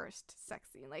their first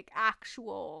sex scene, like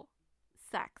actual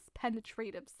sex,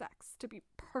 penetrative sex, to be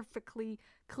perfectly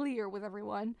clear with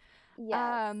everyone.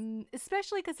 Yes.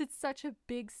 Especially because it's such a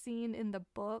big scene in the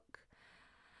book.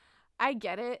 I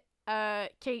get it.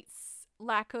 Kate's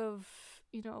lack of,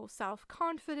 you know,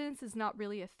 self-confidence is not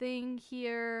really a thing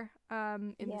here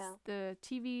in the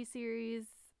TV series.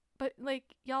 But,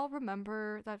 like, y'all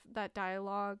remember that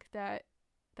dialogue, that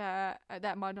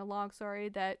monologue,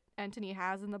 that Anthony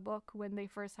has in the book when they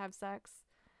first have sex?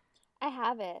 I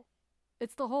have it.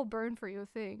 It's the whole burn for you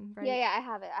thing, right? Yeah, I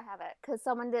have it. Because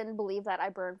someone didn't believe that I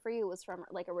burned for you was from,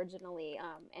 like, originally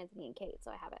Anthony and Kate,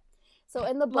 so I have it. So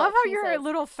in the book, love how you're a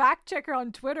little fact checker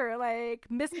on Twitter, like,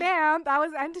 Miss Bam, that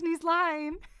was Anthony's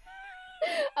line.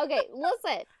 Okay,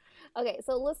 listen. Okay,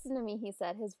 so listen to me, he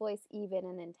said, his voice even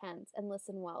and intense. And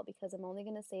listen well, because I'm only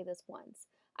going to say this once.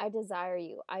 I desire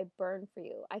you. I burn for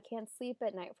you. I can't sleep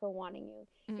at night for wanting you.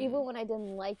 Even when I didn't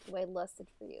like you, I lusted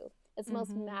for you. It's the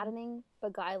most maddening,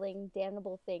 beguiling,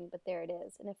 damnable thing, but there it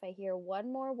is. And if I hear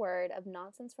one more word of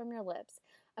nonsense from your lips,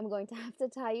 I'm going to have to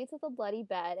tie you to the bloody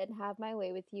bed and have my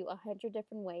way with you 100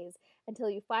 different ways until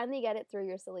you finally get it through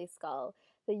your silly skull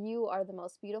that you are the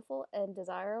most beautiful and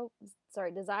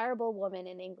desirable woman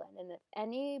in England. And if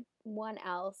anyone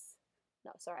else,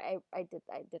 no, sorry, I did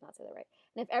not say that right.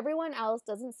 And if everyone else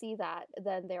doesn't see that,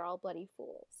 then they're all bloody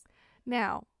fools.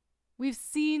 Now, we've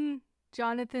seen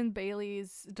Jonathan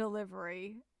Bailey's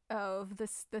delivery of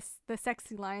the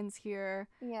sexy lines here.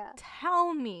 Yeah.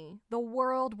 Tell me the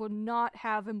world would not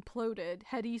have imploded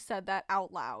had he said that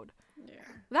out loud. Yeah.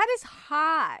 That is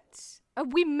hot.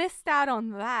 We missed out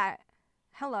on that.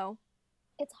 Hello.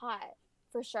 It's hot,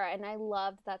 for sure. And I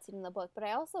loved that scene in the book. But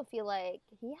I also feel like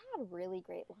he had really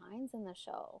great lines in the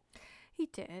show. He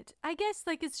did. I guess,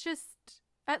 like, it's just,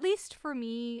 at least for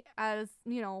me, as,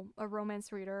 you know, a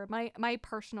romance reader, my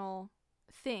personal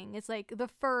thing is, like, the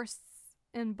firsts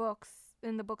in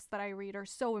the books that I read are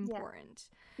so important.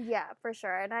 Yeah, for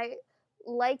sure. And I,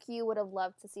 like you, would have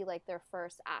loved to see, like, their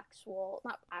first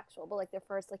not actual, but, like, their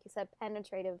first, like you said,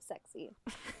 penetrative sexy.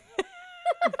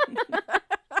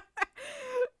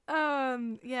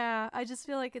 Yeah, I just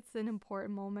feel like it's an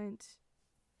important moment.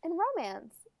 In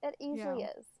romance, it usually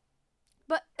is.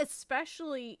 But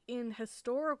especially in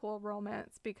historical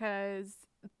romance, because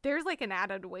there's, like, an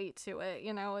added weight to it,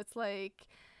 you know? It's like,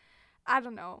 I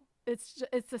don't know. It's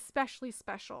especially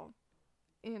special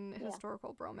in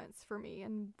historical romance for me,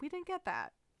 and we didn't get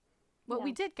that. What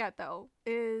we did get, though,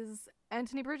 is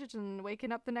Anthony Bridgerton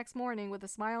waking up the next morning with a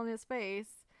smile on his face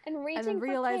and then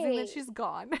realizing that she's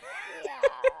gone. Yeah.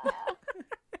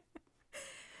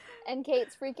 And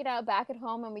Kate's freaking out back at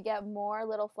home, and we get more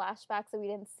little flashbacks that we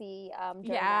didn't see during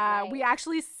that Yeah, night. we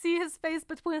actually see his face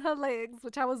between her legs,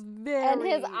 which I was very... And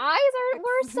his eyes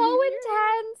were so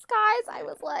intense, guys. I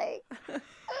was like...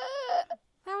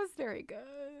 That was very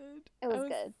good. It was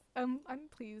good. I'm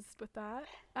pleased with that.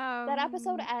 That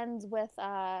episode ends with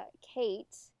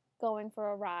Kate going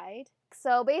for a ride.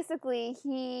 So basically,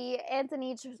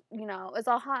 Anthony, is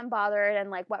all hot and bothered and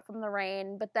like wet from the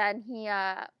rain. But then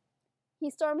he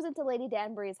storms into Lady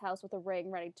Danbury's house with a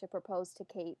ring, ready to propose to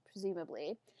Kate,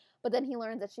 presumably. But then he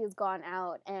learns that she has gone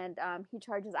out, and he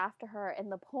charges after her in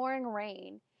the pouring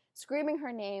rain, screaming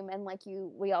her name. And like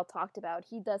we all talked about,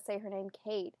 he does say her name,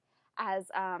 Kate, as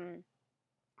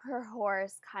her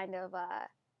horse kind of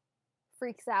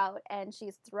freaks out, and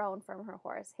she's thrown from her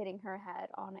horse, hitting her head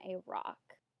on a rock.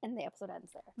 And the episode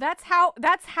ends there. That's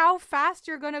how fast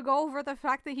you're gonna go over the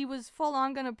fact that he was full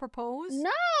on gonna propose? No,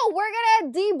 we're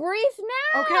gonna debrief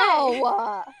now. Okay.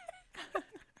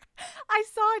 I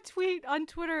saw a tweet on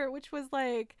Twitter which was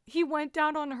like, he went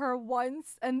down on her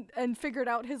once and figured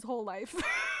out his whole life.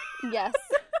 Yes.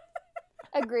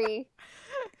 Agree.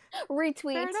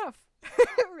 Retweet. Fair enough.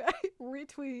 Right.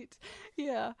 Retweet.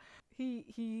 Yeah.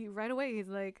 He right away he's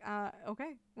like,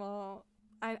 okay, well,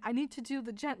 I need to do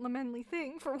the gentlemanly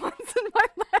thing for once in my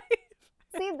life.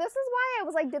 See, this is why I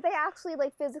was like, did they actually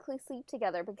like physically sleep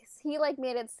together? Because he like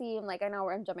made it seem like, I know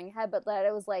I'm jumping ahead, but that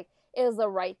it was like, it was the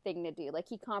right thing to do. Like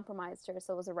he compromised her,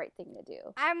 so it was the right thing to do.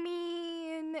 I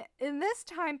mean, in this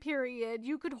time period,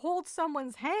 you could hold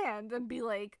someone's hand and be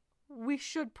like, we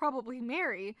should probably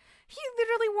marry. He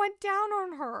literally went down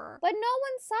on her. But no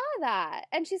one saw that.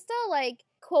 And she's still like,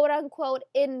 quote unquote,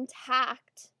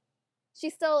 intact.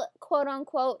 She's still, quote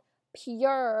unquote,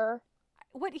 pure.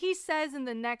 What he says in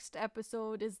the next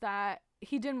episode is that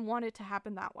he didn't want it to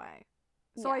happen that way.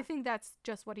 So Yeah. I think that's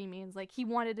just what he means. Like, he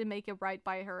wanted to make it right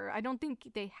by her. I don't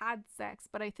think they had sex,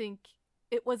 but I think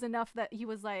it was enough that he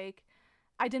was like,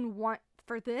 I didn't want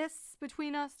for this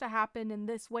between us to happen in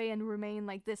this way and remain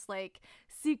like this, like,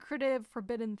 secretive,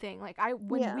 forbidden thing. Like,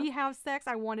 when we have sex,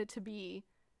 I want it to be,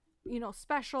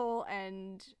 special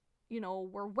and,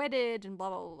 we're wedded and blah,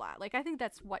 blah, blah, blah. Like, I think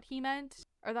that's what he meant.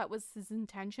 Or that was his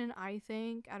intention, I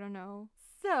think. I don't know.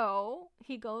 So,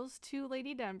 he goes to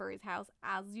Lady Danbury's house.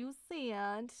 As you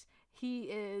said, he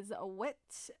is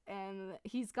wet and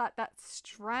he's got that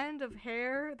strand of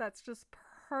hair that's just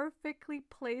perfectly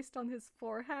placed on his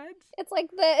forehead. It's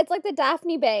like the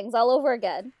Daphne bangs all over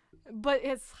again. But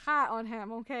it's hot on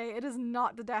him, okay? It is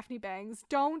not the Daphne bangs.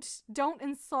 Don't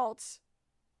insult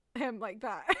him like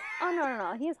that. Oh,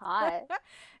 no. He's hot.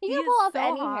 He He can is pull off so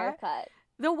any hot. haircut.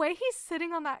 The way he's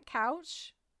sitting on that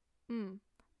couch.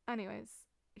 Anyways,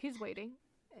 he's waiting.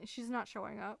 She's not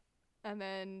showing up. And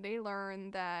then they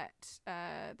learn that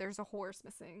there's a horse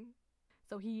missing.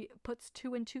 So he puts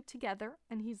 2 and 2 together.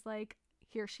 And he's like,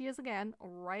 here she is again,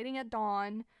 riding at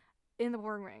dawn in the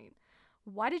pouring rain.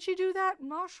 Why did she do that?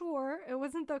 Not sure. It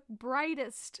wasn't the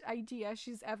brightest idea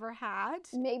she's ever had.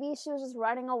 Maybe she was just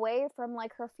running away from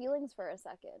like her feelings for a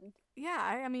second.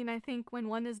 Yeah, I mean, I think when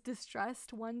one is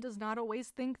distressed, one does not always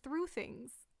think through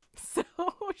things. So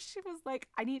she was like,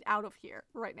 I need out of here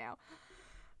right now.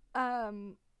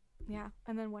 Yeah,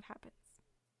 and then what happens?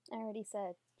 I already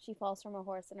said she falls from a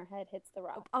horse and her head hits the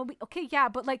rock. Okay, yeah,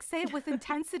 but like say it with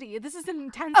intensity. This is an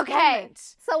intense moment.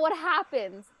 So what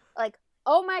happens? Like,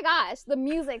 oh my gosh, the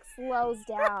music slows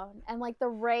down and like the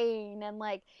rain and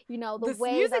like, the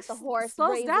way that the horse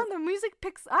slows raises. down, the music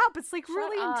picks up. It's like Shut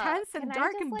really up. intense and Can I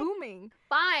dark just, and like, booming.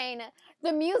 Fine.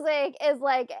 The music is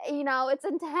like, it's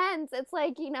intense. It's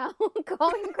like,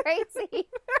 going crazy.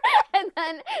 And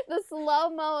then the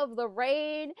slow-mo of the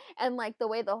rain and like the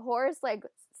way the horse like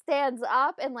stands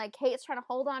up and like Kate's trying to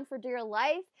hold on for dear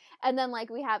life. And then like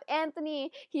we have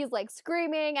Anthony, he's like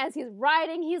screaming as he's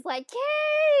riding. He's like,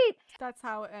 Kate! That's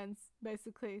how it ends,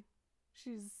 basically.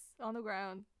 She's on the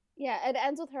ground. Yeah, it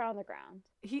ends with her on the ground.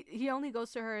 He only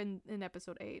goes to her in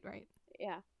episode 8, right?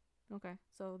 Yeah. Okay,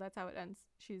 so that's how it ends.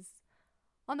 She's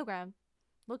on the ground,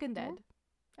 looking dead,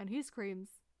 and he screams,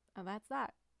 and that's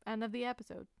that. End of the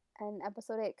episode. And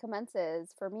episode 8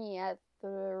 commences for me at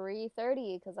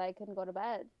 3:30 because I couldn't go to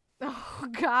bed. Oh,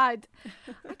 God.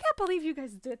 I can't believe you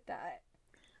guys did that.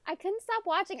 I couldn't stop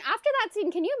watching. After that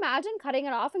scene, can you imagine cutting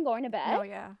it off and going to bed?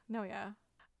 No,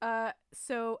 yeah.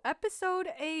 So episode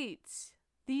 8,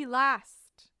 the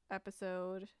last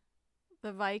episode,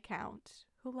 the Viscount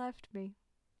who left me.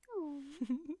 Oh.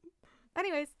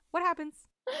 Anyways, what happens?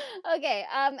 Okay,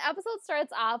 episode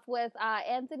starts off with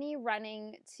Anthony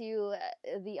running to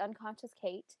the unconscious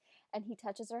Kate, and he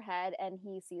touches her head and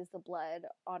he sees the blood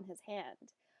on his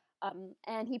hand.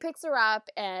 And he picks her up,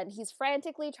 and he's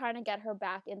frantically trying to get her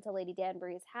back into Lady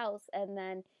Danbury's house, and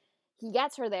then he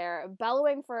gets her there,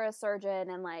 bellowing for a surgeon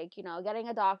and, like, you know, getting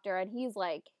a doctor, and he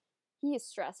is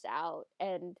stressed out,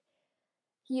 and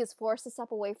he is forced to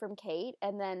step away from Kate,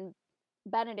 and then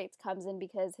Benedict comes in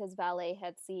because his valet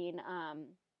had seen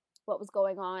what was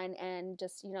going on and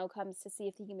just, you know, comes to see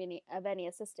if he can be of any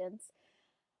assistance.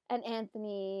 And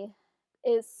Anthony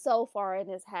is so far in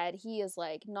his head, he is,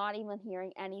 like, not even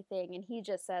hearing anything, and he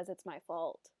just says, it's my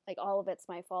fault. Like, all of it's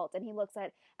my fault. And he looks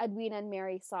at Edwina and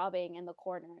Mary sobbing in the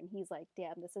corner, and he's like,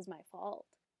 damn, this is my fault.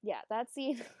 Yeah, that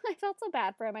scene, I felt so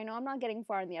bad for him. I know I'm not getting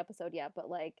far in the episode yet, but,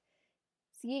 like,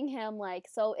 seeing him, like,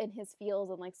 so in his feels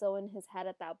and, like, so in his head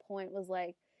at that point was,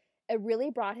 like, it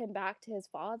really brought him back to his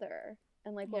father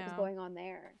and, like, what was going on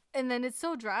there. And then it's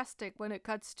so drastic when it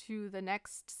cuts to the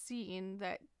next scene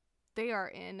that they are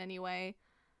in anyway.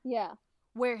 Yeah.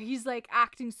 Where he's, like,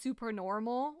 acting super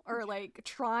normal or, like,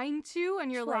 trying to,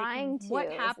 and you're like, what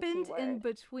happened in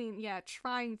between? Yeah,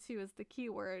 trying to is the key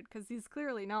word, because he's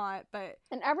clearly not, but...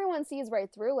 And everyone sees right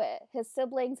through it. His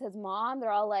siblings, his mom,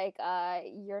 they're all like,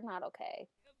 you're not okay.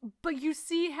 But you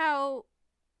see how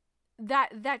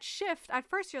that shift, at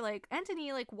first you're like,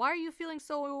 Anthony, like, why are you feeling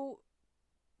so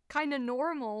kind of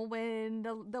normal when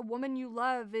the woman you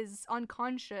love is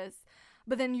unconscious?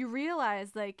 But then you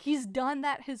realize, like, he's done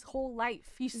that his whole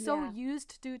life. He's so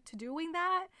used to doing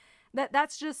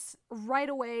that's just right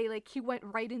away, like, he went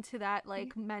right into that,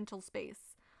 like, mental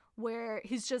space where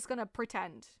he's just gonna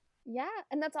pretend. Yeah,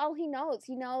 and that's all he knows.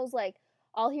 He knows, like,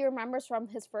 all he remembers from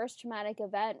his first traumatic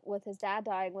event with his dad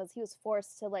dying was he was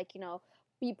forced to, like, you know,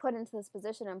 be put into this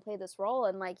position and play this role,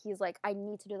 and, like, he's like, I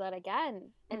need to do that again.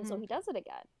 And so he does it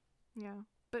again. Yeah,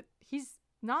 but he's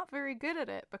not very good at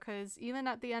it, because even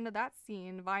at the end of that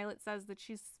scene, Violet says that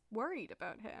she's worried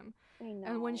about him. I know.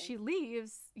 And when she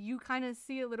leaves, you kind of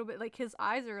see a little bit, like, his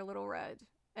eyes are a little red,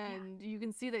 and you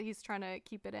can see that he's trying to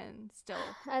keep it in still.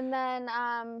 And then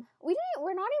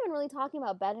we're not even really talking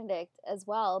about Benedict as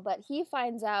well, but he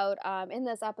finds out in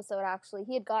this episode, actually,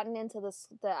 he had gotten into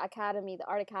the academy, the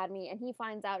art academy, and he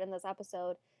finds out in this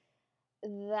episode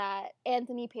that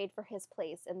Anthony paid for his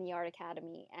place in the art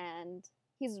academy, and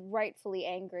he's rightfully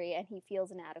angry, and he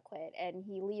feels inadequate, and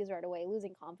he leaves right away,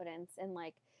 losing confidence in,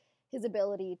 like, his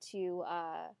ability to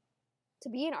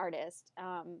be an artist.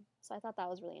 So I thought that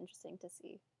was really interesting to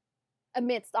see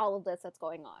amidst all of this that's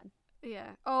going on.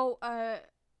 Yeah. Oh,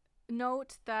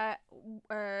 note that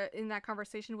in that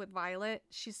conversation with Violet,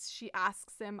 she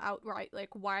asks him outright, like,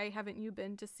 why haven't you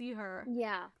been to see her?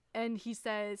 Yeah. And he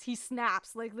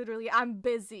snaps, like, literally, I'm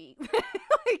busy.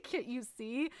 Like, can't you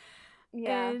see?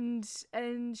 Yeah.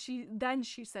 And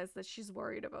she says that she's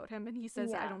worried about him, and he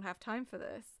says, I don't have time for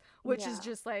this, which is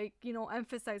just, like, you know,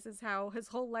 emphasizes how his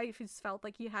whole life he's felt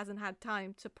like he hasn't had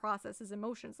time to process his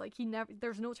emotions. Like,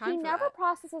 there's no time for that. He never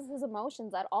processes his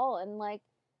emotions at all, and, like,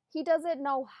 he doesn't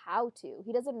know how to.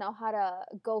 He doesn't know how to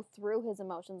go through his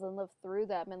emotions and live through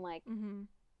them and, like,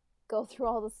 go through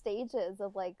all the stages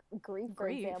of, like, grief, for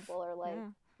example, or, like,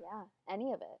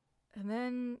 any of it. And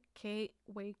then Kate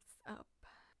wakes up.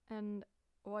 And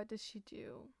what does she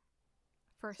do?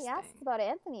 She asks about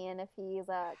Anthony and if he's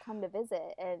come to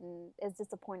visit, and is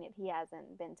disappointed he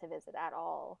hasn't been to visit at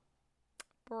all.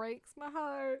 Breaks my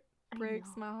heart.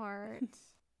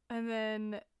 And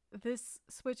then this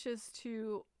switches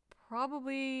to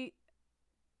probably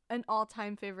an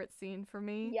all-time favorite scene for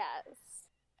me. Yes.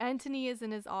 Anthony is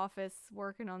in his office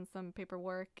working on some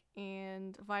paperwork,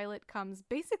 and Violet comes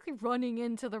basically running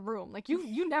into the room. Like,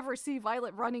 you never see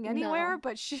Violet running anywhere,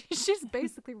 but she's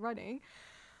basically running.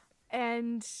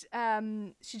 And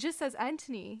she just says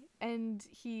Anthony, and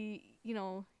he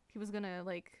was gonna,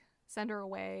 like, send her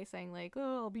away, saying, like,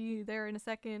 oh, I'll be there in a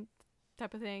second,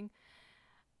 type of thing.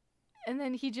 And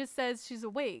then he just says she's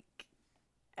awake.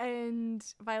 And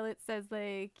Violet says,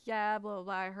 like, yeah, blah, blah,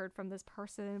 blah, I heard from this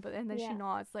person. And then she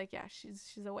nods, like, yeah,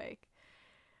 she's awake.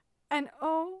 And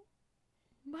oh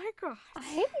my God.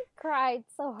 I cried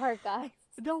so hard, guys.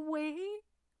 The way,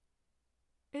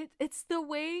 it's the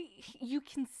way you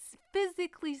can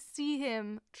physically see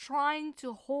him trying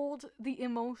to hold the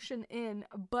emotion in,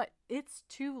 but it's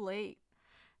too late.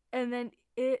 And then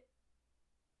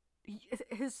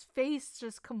his face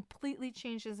just completely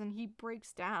changes and he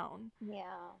breaks down.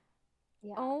 Yeah.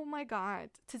 Oh my God.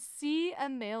 To see a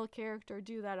male character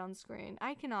do that on screen,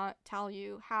 I cannot tell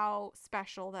you how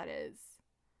special that is.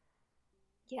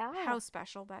 Yeah. How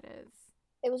special that is.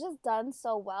 It was just done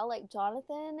so well. Like,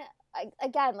 Jonathan,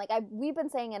 we've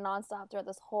been saying it nonstop throughout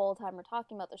this whole time we're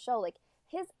talking about the show. Like,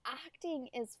 his acting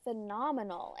is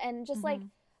phenomenal. And just, like,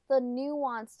 the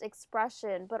nuanced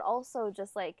expression, but also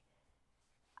just, like,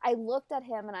 I looked at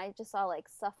him and I just saw like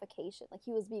suffocation. Like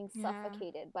he was being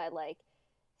suffocated by like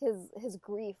his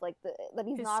grief, like that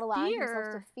he's not allowing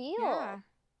himself to feel.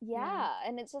 Yeah.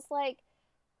 And it's just like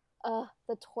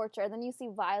the torture. And then you see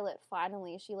Violet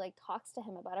finally, she like talks to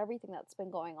him about everything that's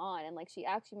been going on, and like she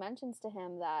actually mentions to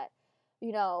him that,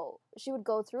 you know, she would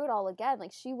go through it all again.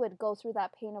 Like she would go through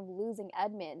that pain of losing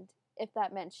Edmund if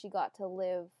that meant she got to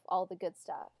live all the good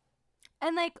stuff.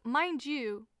 And like, mind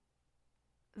you,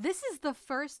 this is the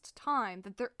first time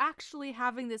that they're actually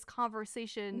having this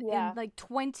conversation in like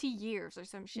 20 years or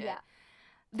some shit.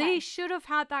 They should have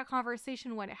had that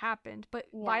conversation when it happened, but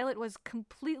Violet was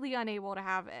completely unable to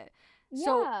have it.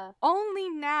 So only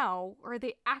now are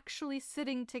they actually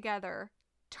sitting together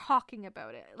talking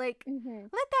about it. Like,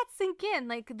 let that sink in.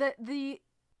 Like, the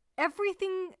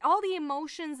everything, all the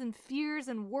emotions and fears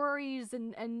and worries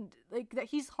and like that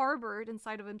he's harbored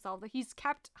inside of himself, that he's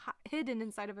kept hidden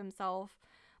inside of himself,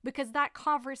 because that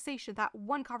conversation, that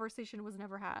one conversation, was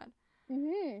never had.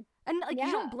 And like,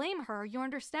 you don't blame her. You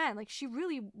understand. Like, she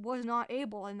really was not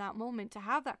able in that moment to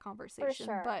have that conversation.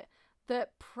 For sure. But the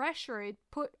pressure it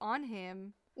put on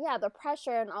him. Yeah, the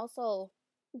pressure, and also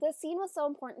the scene was so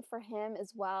important for him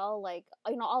as well. Like,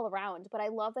 you know, all around. But I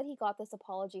love that he got this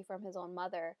apology from his own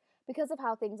mother because of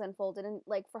how things unfolded, and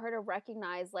like for her to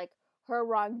recognize like her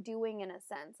wrongdoing in a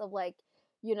sense of like,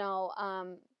 you know,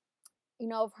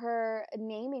 of her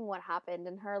naming what happened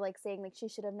and her like saying like she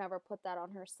should have never put that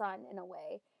on her son in a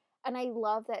way. And I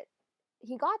love that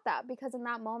he got that, because in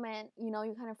that moment, you know,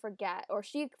 you kind of forget, or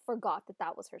she forgot that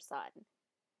that was her son.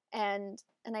 And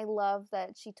I love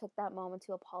that she took that moment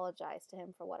to apologize to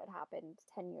him for what had happened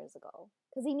 10 years ago,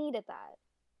 because he needed that.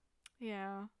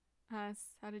 Yeah.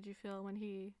 How did you feel when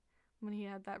he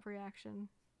had that reaction?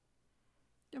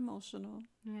 Emotional.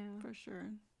 Yeah. For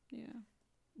sure. Yeah.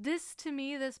 This, to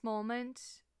me, this moment,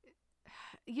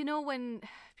 you know, when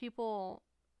people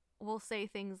will say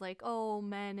things like, oh,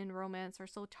 men in romance are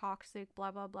so toxic,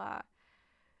 blah, blah, blah.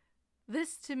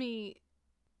 This, to me,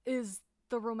 is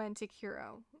the romantic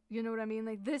hero. You know what I mean?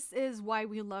 Like, this is why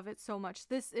we love it so much.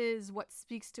 This is what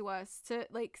speaks to us, to,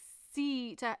 like,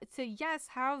 see, to yes,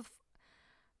 have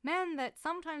men that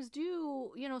sometimes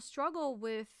do, you know, struggle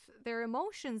with their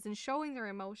emotions and showing their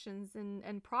emotions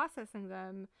and processing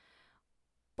them.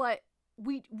 But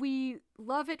we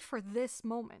love it for this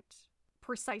moment,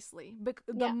 precisely.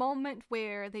 The moment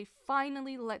where they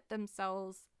finally let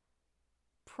themselves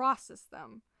process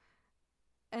them.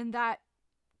 And that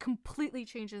completely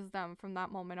changes them from that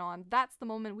moment on. That's the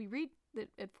moment we read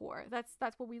it for. That's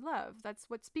what we love. That's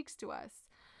what speaks to us.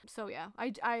 So yeah,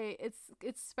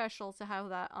 it's special to have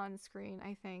that on screen,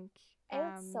 I think.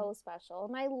 It's so special.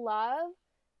 And I love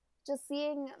just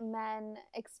seeing men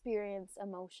experience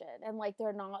emotion, and like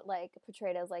they're not like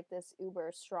portrayed as like this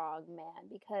uber strong man,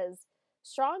 because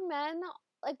strong men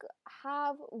like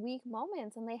have weak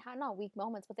moments, and they have not weak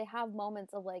moments, but they have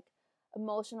moments of like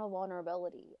emotional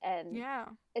vulnerability, and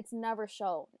it's never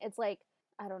shown. It's like,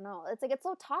 I don't know, it's like it's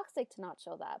so toxic to not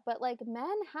show that, but like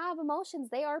men have emotions.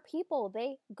 They are people.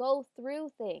 They go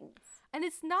through things. And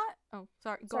it's not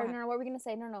sorry, no, what were we gonna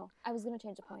say? No, I was gonna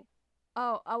change the point.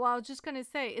 Well, I was just gonna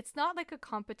say, it's not like a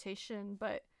competition,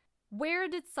 but where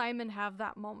did Simon have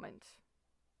that moment?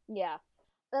 Yeah,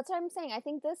 that's what I'm saying. I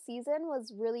think this season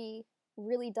was really,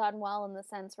 really done well, in the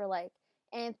sense where like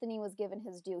Anthony was given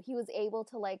his due. He was able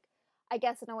to like, I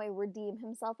guess in a way, redeem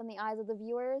himself in the eyes of the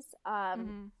viewers.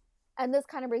 And this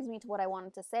kind of brings me to what I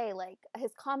wanted to say, like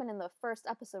his comment in the first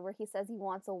episode where he says he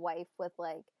wants a wife with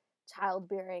like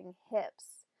childbearing hips.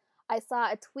 I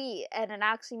saw a tweet and it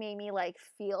actually made me like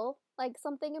feel like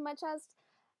something in my chest.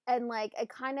 And like it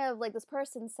kind of like, this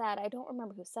person said, I don't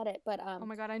remember who said it, but oh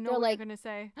my god, I know what you're gonna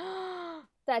say.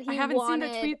 That he I haven't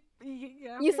wanted... seen the tweet.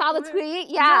 Yeah, you saw the tweet?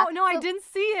 Yeah. No, I didn't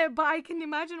see it, but I can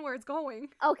imagine where it's going.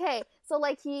 Okay, so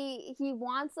like he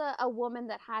wants a woman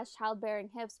that has childbearing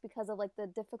hips because of like the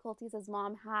difficulties his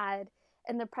mom had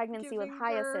in the pregnancy with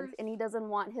Hyacinth, and he doesn't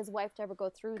want his wife to ever go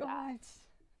through that.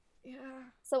 Yeah.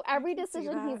 So every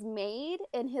decision he's made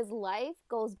in his life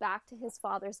goes back to his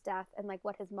father's death and like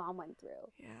what his mom went through.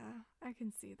 Yeah, I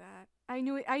can see that. I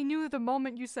knew the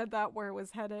moment you said that where it was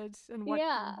headed and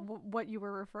what you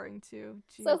were referring to.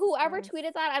 Jesus so whoever Christ.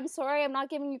 tweeted that, I'm sorry, I'm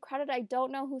not giving you credit. I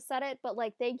don't know who said it, but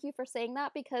like thank you for saying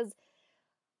that, because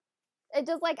it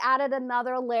just like added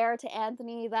another layer to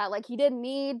Anthony that like he didn't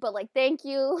need, but like thank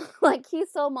you. Like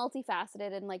he's so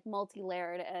multifaceted and like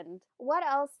multi-layered. And what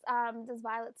else does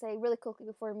Violet say really quickly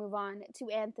before we move on to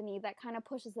Anthony that kind of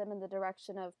pushes him in the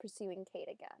direction of pursuing Kate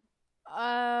again?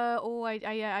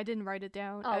 I didn't write it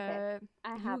down. Oh, okay.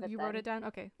 I have it. You then. wrote it down?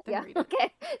 Okay. Then yeah. read it.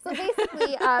 Okay. So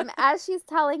basically, as she's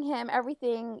telling him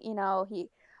everything, you know,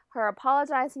 her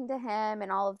apologizing to him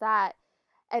and all of that.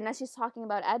 And as she's talking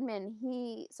about Edmund,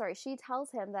 she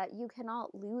tells him that you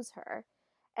cannot lose her.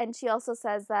 And she also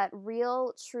says that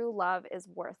real, true love is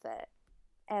worth it.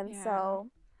 And so...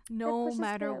 no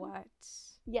matter what.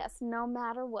 Yes, no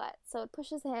matter what. So it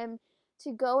pushes him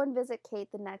to go and visit Kate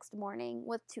the next morning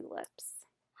with tulips.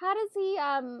 How does he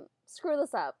screw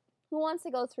this up? Who wants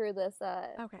to go through this?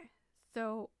 Okay,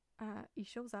 so he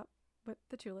shows up with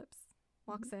the tulips,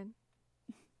 walks in.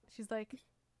 She's like,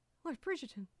 Lord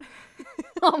Bridgerton.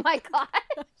 Oh my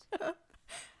god.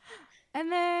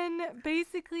 And then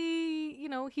basically,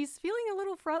 he's feeling a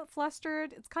little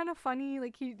flustered. It's kind of funny.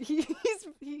 Like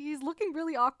he's looking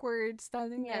really awkward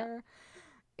standing there.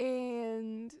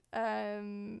 And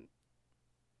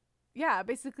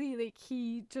basically like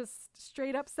he just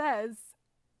straight up says,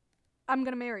 I'm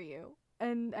going to marry you.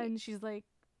 And she's like,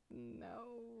 no.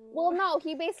 Well, no,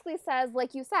 he basically says,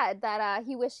 like you said, that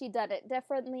he wished he'd done it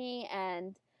differently,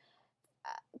 and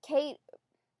Kate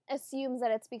assumes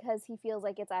that it's because he feels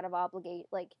like it's out of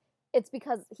it's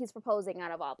because he's proposing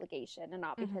out of obligation and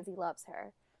not because he loves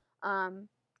her.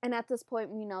 And at this point,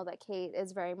 we know that Kate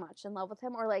is very much in love with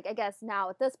him, or like, I guess now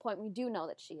at this point, we do know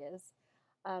that she is.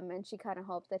 And she kind of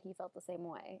hoped that he felt the same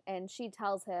way. And she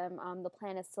tells him the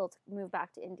plan is still to move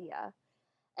back to India.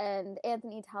 And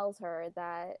Anthony tells her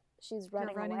that she's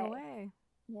running away.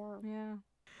 Yeah.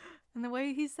 And the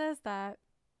way he says that,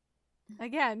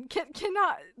 again,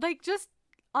 cannot, like, just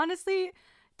honestly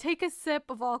take a sip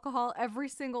of alcohol every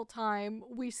single time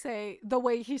we say the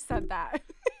way he said that.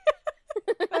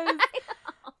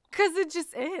 Because it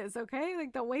just is, okay?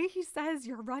 Like, the way he says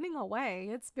you're running away,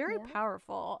 it's very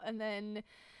powerful. And then,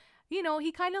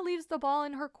 he kind of leaves the ball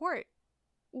in her court.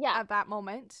 Yeah. At that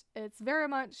moment. It's very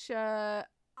much,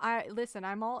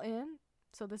 I'm all in,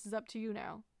 so this is up to you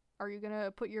now. Are you going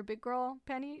to put your big girl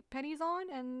pennies on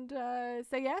and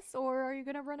say yes, or are you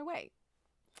going to run away?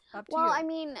 Up to you. Well, I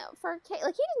mean, for Kate,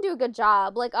 like, he didn't do a good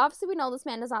job. Like, obviously we know this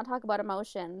man does not talk about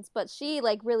emotions, but she,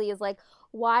 like, really is like,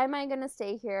 why am I going to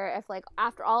stay here if, like,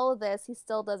 after all of this, he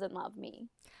still doesn't love me?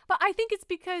 But I think it's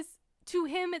because to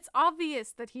him, it's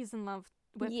obvious that he's in love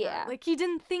with her. Like, he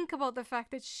didn't think about the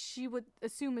fact that she would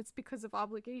assume it's because of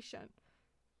obligation.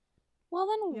 Well,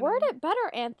 then word it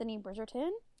better, Anthony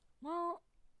Bridgerton. Well,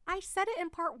 I said it in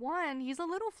part 1. He's a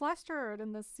little flustered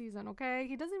in this season, okay?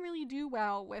 He doesn't really do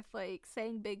well with, like,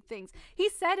 saying big things. He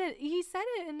said it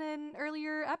in an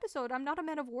earlier episode. I'm not a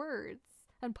man of words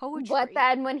and poetry. But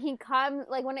then when it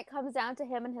comes down to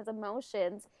him and his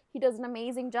emotions, he does an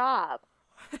amazing job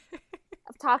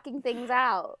of talking things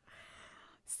out.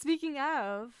 Speaking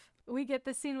of, we get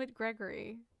the scene with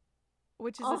Gregory,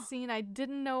 which is a scene I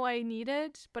didn't know I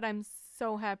needed, but I'm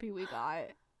so happy we got.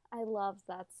 I love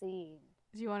that scene.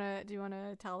 Do you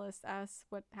wanna tell us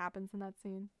what happens in that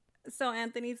scene? So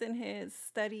Anthony's in his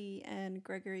study and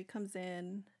Gregory comes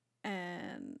in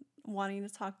and wanting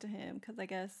to talk to him because I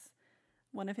guess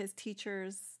one of his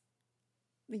teachers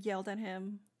yelled at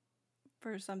him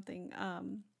for something.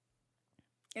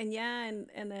 And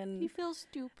then he feels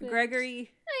stupid.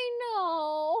 Gregory, I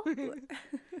know.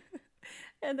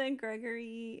 and then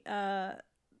Gregory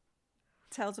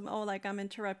tells him, "Oh, like, I'm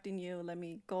interrupting you. Let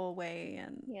me go away."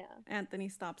 And Anthony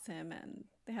stops him, and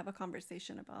they have a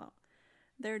conversation about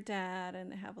their dad,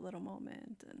 and they have a little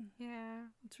moment, and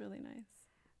it's really nice.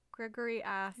 Gregory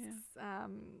asks,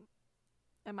 "Am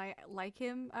I like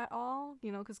him at all?"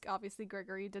 Because obviously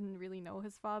Gregory didn't really know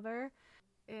his father.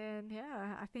 And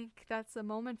I think that's a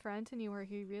moment for Anthony where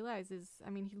he realizes,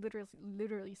 I mean, he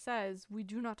literally says, "We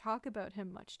do not talk about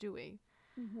him much, do we?"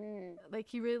 Mm-hmm. Like,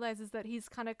 he realizes that he's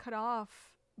kind of cut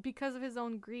off because of his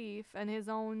own grief and his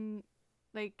own,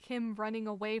 like, him running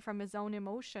away from his own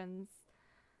emotions.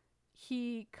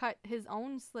 He cut his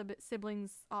own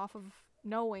siblings off of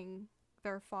knowing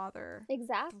their father.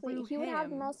 Exactly. He would have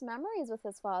the most memories with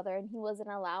his father, and he wasn't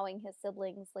allowing his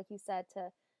siblings, like you said,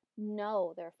 to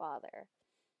know their father.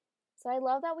 So I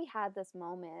love that we had this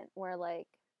moment where, like,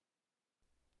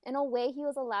 in a way, he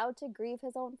was allowed to grieve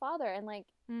his own father and, like,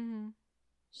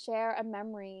 share a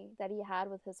memory that he had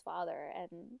with his father,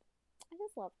 and I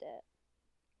just loved it.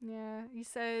 Yeah, he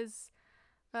says,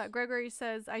 Gregory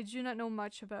says, "I do not know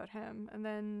much about him," and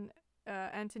then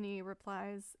Anthony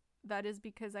replies, "That is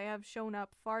because I have shown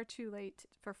up far too late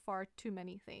for far too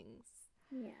many things."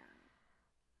 Yeah.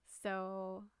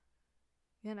 So,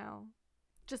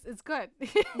 just, it's good.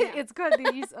 It's good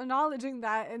that he's acknowledging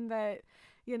that, and that,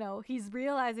 he's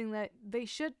realizing that they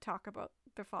should talk about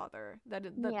their father, that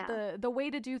the way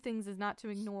to do things is not to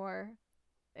ignore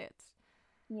it.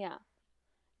 Yeah.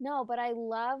 No, but I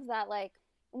love that, like,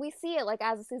 we see it, like,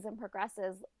 as the season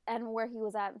progresses, and where he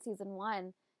was at in season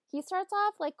 1, he starts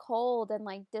off like cold and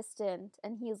like distant,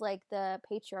 and he's like the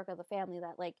patriarch of the family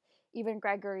that like even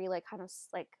Gregory like kind of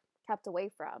like kept away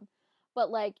from. But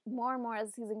like more and more as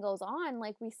the season goes on,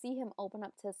 like we see him open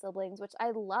up to his siblings, which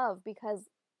I love because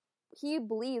he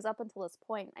believes up until this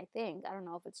point, I think, I don't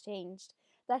know if it's changed,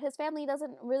 that his family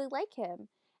doesn't really like him.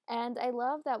 And I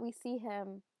love that we see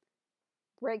him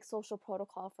break social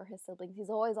protocol for his siblings. He's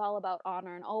always all about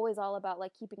honor and always all about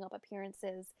like keeping up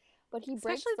appearances. But he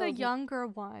breaks especially the younger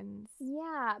ones.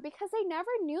 Yeah, because they never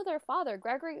knew their father.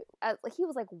 Gregory, he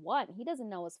was like 1. He doesn't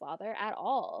know his father at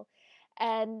all.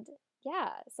 And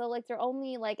yeah, so like their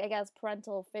only like I guess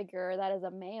parental figure that is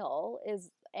a male is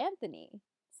Anthony.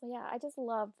 So yeah, I just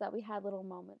loved that we had little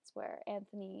moments where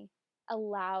Anthony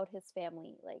allowed his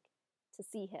family like to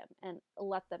see him and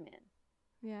let them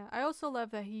in. Yeah, I also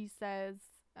love that he says,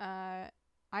 I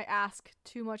ask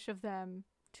too much of them,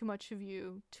 too much of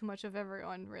you, too much of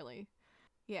everyone, really.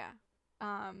 Yeah.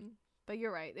 But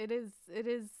you're right. It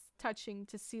is touching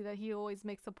to see that he always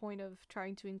makes a point of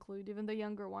trying to include even the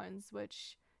younger ones,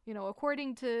 which, you know,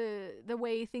 according to the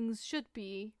way things should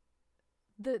be,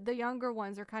 the younger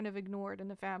ones are kind of ignored in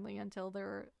the family until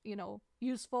they're, you know,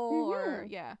 useful or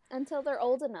until they're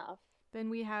old enough. Then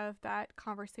we have that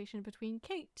conversation between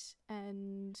Kate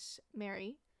and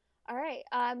Mary. All right.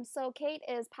 So Kate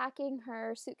is packing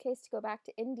her suitcase to go back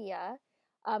to India.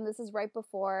 This is right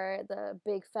before the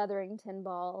big Featherington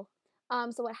ball.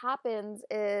 So what happens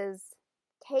is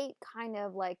Kate kind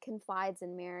of like confides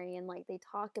in Mary, and like they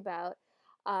talk about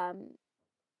how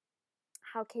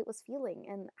Kate was feeling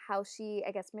and how she,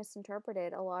 I guess,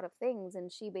 misinterpreted a lot of things.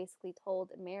 And she basically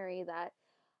told Mary that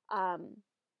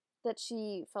that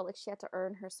she felt like she had to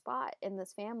earn her spot in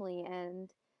this family.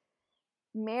 And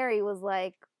Mary was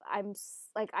like, I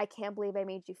can't believe I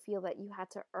made you feel that you had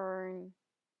to earn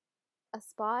a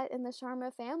spot in the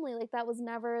Sharma family. Like, that was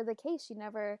never the case. She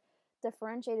never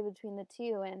differentiated between the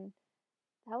two. And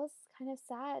that was kind of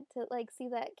sad to, like, see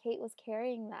that Kate was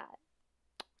carrying that.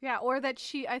 Yeah, or that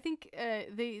she, I think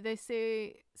they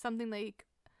say something like,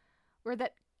 or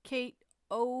that Kate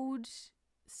owed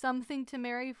something to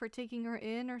Mary for taking her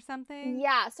in or something.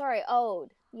 Yeah, sorry,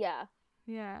 owed. Yeah.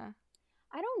 Yeah.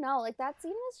 I don't know. Like, that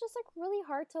scene was just, like, really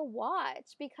hard to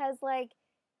watch because, like,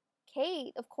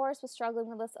 Kate, of course, was struggling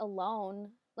with this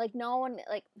alone. Like, no one,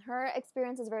 like, her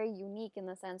experience is very unique in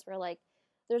the sense where, like,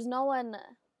 there's no one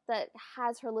that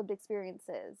has her lived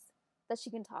experiences that she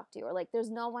can talk to, or, like, there's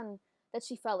no one that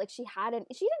she felt like she didn't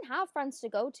have friends to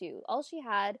go to. All she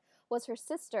had was her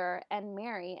sister and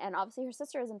Mary, and obviously her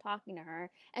sister isn't talking to her,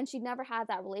 and she never had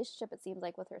that relationship, it seems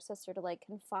like, with her sister to, like,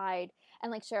 confide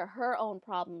and, like, share her own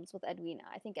problems with Edwina.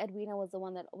 I think Edwina was the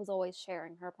one that was always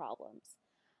sharing her problems.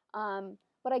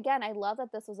 But again, I love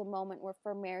that this was a moment where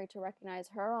for Mary to recognize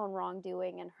her own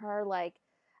wrongdoing and her, like,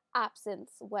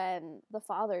 absence when the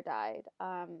father died.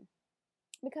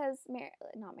 Because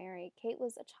Kate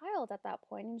was a child at that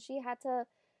point, and she had to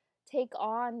take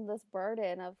on this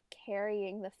burden of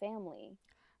carrying the family.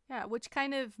 Yeah, which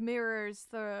kind of mirrors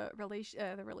the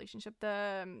relationship,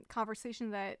 the conversation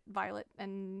that Violet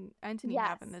and Anthony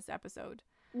have in this episode.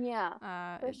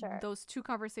 Yeah, for sure. Those two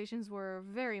conversations were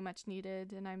very much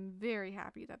needed, and I'm very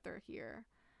happy that they're here.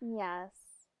 Yes,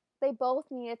 they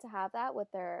both needed to have that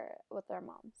with their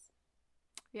moms.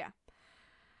 Yeah.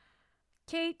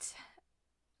 Kate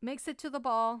makes it to the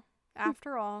ball.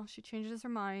 After all, she changes her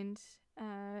mind,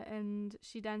 and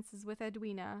she dances with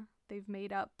Edwina. They've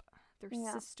made up. They're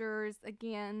sisters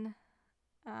again.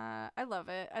 I love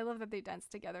it. I love that they dance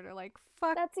together. They're like,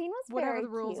 fuck that scene was whatever very the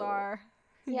rules cute. are.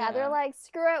 Yeah, they're like,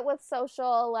 screw it with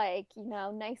social, like, you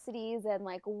know, niceties and,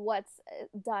 like, what's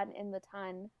done in the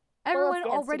ton. Everyone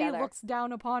already looks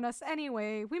down upon us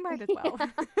anyway. We might as well.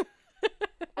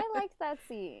 I liked that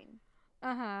scene.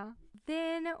 Uh-huh.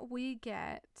 Then we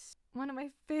get one of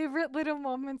my favorite little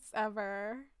moments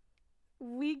ever.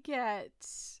 We get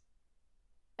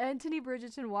Anthony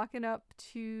Bridgerton walking up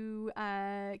to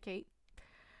Kate.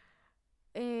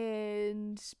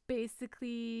 And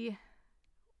basically,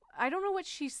 I don't know what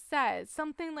she says.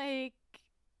 Something like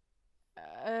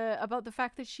about the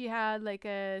fact that she had like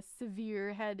a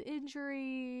severe head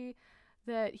injury,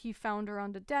 that he found her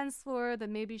on the dance floor, that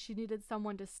maybe she needed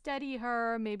someone to steady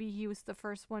her, maybe he was the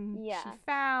first one she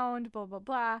found, blah, blah,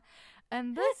 blah.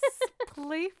 And this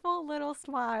playful little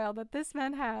smile that this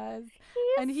man has,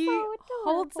 he so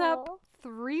holds up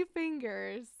 3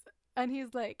 fingers, and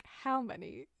he's like, how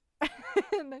many?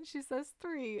 And then she says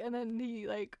 3, and then he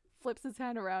like flips his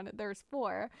hand around and there's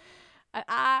 4. And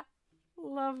I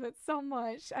love it so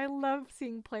much. I love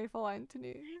seeing playful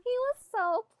Anthony. He was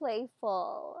so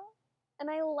playful. And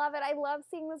I love it. I love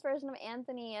seeing this version of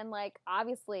Anthony. And, like,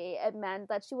 obviously it meant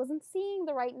that she wasn't seeing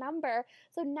the right number.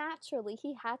 So naturally,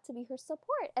 he had to be her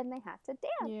support and they had to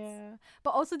dance. Yeah. But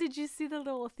also, did you see the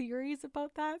little theories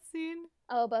about that scene?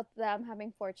 Oh, about them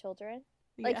having 4 children?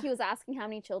 Like, he was asking how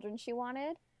many children she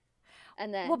wanted.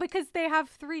 And then... Well, because they have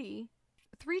 3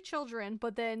 children,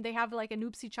 but then they have, like, an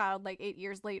oopsie child, like, 8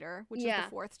 years later, which is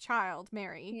the 4th child,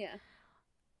 Mary. Yeah.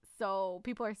 So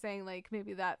people are saying, like,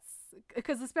 maybe that's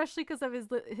especially because of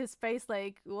his face,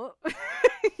 like, whoa,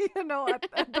 you know,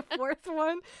 at the 4th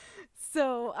one.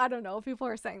 So I don't know. People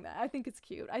are saying that. I think it's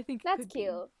cute. I think that's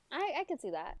cute. I can see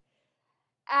that.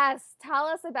 Tell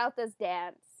us about this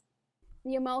dance.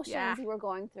 The emotions you were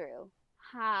going through.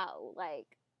 How? Like,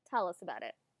 tell us about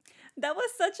it. That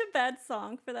was such a bad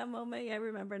song for that moment. Yeah, I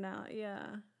remember now. Yeah.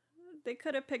 They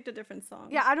could have picked a different song.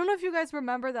 Yeah, I don't know if you guys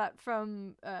remember that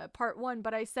from part 1,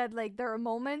 but I said, like, there are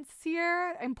moments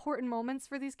here, important moments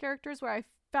for these characters where I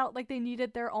felt like they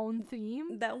needed their own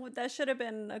theme. That should have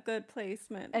been a good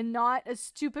placement. And not a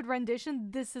stupid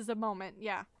rendition. This is a moment.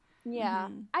 Yeah. Yeah,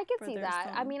 I could see that.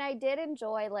 Song. I mean, I did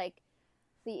enjoy, like,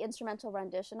 the instrumental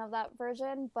rendition of that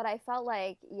version, but I felt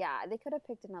like, they could have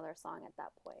picked another song at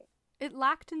that point. It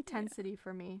lacked intensity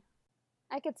for me.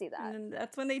 I could see that. And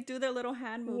that's when they do their little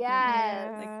hand movement.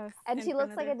 Yes. Like, and she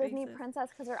looks like a Disney princess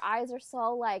because her eyes are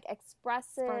so, like,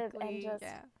 expressive. Sparkly, and just...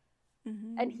 Yeah.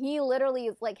 And he literally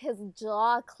is, like, his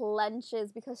jaw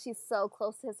clenches because she's so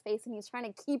close to his face and he's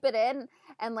trying to keep it in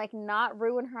and, like, not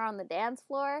ruin her on the dance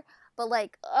floor. But,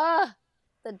 like,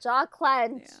 the jaw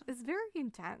clench. Yeah. It's very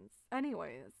intense.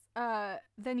 Anyways,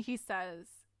 then he says...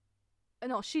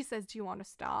 No, she says, do you want to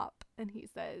stop? And he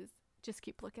says, just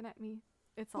keep looking at me.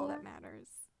 It's all that matters.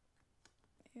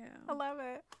 Yeah. I love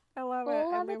it. I love it.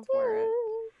 I live for it.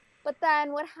 But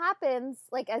then what happens,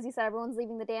 like, as you said, everyone's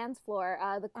leaving the dance floor.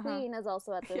 The queen is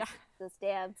also at this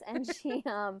dance. And she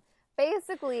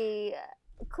basically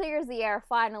clears the air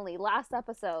finally, last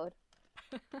episode.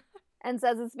 And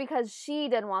says it's because she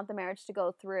didn't want the marriage to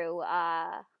go through.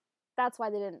 That's why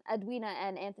Edwina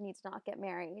and Anthony did not get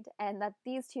married. And that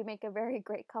these two make a very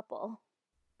great couple.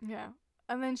 Yeah.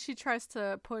 And then she tries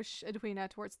to push Edwina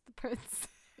towards the prince.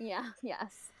 Yeah,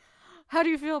 yes. How do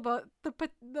you feel about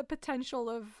the potential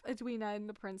of Edwina and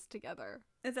the prince together?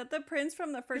 Is that the prince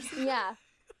from the first season? Yeah.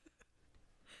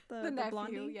 the nephew,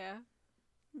 blondie? Yeah.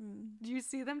 Do you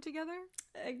see them together?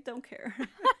 I don't care.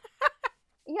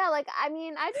 Yeah, like, I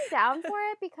mean, I'd be down for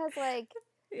it because, like,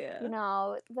 you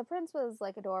know, the prince was,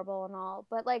 like, adorable and all,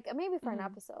 but, like, maybe for an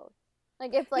episode.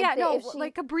 Like, if, like,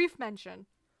 like a brief mention.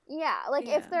 Yeah, like,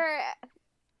 if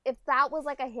that was,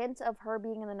 like, a hint of her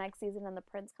being in the next season and the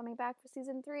prince coming back for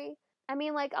season 3, I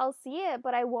mean, like, I'll see it,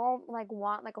 but I won't, like,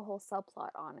 want, like, a whole subplot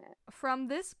on it. From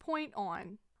this point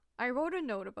on, I wrote a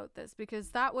note about this because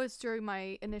that was during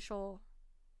my initial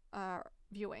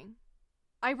viewing.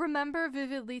 I remember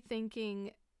vividly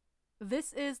thinking,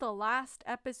 this is the last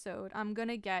episode I'm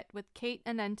gonna get with Kate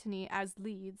and Anthony as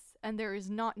leads, and there is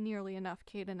not nearly enough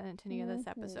Kate and Anthony in this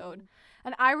episode.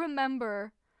 And I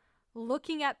remember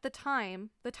looking at the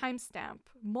timestamp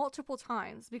multiple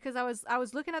times because I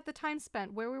was looking at the time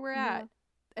spent where we were at,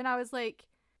 and I was like,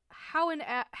 how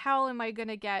am I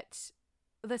gonna get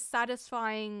the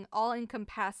satisfying,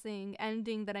 all-encompassing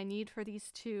ending that I need for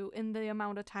these two in the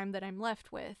amount of time that I'm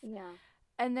left with? Yeah.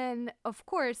 And then, of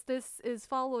course, this is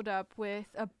followed up with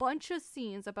a bunch of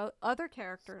scenes about other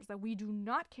characters that we do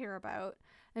not care about,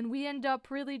 and we end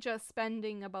up really just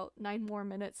spending about 9 more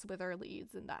minutes with our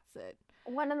leads, and that's it.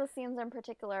 One of the scenes in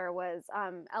particular was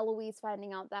Eloise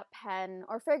figuring out that Penn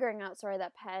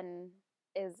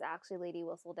is actually Lady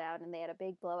Whistledown, and they had a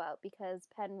big blowout because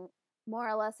Penn more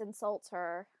or less insults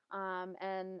her,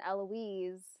 and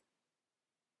Eloise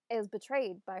is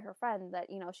betrayed by her friend that,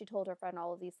 you know, she told her friend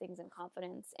all of these things in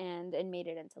confidence and made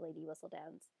it into Lady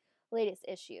Whistledown's latest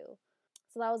issue.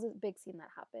 So that was a big scene that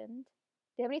happened.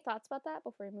 Do you have any thoughts about that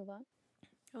before we move on?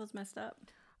 It was messed up.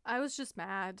 I was just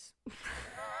mad.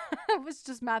 I was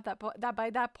just mad that by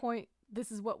that point,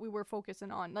 this is what we were focusing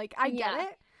on. Like, I get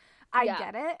it. I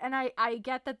get it. And I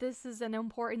get that this is an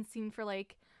important scene for,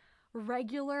 like,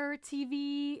 regular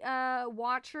TV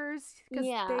watchers because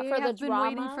they have been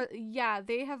waiting for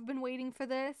they have been waiting for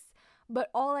this, but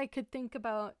all I could think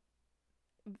about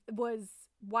was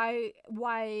why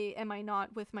am I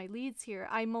not with my leads here?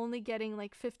 I'm only getting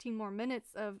like 15 more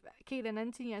minutes of Kate and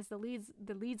Anthony as the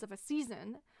leads of a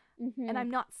season, and I'm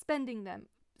not spending them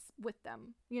with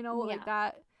them, you know, like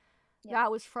that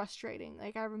was frustrating.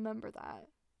 Like, I remember that.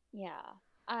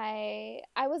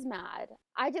 I was mad.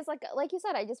 I just, like you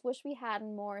said, I just wish we had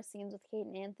more scenes with Kate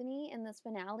and Anthony in this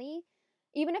finale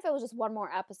even if it was just one more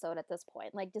episode at this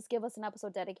point, like just give us an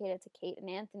episode dedicated to Kate and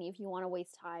Anthony if you want to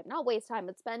waste time. Not waste time,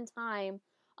 but spend time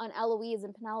on Eloise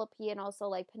and Penelope, and also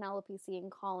like Penelope seeing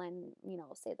Colin, you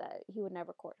know, say that he would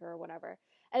never court her or whatever.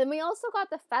 And then we also got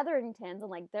the Featheringtons and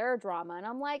like their drama, and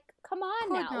I'm like, come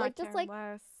on now, like just like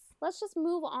let's just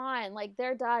move on. Like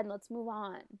they're done, let's move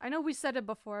on. I know we said it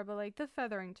before, but like the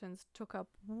Featheringtons took up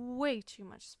way too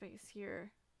much space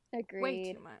here. Agreed.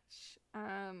 Way too much.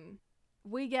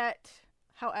 We get,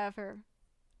 however,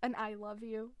 an I love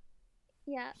you.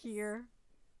 Yeah. Here.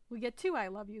 We get 2 I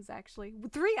love yous, actually.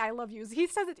 3 I love yous. He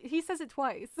says it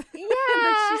twice. Yeah. And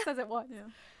then she says it once.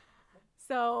 Yeah.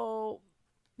 So,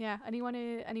 yeah.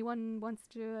 Anyone wants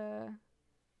to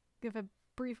give a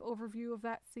brief overview of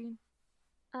that scene?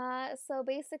 So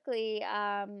basically,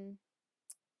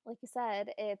 like you said,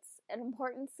 it's an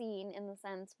important scene in the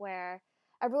sense where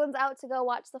everyone's out to go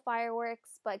watch the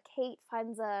fireworks, but Kate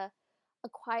finds a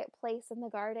quiet place in the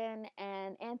garden,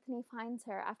 and Anthony finds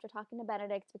her after talking to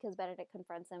Benedict, because Benedict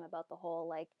confronts him about the whole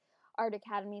like art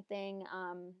academy thing.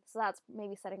 So that's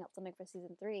maybe setting up something for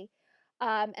season 3.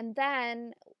 And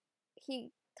then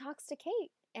he talks to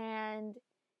Kate, and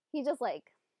he just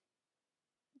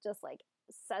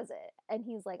says it, and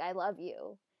he's like, I love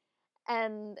you.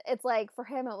 And it's like, for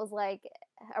him it was like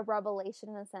a revelation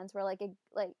in a sense where like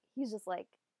he's just like,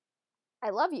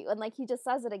 I love you, and like he just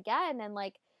says it again and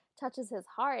like touches his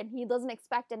heart, and he doesn't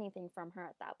expect anything from her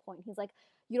at that point. He's like,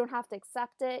 you don't have to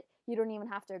accept it, you don't even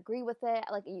have to agree with it,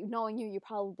 like, knowing you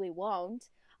probably won't,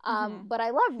 but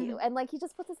I love you. And like he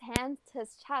just puts his hand to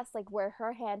his chest, like where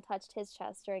her hand touched his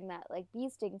chest during that like bee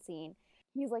sting scene.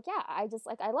 He's like, yeah, I just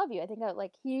like, I love you. I think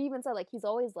like he even said like he's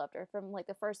always loved her from like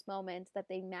the first moment that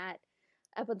they met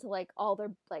up until like all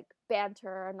their like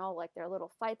banter and all like their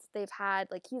little fights they've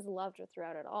had. Like he's loved her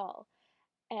throughout it all.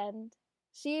 And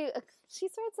she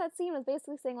starts that scene with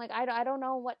basically saying like, I don't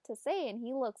know what to say, and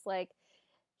he looks like,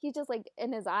 he just like,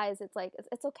 in his eyes it's like,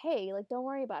 it's okay, like don't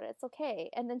worry about it, it's okay.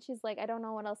 And then she's like, I don't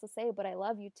know what else to say, but I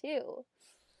love you too.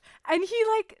 And he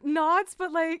like nods,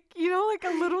 but like, you know, like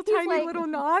a little tiny like, little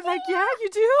nod, like, yeah, you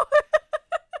do.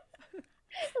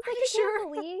 It's like, I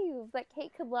can't believe that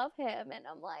Kate could love him. And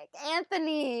I'm like,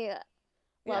 Anthony.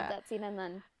 Love that scene. And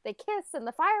then they kiss and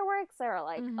the fireworks are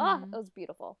like, oh, it was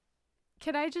beautiful.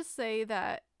 Can I just say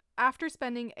that after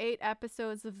spending 8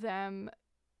 episodes of them,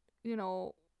 you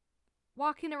know,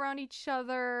 walking around each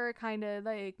other, kind of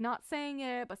like not saying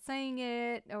it, but saying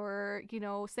it, or, you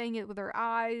know, saying it with her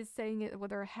eyes, saying it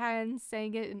with her hands,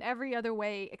 saying it in every other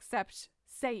way except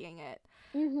saying it,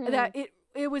 that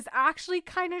it was actually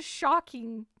kind of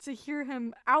shocking to hear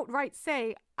him outright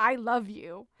say, I love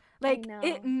you. Like,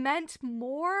 it meant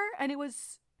more, and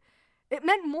it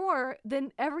meant more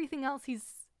than everything else he's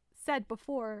said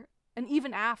before and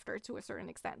even after, to a certain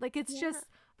extent. Like, it's just,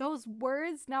 those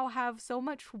words now have so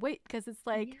much weight, because it's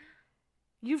like,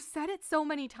 you've said it so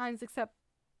many times except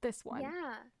this one.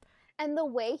 Yeah. And the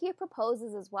way he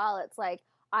proposes as well, it's like,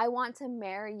 I want to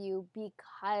marry you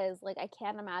because, like, I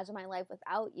can't imagine my life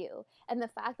without you. And the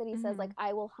fact that he says, like,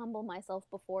 I will humble myself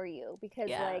before you, because,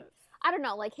 like, I don't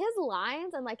know, like, his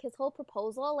lines and, like, his whole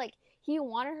proposal, like, he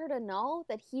wanted her to know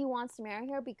that he wants to marry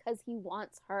her because he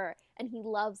wants her and he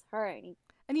loves her.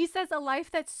 And he says, a life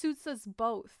that suits us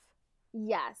both.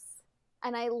 Yes.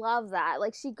 And I love that.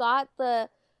 Like, she got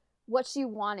what she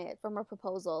wanted from her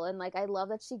proposal. And, like, I love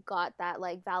that she got that,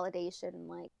 like, validation and,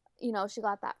 like, you know, she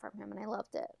got that from him, and I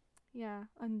loved it. Yeah,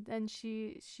 and then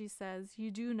she says, you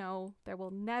do know there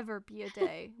will never be a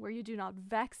day where you do not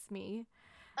vex me.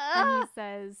 And he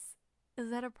says, is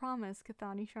that a promise,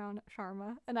 Kathani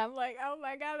Sharma? And I'm like, oh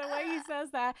my god, the way he says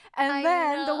that. And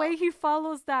then the way he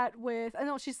follows that with, I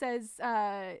know she says,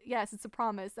 yes, it's a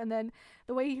promise. And then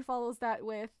the way he follows that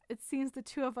with, it seems the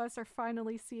two of us are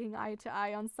finally seeing eye to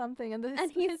eye on something. And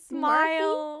his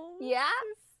smile. Yeah.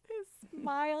 His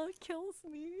smile kills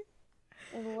me.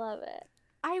 I love it.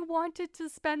 I wanted to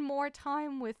spend more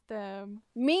time with them.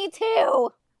 Me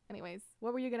too. Anyways,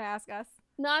 what were you gonna ask us?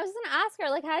 No, I was just gonna ask her,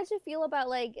 like, how did you feel about,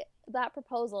 like, that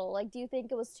proposal? Like, do you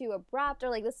think it was too abrupt, or,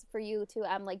 like, this is for you too?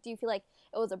 Like, do you feel like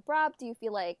it was abrupt? Do you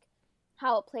feel like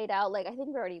how it played out? Like, I think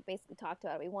we already basically talked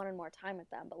about it. We wanted more time with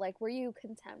them, but, like, were you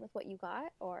content with what you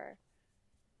got, or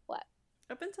what?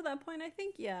 Up until that point, I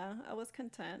think, yeah, I was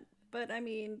content. But, I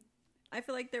mean, I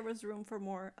feel like there was room for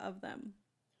more of them.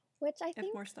 Which I think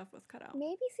if more stuff was cut out.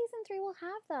 Maybe season 3 will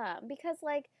have them, because,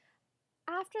 like,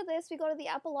 after this we go to the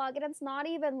epilogue and it's not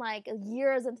even like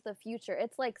years into the future.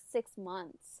 It's like 6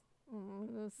 months.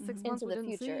 6 months into the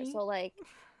future. So, like,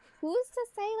 who's to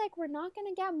say, like, we're not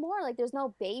gonna get more? Like, there's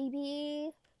no baby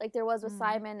like there was with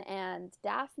Simon and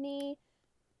Daphne.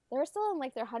 They're still in,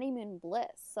 like, their honeymoon bliss.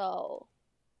 So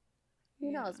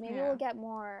Who knows? Maybe we'll get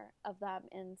more of them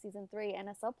in season 3 and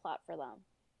a subplot for them.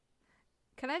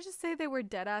 Can I just say they were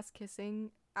dead-ass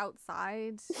kissing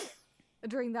outside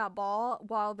during that ball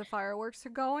while the fireworks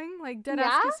are going? Like,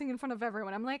 dead-ass kissing in front of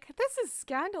everyone. I'm like, this is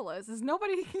scandalous. Is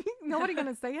nobody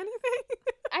gonna say anything?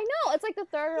 I know. It's like the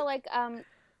third or like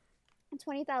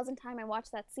 20,000 time I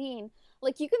watched that scene.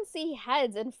 Like, you can see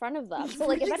heads in front of them. So,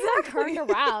 like, if anyone turned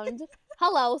around,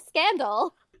 hello,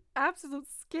 scandal. Absolute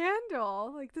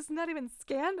scandal. Like, this is not even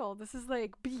scandal. This is,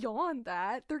 like, beyond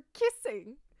that. They're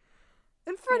kissing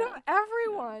in front of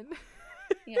everyone.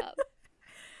 Yeah.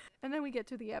 And then we get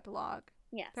to the epilogue.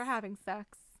 Yes. They're having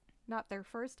sex. Not their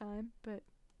first time, but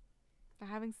they're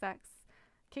having sex.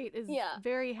 Kate is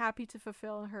very happy to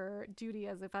fulfill her duty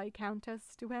as a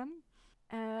Viscountess to him.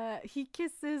 He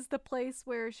kisses the place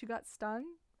where she got stung.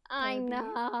 I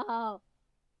know.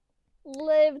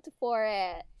 Lived for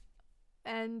it.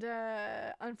 And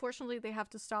unfortunately, they have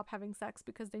to stop having sex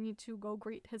because they need to go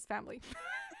greet his family.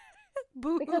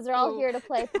 Boo. Because they're all here to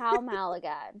play Pall Mall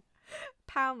again.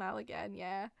 Pall Mall again,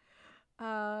 yeah.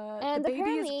 And the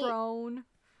baby is grown.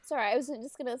 Sorry, I was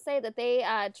just going to say that they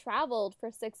traveled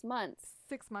for 6 months.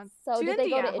 6 months. So did they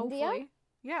go to hopefully. India?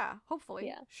 Yeah, hopefully.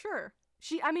 Yeah. Sure.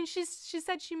 She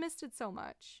said she missed it so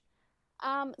much.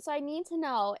 So I need to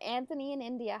know, Anthony in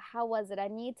India, how was it? I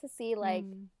need to see, like,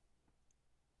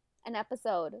 an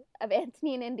episode of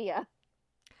Anthony in India.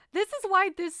 This is why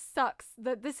this sucks,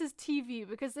 that this is TV,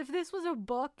 because if this was a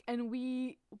book and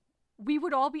we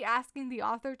would all be asking the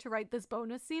author to write this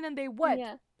bonus scene, and they would.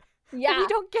 Yeah. But we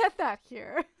don't get that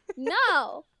here.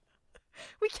 No.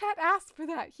 We can't ask for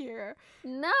that here.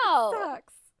 No. It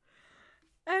sucks.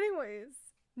 Anyways,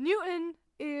 Newton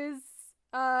is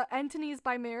Antony's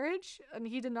by marriage, and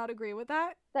he did not agree with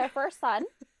that. Their first son.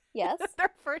 Yes.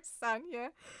 Their first son, yeah.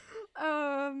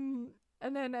 And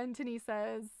then Antony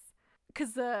says,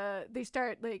 because they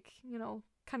start, like, you know,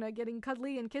 kind of getting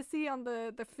cuddly and kissy on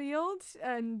the field,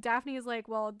 and Daphne is like,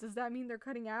 well, does that mean they're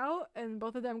cutting out? And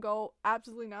both of them go,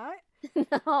 absolutely not.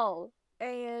 No.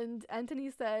 And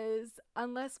Antony says,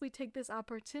 unless we take this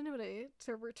opportunity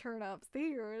to return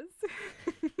upstairs.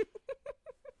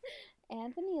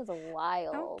 Anthony is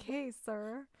wild. Okay,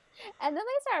 sir. And then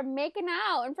they start making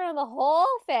out in front of the whole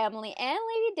family and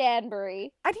Lady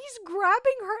Danbury. And he's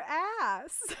grabbing her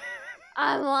ass.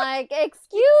 I'm like,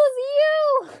 excuse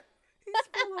you. He's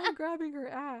full on grabbing her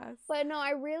ass. But no,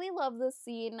 I really love this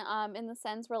scene in the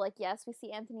sense where, like, yes, we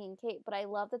see Anthony and Kate, but I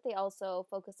love that they also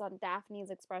focus on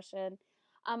Daphne's expression.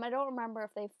 I don't remember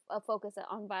if they focus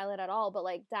on Violet at all, but,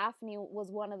 like, Daphne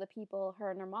was one of the people,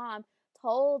 her and her mom,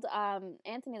 told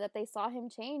Anthony that they saw him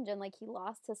change and, like, he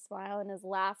lost his smile and his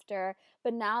laughter,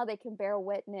 but now they can bear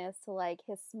witness to, like,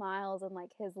 his smiles and,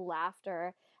 like, his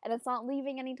laughter, and it's not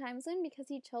leaving anytime soon because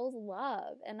he chose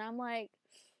love. And I'm like,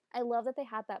 I love that they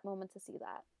had that moment to see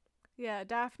that. Yeah,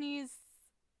 Daphne's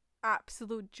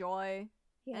absolute joy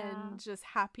and just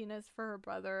happiness for her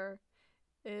brother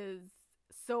is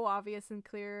so obvious and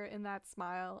clear in that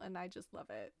smile, and I just love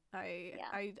it.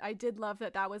 I did love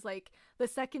that was like the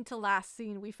second to last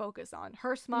scene we focus on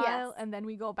her smile, and then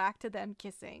we go back to them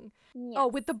kissing. Yes. Oh,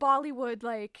 with the Bollywood,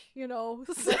 like, you know,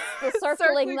 the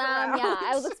circling them. Around. Yeah,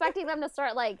 I was expecting them to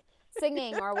start like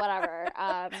singing or whatever.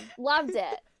 Loved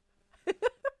it.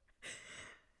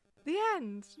 The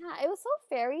end. Yeah, it was so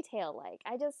fairy tale like.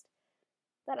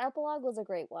 That epilogue was a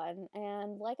great one,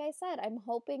 and like I said, I'm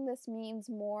hoping this means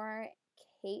more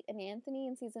Kate and Anthony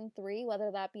in season 3,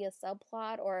 whether that be a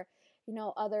subplot or, you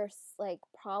know, other like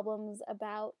problems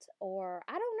about, or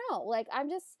I don't know. Like,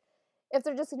 if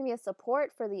they're just going to be a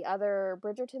support for the other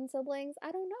Bridgerton siblings,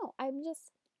 I don't know.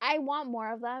 I want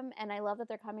more of them, and I love that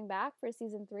they're coming back for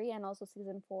season 3 and also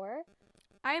season 4.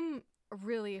 I'm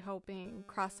really hoping,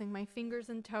 crossing my fingers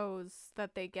and toes,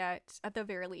 that they get, at the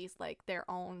very least, like, their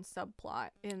own subplot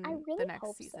in the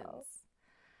next seasons. So.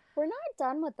 We're not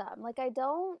done with them. Like,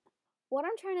 what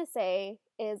I'm trying to say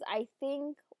is I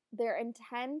think their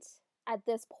intent at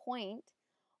this point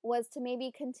was to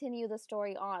maybe continue the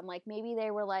story on. Like, maybe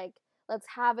they were like, let's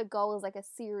have it go as like a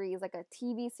series, like a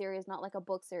TV series, not like a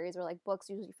book series, where like books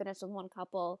usually finish with one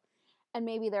couple. And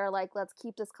maybe they're like, let's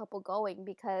keep this couple going,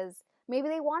 because maybe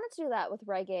they wanted to do that with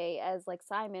Reggae as like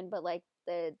Simon, but like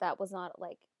that was not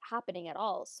like happening at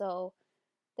all. So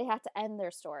they had to end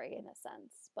their story in a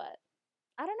sense. But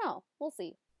I don't know. We'll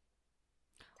see.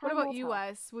 What about you,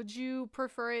 Wes? Would you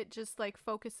prefer it just like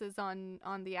focuses on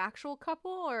the actual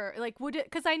couple, or like would it?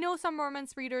 Because I know some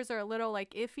romance readers are a little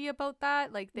like iffy about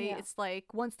that. Like it's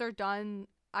like once they're done,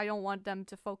 I don't want them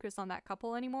to focus on that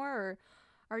couple anymore. Or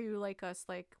are you like us,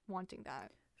 like wanting that?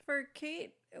 for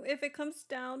Kate, if it comes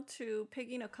down to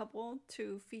picking a couple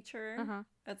to feature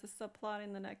as a subplot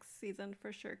in the next season,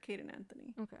 for sure, Kate and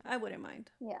Anthony. Okay. I wouldn't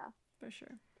mind. Yeah. For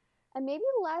sure. And maybe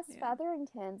less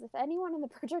Featheringtons. If anyone on the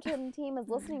Bridgerton team is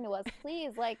listening to us,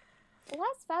 please, like,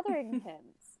 less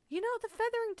Featheringtons. You know, the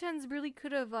Featheringtons really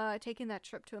could have taken that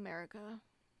trip to America.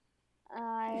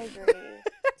 I agree.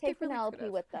 Take really Penelope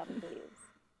with them,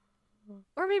 please.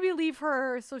 Or maybe leave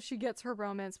her so she gets her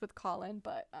romance with Colin.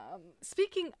 But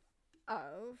speaking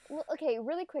of... Well, okay,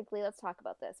 really quickly, let's talk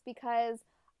about this. Because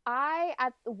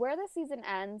at where the season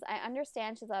ends, I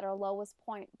understand she's at her lowest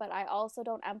point, but I also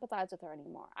don't empathize with her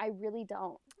anymore. I really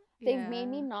don't. They've made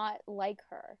me not like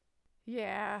her.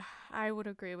 Yeah, I would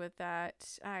agree with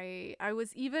that. I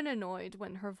was even annoyed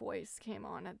when her voice came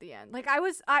on at the end. Like,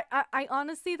 I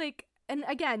honestly, like, and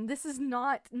again, this is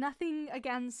nothing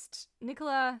against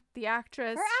Nicola, the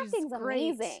actress. Her acting's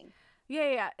great. amazing.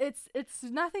 Yeah. It's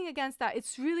nothing against that.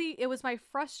 It was my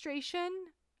frustration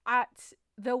at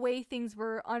the way things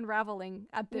were unraveling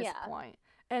at this point.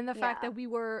 And the fact that we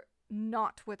were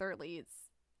not with our leads.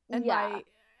 And my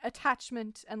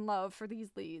attachment and love for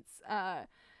these leads.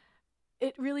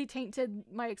 It really tainted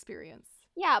my experience.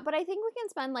 Yeah, but I think we can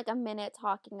spend like a minute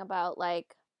talking about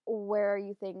like where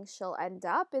you think she'll end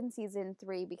up in season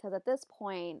 3, because at this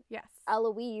point,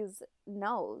 Eloise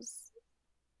knows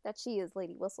that she is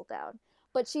Lady Whistledown,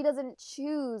 but she doesn't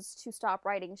choose to stop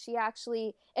writing. She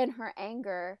actually, in her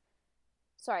anger,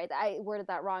 sorry, I worded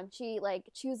that wrong. She like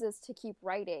chooses to keep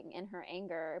writing in her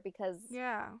anger because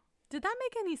Did that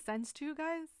make any sense to you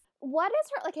guys? What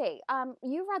is her, okay,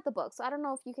 you've read the book, so I don't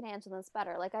know if you can answer this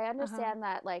better. Like, I understand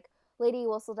that, like, Lady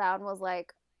Whistledown was,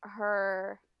 like,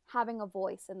 her having a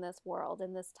voice in this world,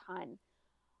 in this time.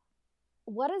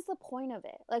 What is the point of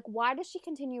it? Like, why does she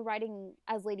continue writing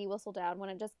as Lady Whistledown when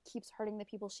it just keeps hurting the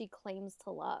people she claims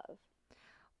to love?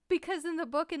 Because in the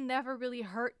book, it never really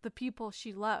hurt the people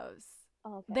she loves.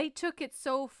 Okay. They took it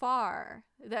so far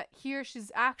that here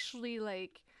she's actually,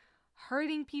 like,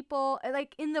 hurting people.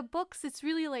 Like, in the books, it's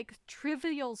really like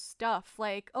trivial stuff,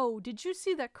 like, oh, did you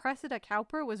see that Cressida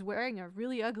Cowper was wearing a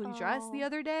really ugly dress the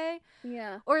other day?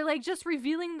 Yeah. Or like just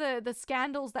revealing the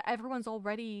scandals that everyone's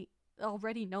already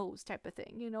knows, type of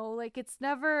thing, you know? Like, it's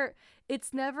never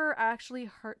actually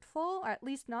hurtful, or at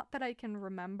least not that I can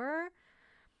remember.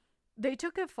 They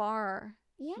took it far.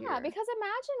 Yeah, here. because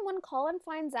imagine when Colin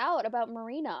finds out about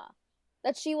Marina,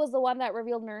 that she was the one that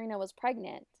revealed Marina was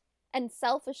pregnant. And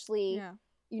selfishly,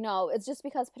 you know, it's just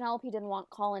because Penelope didn't want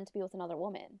Colin to be with another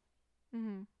woman.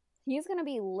 Mm-hmm. He's going to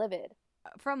be livid.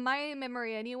 From my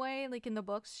memory anyway, like in the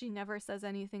books, she never says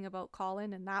anything about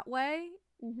Colin in that way.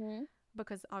 Mm-hmm.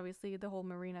 Because obviously the whole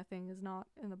Marina thing is not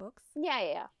in the books.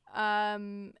 Yeah.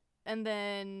 And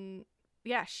then,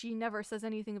 she never says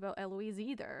anything about Eloise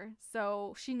either.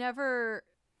 So she never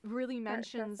really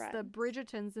mentions the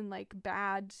Bridgertons in like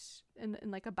in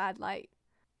like a bad light.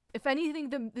 If anything,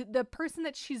 the person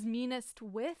that she's meanest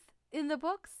with in the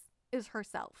books is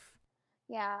herself.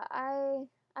 Yeah, I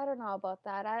don't know about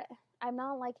that. I'm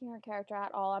not liking her character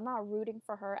at all. I'm not rooting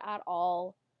for her at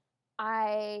all.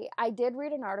 I did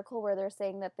read an article where they're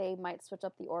saying that they might switch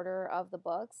up the order of the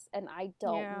books, and I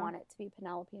don't want it to be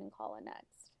Penelope and Colin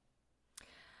next.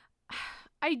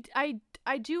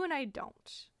 I do and I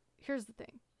don't. Here's the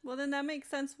thing. Well, then that makes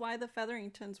sense why the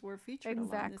Featheringtons were featured a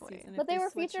lot this season. But they were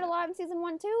featured a lot in season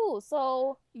 1 too,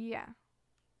 so... Yeah.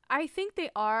 I think they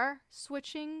are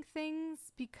switching things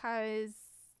because...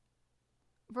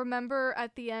 Remember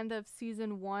at the end of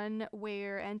season 1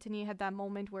 where Anthony had that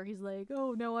moment where he's like,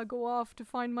 oh, now I go off to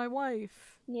find my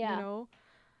wife. Yeah. You know?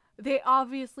 They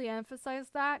obviously emphasize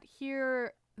that.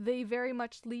 Here, they very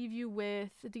much leave you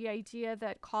with the idea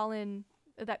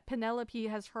that Penelope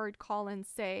has heard Colin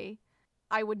say,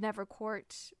 I would never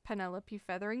court Penelope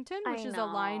Featherington, which is a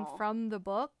line from the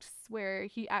books where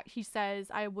he says,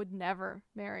 I would never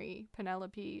marry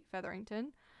Penelope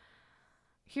Featherington.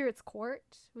 Here it's court,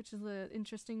 which is an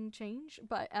interesting change.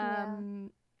 But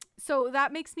so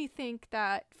that makes me think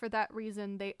that for that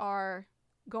reason, they are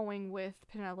going with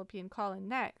Penelope and Colin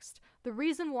next. The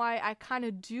reason why I kind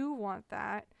of do want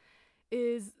that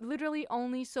is literally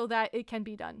only so that it can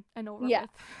be done and over with.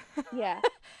 Yeah.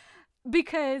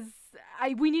 Because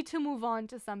we need to move on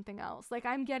to something else. Like,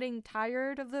 I'm getting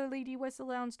tired of the Lady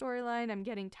Whistledown storyline. I'm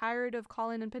getting tired of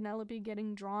Colin and Penelope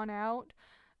getting drawn out.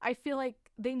 I feel like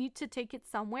they need to take it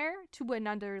somewhere to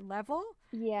another level.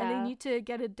 Yeah. And they need to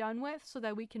get it done with so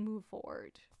that we can move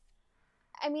forward.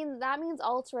 I mean, that means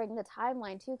altering the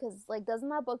timeline too, because, like, doesn't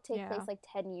that book take place, like,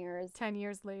 10 years 10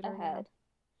 years later. ahead?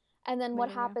 Yeah. And then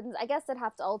what happens, I guess they'd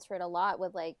have to alter it a lot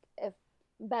with, like, if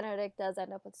Benedict does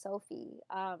end up with Sophie.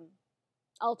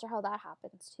 alter how that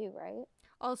happens too, right?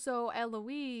 Also,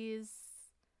 Eloise,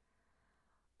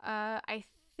 I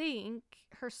think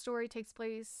her story takes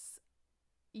place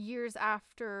years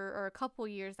after, or a couple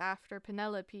years after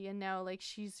Penelope, and now like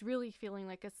she's really feeling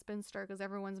like a spinster because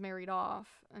everyone's married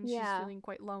off, and she's feeling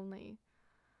quite lonely.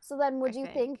 So then would you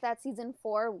think that season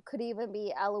 4 could even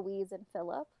be Eloise and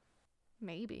Philip?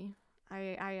 Maybe.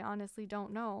 I honestly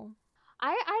don't know.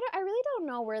 I really don't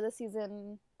know where the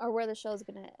season or where the show's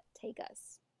gonna take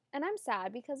us, and I'm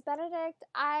sad because Benedict,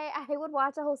 I would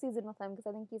watch a whole season with him because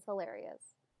I think he's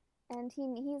hilarious, and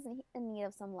he's in need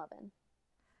of some loving.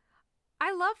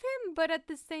 I love him, but at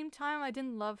the same time, I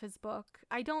didn't love his book.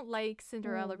 I don't like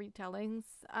Cinderella retellings.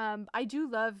 I do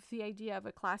love the idea of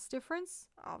a class difference,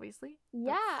 obviously.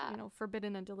 Yeah. That's, you know,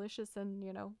 forbidden and delicious, and,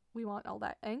 you know, we want all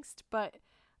that angst. But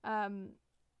I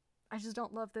just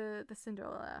don't love the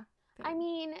Cinderella thing. I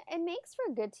mean, it makes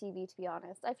for good TV, to be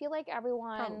honest. I feel like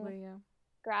everyone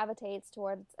gravitates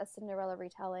towards a Cinderella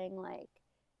retelling, like,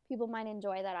 people might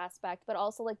enjoy that aspect, but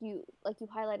also like you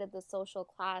highlighted the social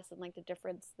class and like the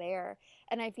difference there,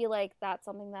 and I feel like that's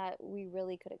something that we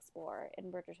really could explore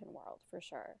in Bridgerton world for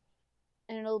sure,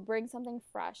 and it'll bring something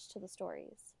fresh to the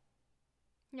stories.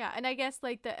 Yeah, and I guess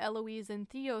like the Eloise and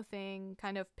Theo thing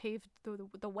kind of paved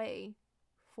the way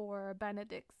for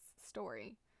Benedict's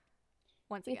story.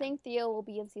 Once again. Do you think Theo will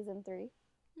be in season 3?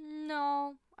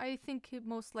 No, I think it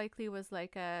most likely was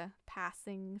like a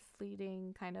passing,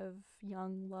 fleeting kind of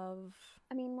young love.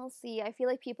 I mean, we'll see. I feel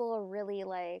like people are really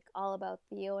like all about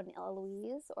Theo and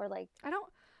Eloise, or like I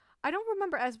don't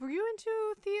remember. Were you into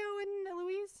Theo and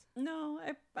Eloise? No,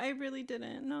 I really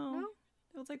didn't. No,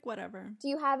 it was like whatever. Do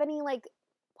you have any like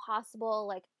possible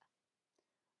like,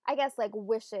 I guess like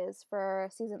wishes for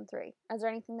season 3? Is there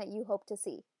anything that you hope to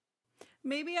see?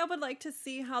 Maybe I would like to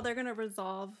see how they're gonna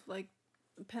resolve like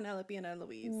Penelope and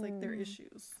Eloise, like their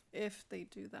issues, if they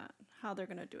do that, how they're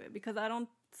gonna do it, because I don't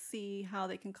see how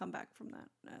they can come back from that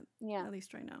at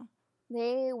least right now.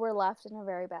 They were left in a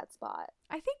very bad spot.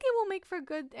 I think it will make for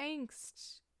good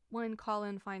angst when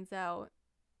Colin finds out.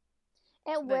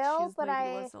 It will, but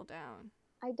I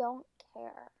don't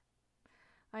care.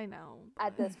 I know.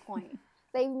 At this point,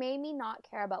 they've made me not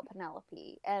care about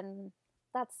Penelope, and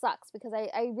that sucks because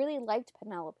I really liked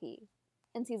Penelope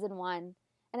in season 1.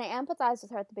 And I empathized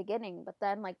with her at the beginning, but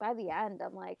then, like, by the end,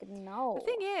 I'm like, no. The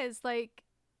thing is, like,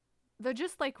 the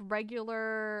just, like,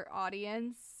 regular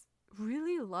audience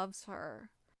really loves her.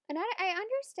 And I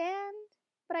understand,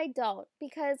 but I don't.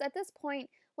 Because at this point,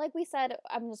 like we said,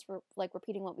 I'm just,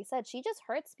 repeating what we said. She just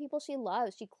hurts people she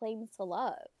loves. She claims to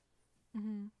love.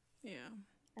 Mm-hmm. Yeah.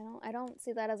 I don't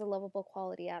see that as a lovable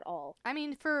quality at all. I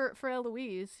mean, for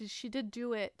Eloise, she did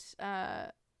do it,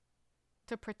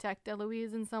 to protect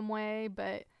Eloise in some way,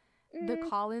 but the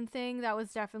Colin thing, that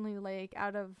was definitely like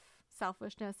out of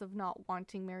selfishness of not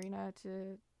wanting Marina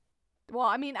to. Well,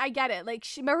 I mean, I get it. Like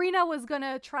Marina was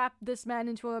gonna trap this man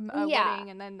into a wedding,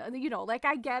 and then like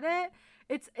I get it.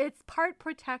 It's part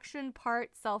protection,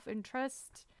 part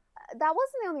self-interest. That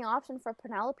wasn't the only option for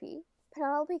Penelope.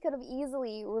 Penelope could have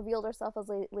easily revealed herself as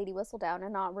Lady Whistledown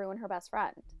and not ruin her best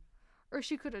friend. Or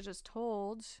she could have just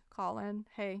told Colin,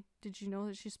 hey, did you know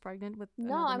that she's pregnant with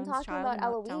No, another I'm man's talking child about and not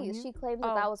telling Eloise. you? She claimed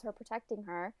that was her protecting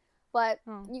her. But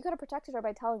you could have protected her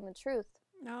by telling the truth.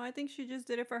 No, I think she just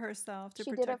did it for herself, to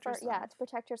she protect did it for herself. Yeah, to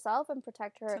protect herself and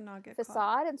protect her facade,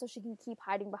 caught. and so she can keep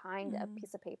hiding behind a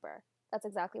piece of paper. That's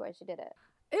exactly why she did it.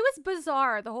 It was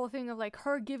bizarre, the whole thing of like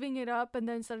her giving it up and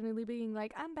then suddenly being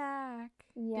like, I'm back.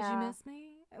 Yeah. Did you miss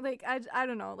me? Like, I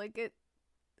don't know. Like, it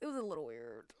was a little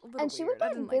weird. And she would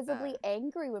get visibly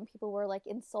angry when people were like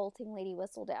insulting Lady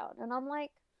Whistledown. And I'm like,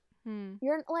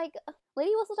 you're like,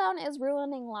 Lady Whistledown is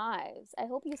ruining lives. I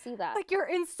hope you see that. Like, you're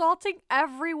insulting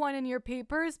everyone in your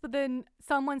papers, but then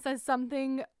someone says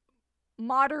something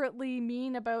moderately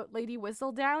mean about Lady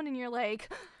Whistledown, and you're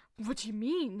like, what do you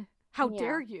mean? How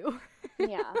dare you?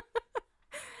 Yeah.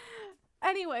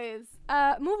 Anyways,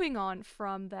 moving on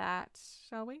from that,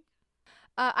 shall we?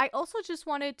 I also just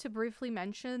wanted to briefly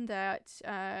mention that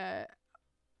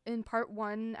in part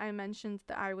 1, I mentioned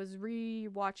that I was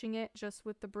re-watching it just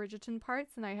with the Bridgerton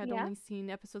parts, and I had only seen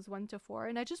episodes 1 to 4.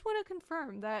 And I just want to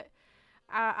confirm that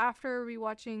after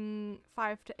rewatching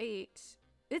 5 to 8,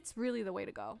 it's really the way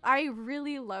to go. I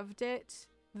really loved it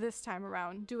this time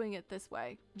around, doing it this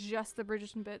way. Just the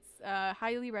Bridgerton bits.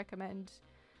 Highly recommend.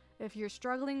 If you're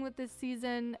struggling with this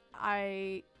season,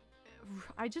 I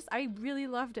really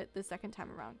loved it the second time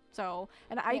around. So,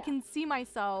 and I can see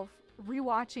myself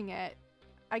rewatching it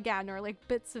again, or like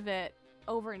bits of it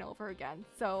over and over again.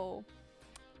 So,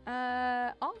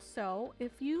 also,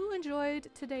 if you enjoyed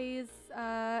today's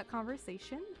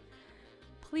conversation,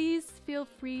 please feel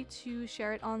free to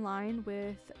share it online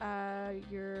with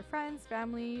your friends,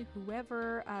 family,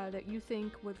 whoever that you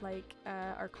think would like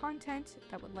our content,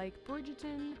 that would like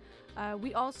Bridgerton. We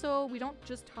don't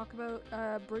just talk about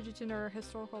Bridgerton or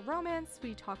historical romance.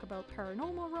 We talk about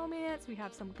paranormal romance. We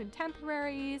have some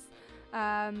contemporaries.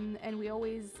 And we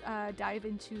always dive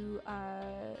into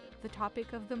the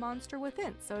topic of the monster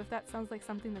within. So if that sounds like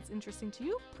something that's interesting to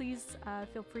you, please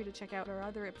feel free to check out our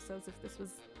other episodes if this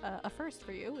was a first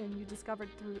for you and you discovered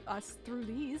through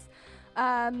these.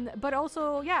 But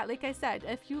also, yeah, like I said,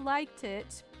 if you liked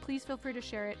it, please feel free to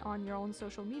share it on your own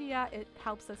social media. It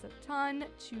helps us a ton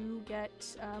to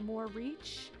get more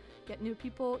reach, get new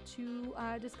people to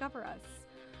discover us.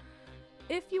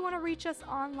 If you want to reach us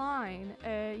online,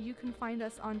 you can find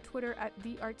us on Twitter at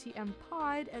the RTM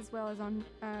Pod, as well as on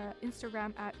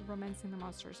Instagram at Romancing the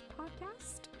Monsters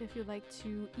Podcast. If you'd like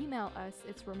to email us,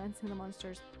 it's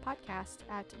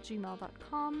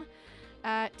romancingthemonsterspodcast@gmail.com.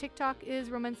 TikTok is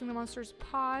Romancing the Monsters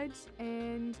Pod,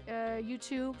 and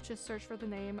YouTube, just search for the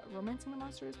name Romancing the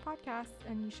Monsters Podcast,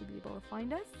 and you should be able to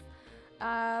find us.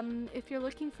 If you're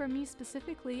looking for me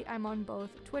specifically, I'm on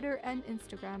both Twitter and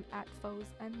Instagram at Foes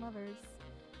and Lovers.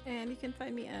 And you can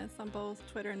find me on both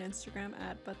Twitter and Instagram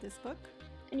at ButThisBook.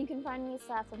 And you can find me,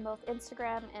 Seth, on both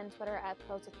Instagram and Twitter at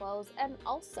Pros with Woes. And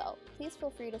also, please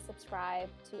feel free to subscribe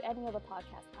to any of the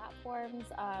podcast platforms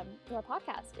to our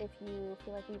podcast if you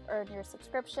feel like you've earned your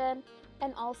subscription.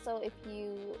 And also, if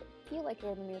you feel like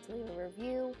you're in the mood to leave a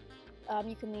review,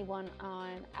 you can leave one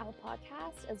on Apple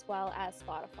Podcasts as well as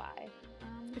Spotify.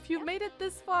 If you've made it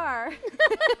this far.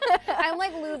 I'm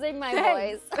like losing my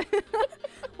voice.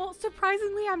 Well,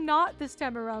 surprisingly, I'm not this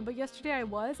time around, but yesterday I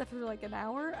was after like an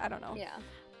hour. I don't know. Yeah.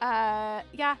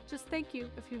 Just thank you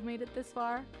if you've made it this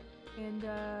far. And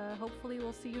hopefully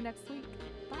we'll see you next week.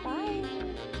 Bye.